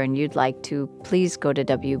this year and you'd like to, please go to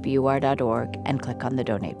WBUR.org and click on the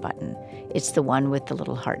donate button. It's the one with the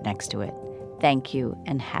little heart next to it. Thank you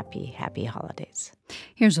and happy holidays.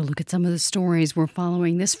 Here's a look at some of the stories we're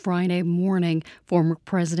following this Friday morning. Former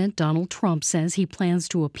President Donald Trump says he plans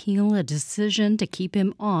to appeal a decision to keep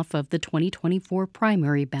him off of the 2024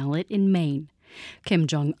 primary ballot in Maine. Kim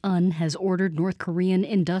Jong-un has ordered North Korean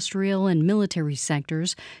industrial and military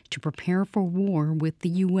sectors to prepare for war with the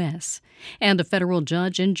U.S. And a federal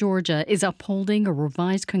judge in Georgia is upholding a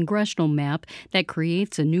revised congressional map that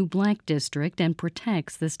creates a new black district and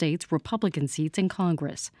protects the state's Republican seats in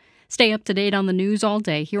Congress. Stay up to date on the news all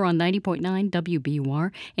day here on 90.9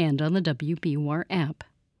 WBUR and on the WBUR app.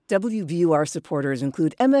 WBUR supporters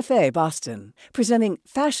include MFA Boston, presenting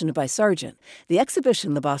Fashioned by Sargent, the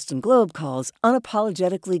exhibition the Boston Globe calls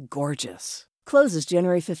unapologetically gorgeous. Closes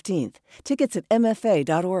January 15th. Tickets at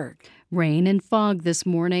mfa.org. Rain and fog this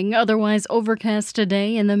morning, otherwise overcast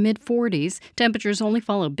today in the mid-40s. Temperatures only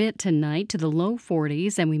fall a bit tonight to the low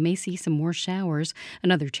 40s, and we may see some more showers.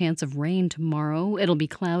 Another chance of rain tomorrow. It'll be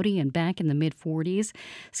cloudy and back in the mid-40s.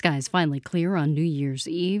 Skies finally clear on New Year's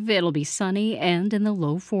Eve. It'll be sunny and in the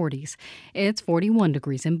low 40s. It's 41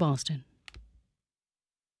 degrees in Boston.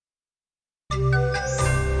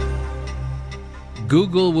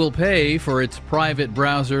 Google will pay for its private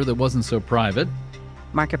browser that wasn't so private.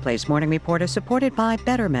 Marketplace Morning Report is supported by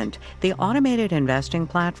Betterment, the automated investing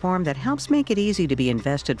platform that helps make it easy to be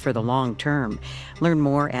invested for the long term. Learn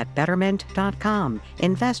more at betterment.com.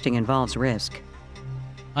 Investing involves risk.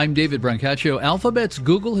 I'm David Brancaccio. Alphabet's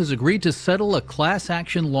Google has agreed to settle a class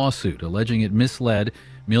action lawsuit alleging it misled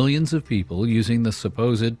millions of people using the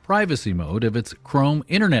supposed privacy mode of its Chrome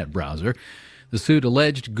internet browser. The suit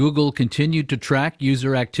alleged Google continued to track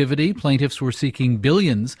user activity. Plaintiffs were seeking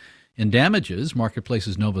billions in damages.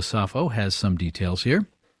 Marketplace's Nova Safo has some details here.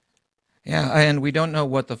 Yeah, and we don't know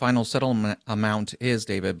what the final settlement amount is,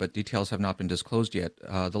 David, but details have not been disclosed yet.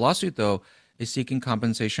 The lawsuit, though, is seeking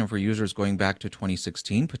compensation for users going back to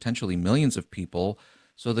 2016, potentially millions of people.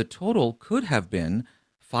 So the total could have been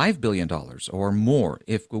 $5 billion or more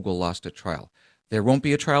if Google lost at trial. There won't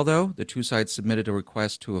be a trial, though. The two sides submitted a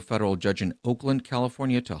request to a federal judge in Oakland,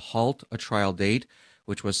 California, to halt a trial date,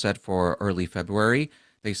 which was set for early February.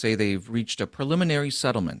 They say they've reached a preliminary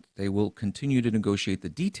settlement. They will continue to negotiate the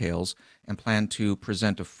details and plan to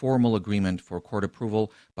present a formal agreement for court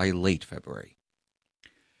approval by late February.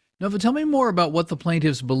 Nova, tell me more about what the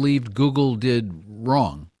plaintiffs believed Google did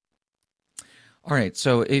wrong. All right,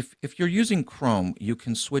 so if you're using Chrome, you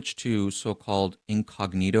can switch to so-called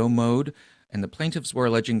incognito mode, and the plaintiffs were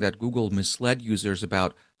alleging that Google misled users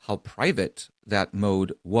about how private that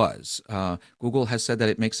mode was. Google has said that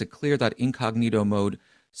it makes it clear that incognito mode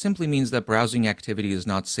simply means that browsing activity is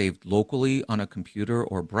not saved locally on a computer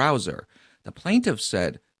or browser. The plaintiffs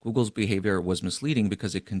said Google's behavior was misleading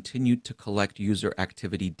because it continued to collect user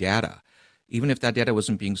activity data. Even if that data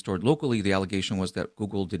wasn't being stored locally, the allegation was that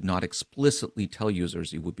Google did not explicitly tell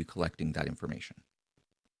users it would be collecting that information.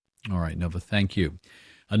 All right, Nova, thank you.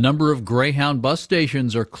 A number of Greyhound bus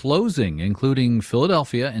stations are closing, including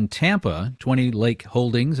Philadelphia and Tampa. 20 Lake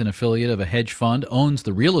Holdings, an affiliate of a hedge fund, owns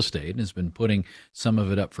the real estate and has been putting some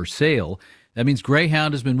of it up for sale. That means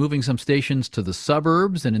Greyhound has been moving some stations to the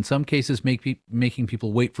suburbs and in some cases making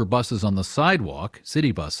people wait for buses on the sidewalk,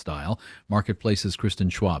 city bus style. Marketplace's Kristen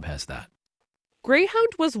Schwab has that. Greyhound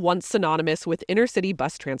was once synonymous with inner-city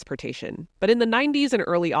bus transportation, but in the 90s and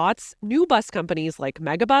early aughts, new bus companies like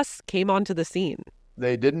Megabus came onto the scene.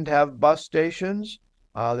 They didn't have bus stations.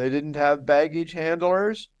 They didn't have baggage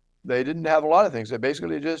handlers. They didn't have a lot of things. They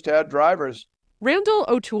basically just had drivers. Randall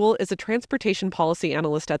O'Toole is a transportation policy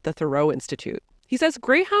analyst at the Thoreau Institute. He says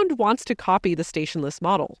Greyhound wants to copy the stationless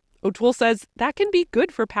model. O'Toole says that can be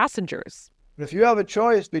good for passengers. If you have a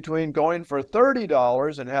choice between going for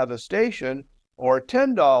 $30 and have a station or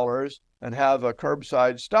 $10 and have a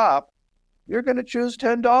curbside stop, you're going to choose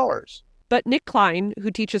 $10. But Nick Klein, who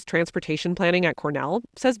teaches transportation planning at Cornell,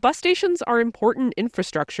 says bus stations are important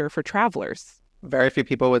infrastructure for travelers. Very few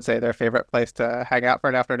people would say their favorite place to hang out for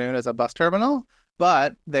an afternoon is a bus terminal,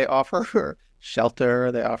 but they offer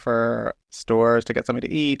shelter, they offer stores to get something to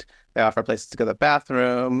eat, they offer places to go to the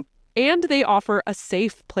bathroom. And they offer a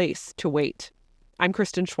safe place to wait. I'm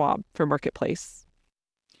Kristen Schwab for Marketplace.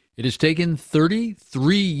 It has taken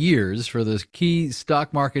 33 years for the key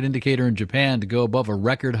stock market indicator in Japan to go above a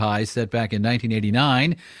record high set back in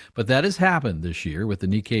 1989, but that has happened this year with the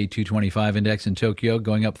Nikkei 225 index in Tokyo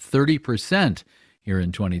going up 30% here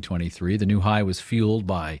in 2023. The new high was fueled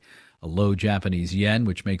by a low Japanese yen,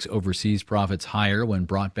 which makes overseas profits higher when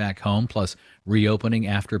brought back home, plus reopening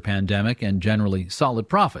after pandemic and generally solid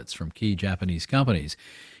profits from key Japanese companies.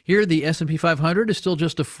 Here, the S&P 500 is still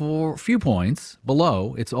just a few points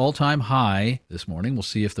below its all-time high this morning. We'll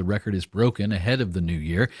see if the record is broken ahead of the new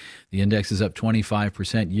year. The index is up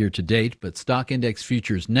 25% year to date, but stock index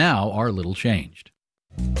futures now are little changed.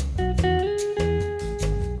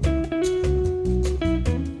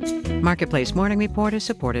 Marketplace Morning Report is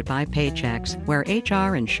supported by Paychex, where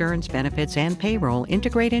HR, insurance, benefits, and payroll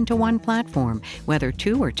integrate into one platform. Whether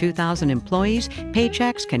 2,000 or 2,000 employees,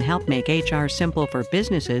 Paychex can help make HR simple for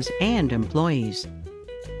businesses and employees.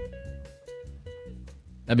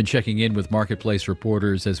 I've been checking in with Marketplace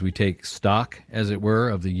reporters as we take stock, as it were,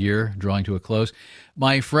 of the year drawing to a close.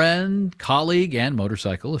 My friend, colleague, and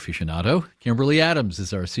motorcycle aficionado, Kimberly Adams,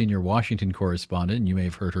 is our senior Washington correspondent, and you may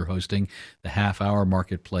have heard her hosting the half-hour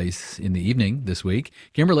Marketplace in the evening this week.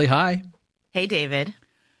 Kimberly, hi. Hey, David.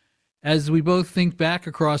 As we both think back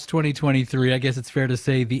across 2023, I guess it's fair to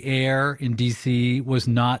say the air in D.C. was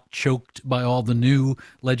not choked by all the new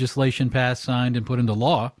legislation passed, signed, and put into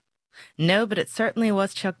law. No, but it certainly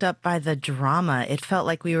was choked up by the drama. It felt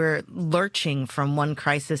like we were lurching from one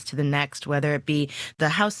crisis to the next, whether it be the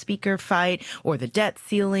House Speaker fight or the debt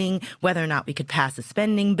ceiling, whether or not we could pass a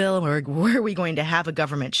spending bill, or were we going to have a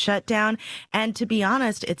government shutdown? And to be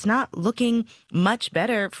honest, it's not looking much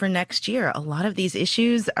better for next year. A lot of these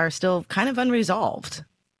issues are still kind of unresolved.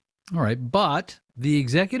 All right, but the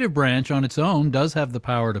executive branch on its own does have the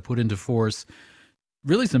power to put into force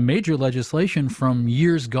really some major legislation from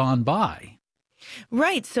years gone by.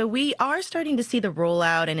 Right. So we are starting to see the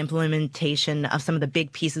rollout and implementation of some of the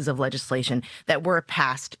big pieces of legislation that were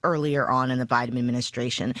passed earlier on in the Biden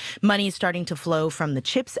administration. Money is starting to flow from the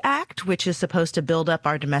CHIPS Act, which is supposed to build up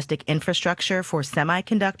our domestic infrastructure for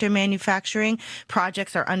semiconductor manufacturing.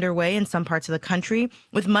 Projects are underway in some parts of the country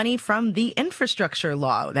with money from the infrastructure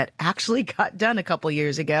law that actually got done a couple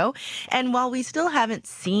years ago. And while we still haven't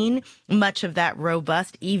seen much of that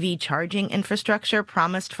robust EV charging infrastructure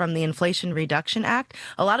promised from the Inflation Reduction Act,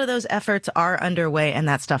 a lot of those efforts are underway and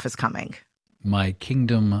that stuff is coming. My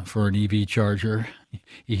kingdom for an EV charger.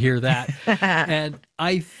 You hear that? And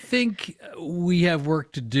I think we have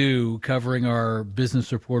work to do covering our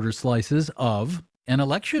business reporter slices of an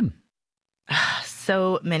election.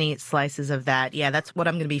 so many slices of that. Yeah, that's what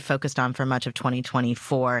I'm going to be focused on for much of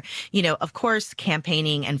 2024. Of course,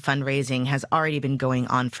 campaigning and fundraising has already been going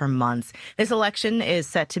on for months. This election is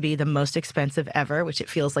set to be the most expensive ever, which it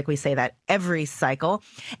feels like we say that every cycle.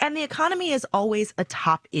 And the economy is always a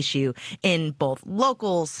top issue in both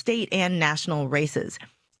local, state, and national races.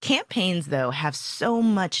 Campaigns, though, have so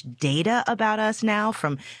much data about us now,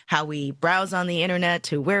 from how we browse on the internet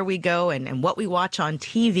to where we go and what we watch on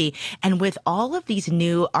TV. And with all of these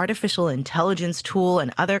new artificial intelligence tool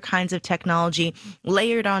and other kinds of technology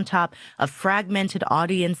layered on top of fragmented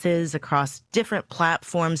audiences across different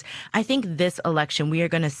platforms, I think this election we are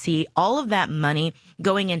going to see all of that money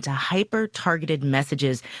going into hyper-targeted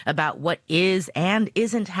messages about what is and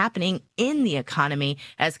isn't happening in the economy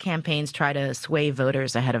as campaigns try to sway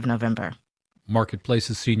voters ahead of November.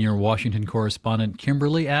 Marketplace's senior Washington correspondent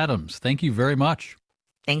Kimberly Adams, thank you very much.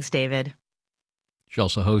 Thanks, David. She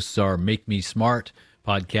also hosts our Make Me Smart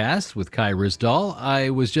podcast with Kai Ryssdal. I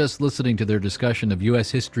was just listening to their discussion of U.S.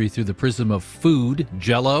 history through the prism of food,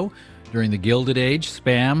 Jell-O during the Gilded Age,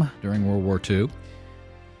 Spam during World War II.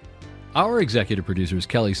 Our executive producer is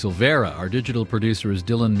Kelly Silvera. Our digital producer is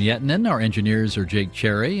Dylan Mietinen. Our engineers are Jake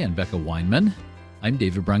Cherry and Becca Weinman. I'm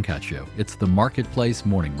David Brancaccio. It's the Marketplace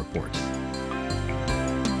Morning Report.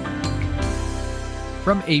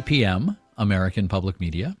 From APM, American Public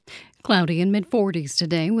Media. Cloudy in mid-40s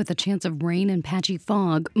today with a chance of rain and patchy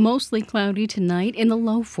fog. Mostly cloudy tonight in the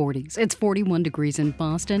low 40s. It's 41 degrees in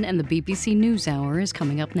Boston, and the BBC NewsHour is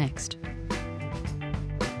coming up next.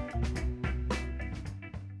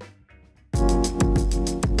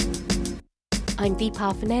 I'm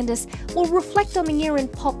Deepa Fernandez. We'll reflect on the year in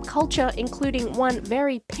pop culture, including one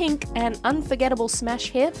very pink and unforgettable smash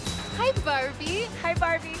hit. Hi, Barbie. Hi,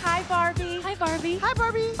 Barbie. Hi, Barbie. Hi, Barbie. Hi,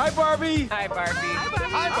 Barbie. Hi, Barbie. Hi, Barbie. Hi, Barbie.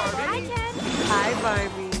 Hi, Barbie. Hi, Ken. Hi,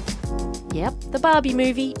 Barbie. Yep, the Barbie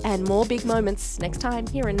movie and more big moments next time,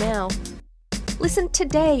 here and now. Listen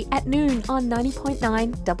today at noon on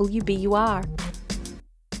 90.9 WBUR.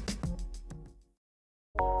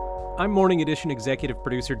 I'm Morning Edition executive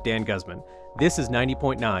producer Dan Guzman. This is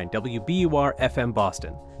 90.9 WBUR FM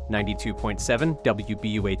Boston, 92.7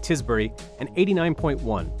 WBUA Tisbury, and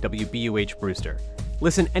 89.1 WBUH Brewster.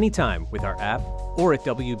 Listen anytime with our app or at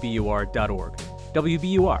WBUR.org.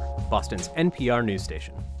 WBUR, Boston's NPR news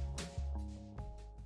station.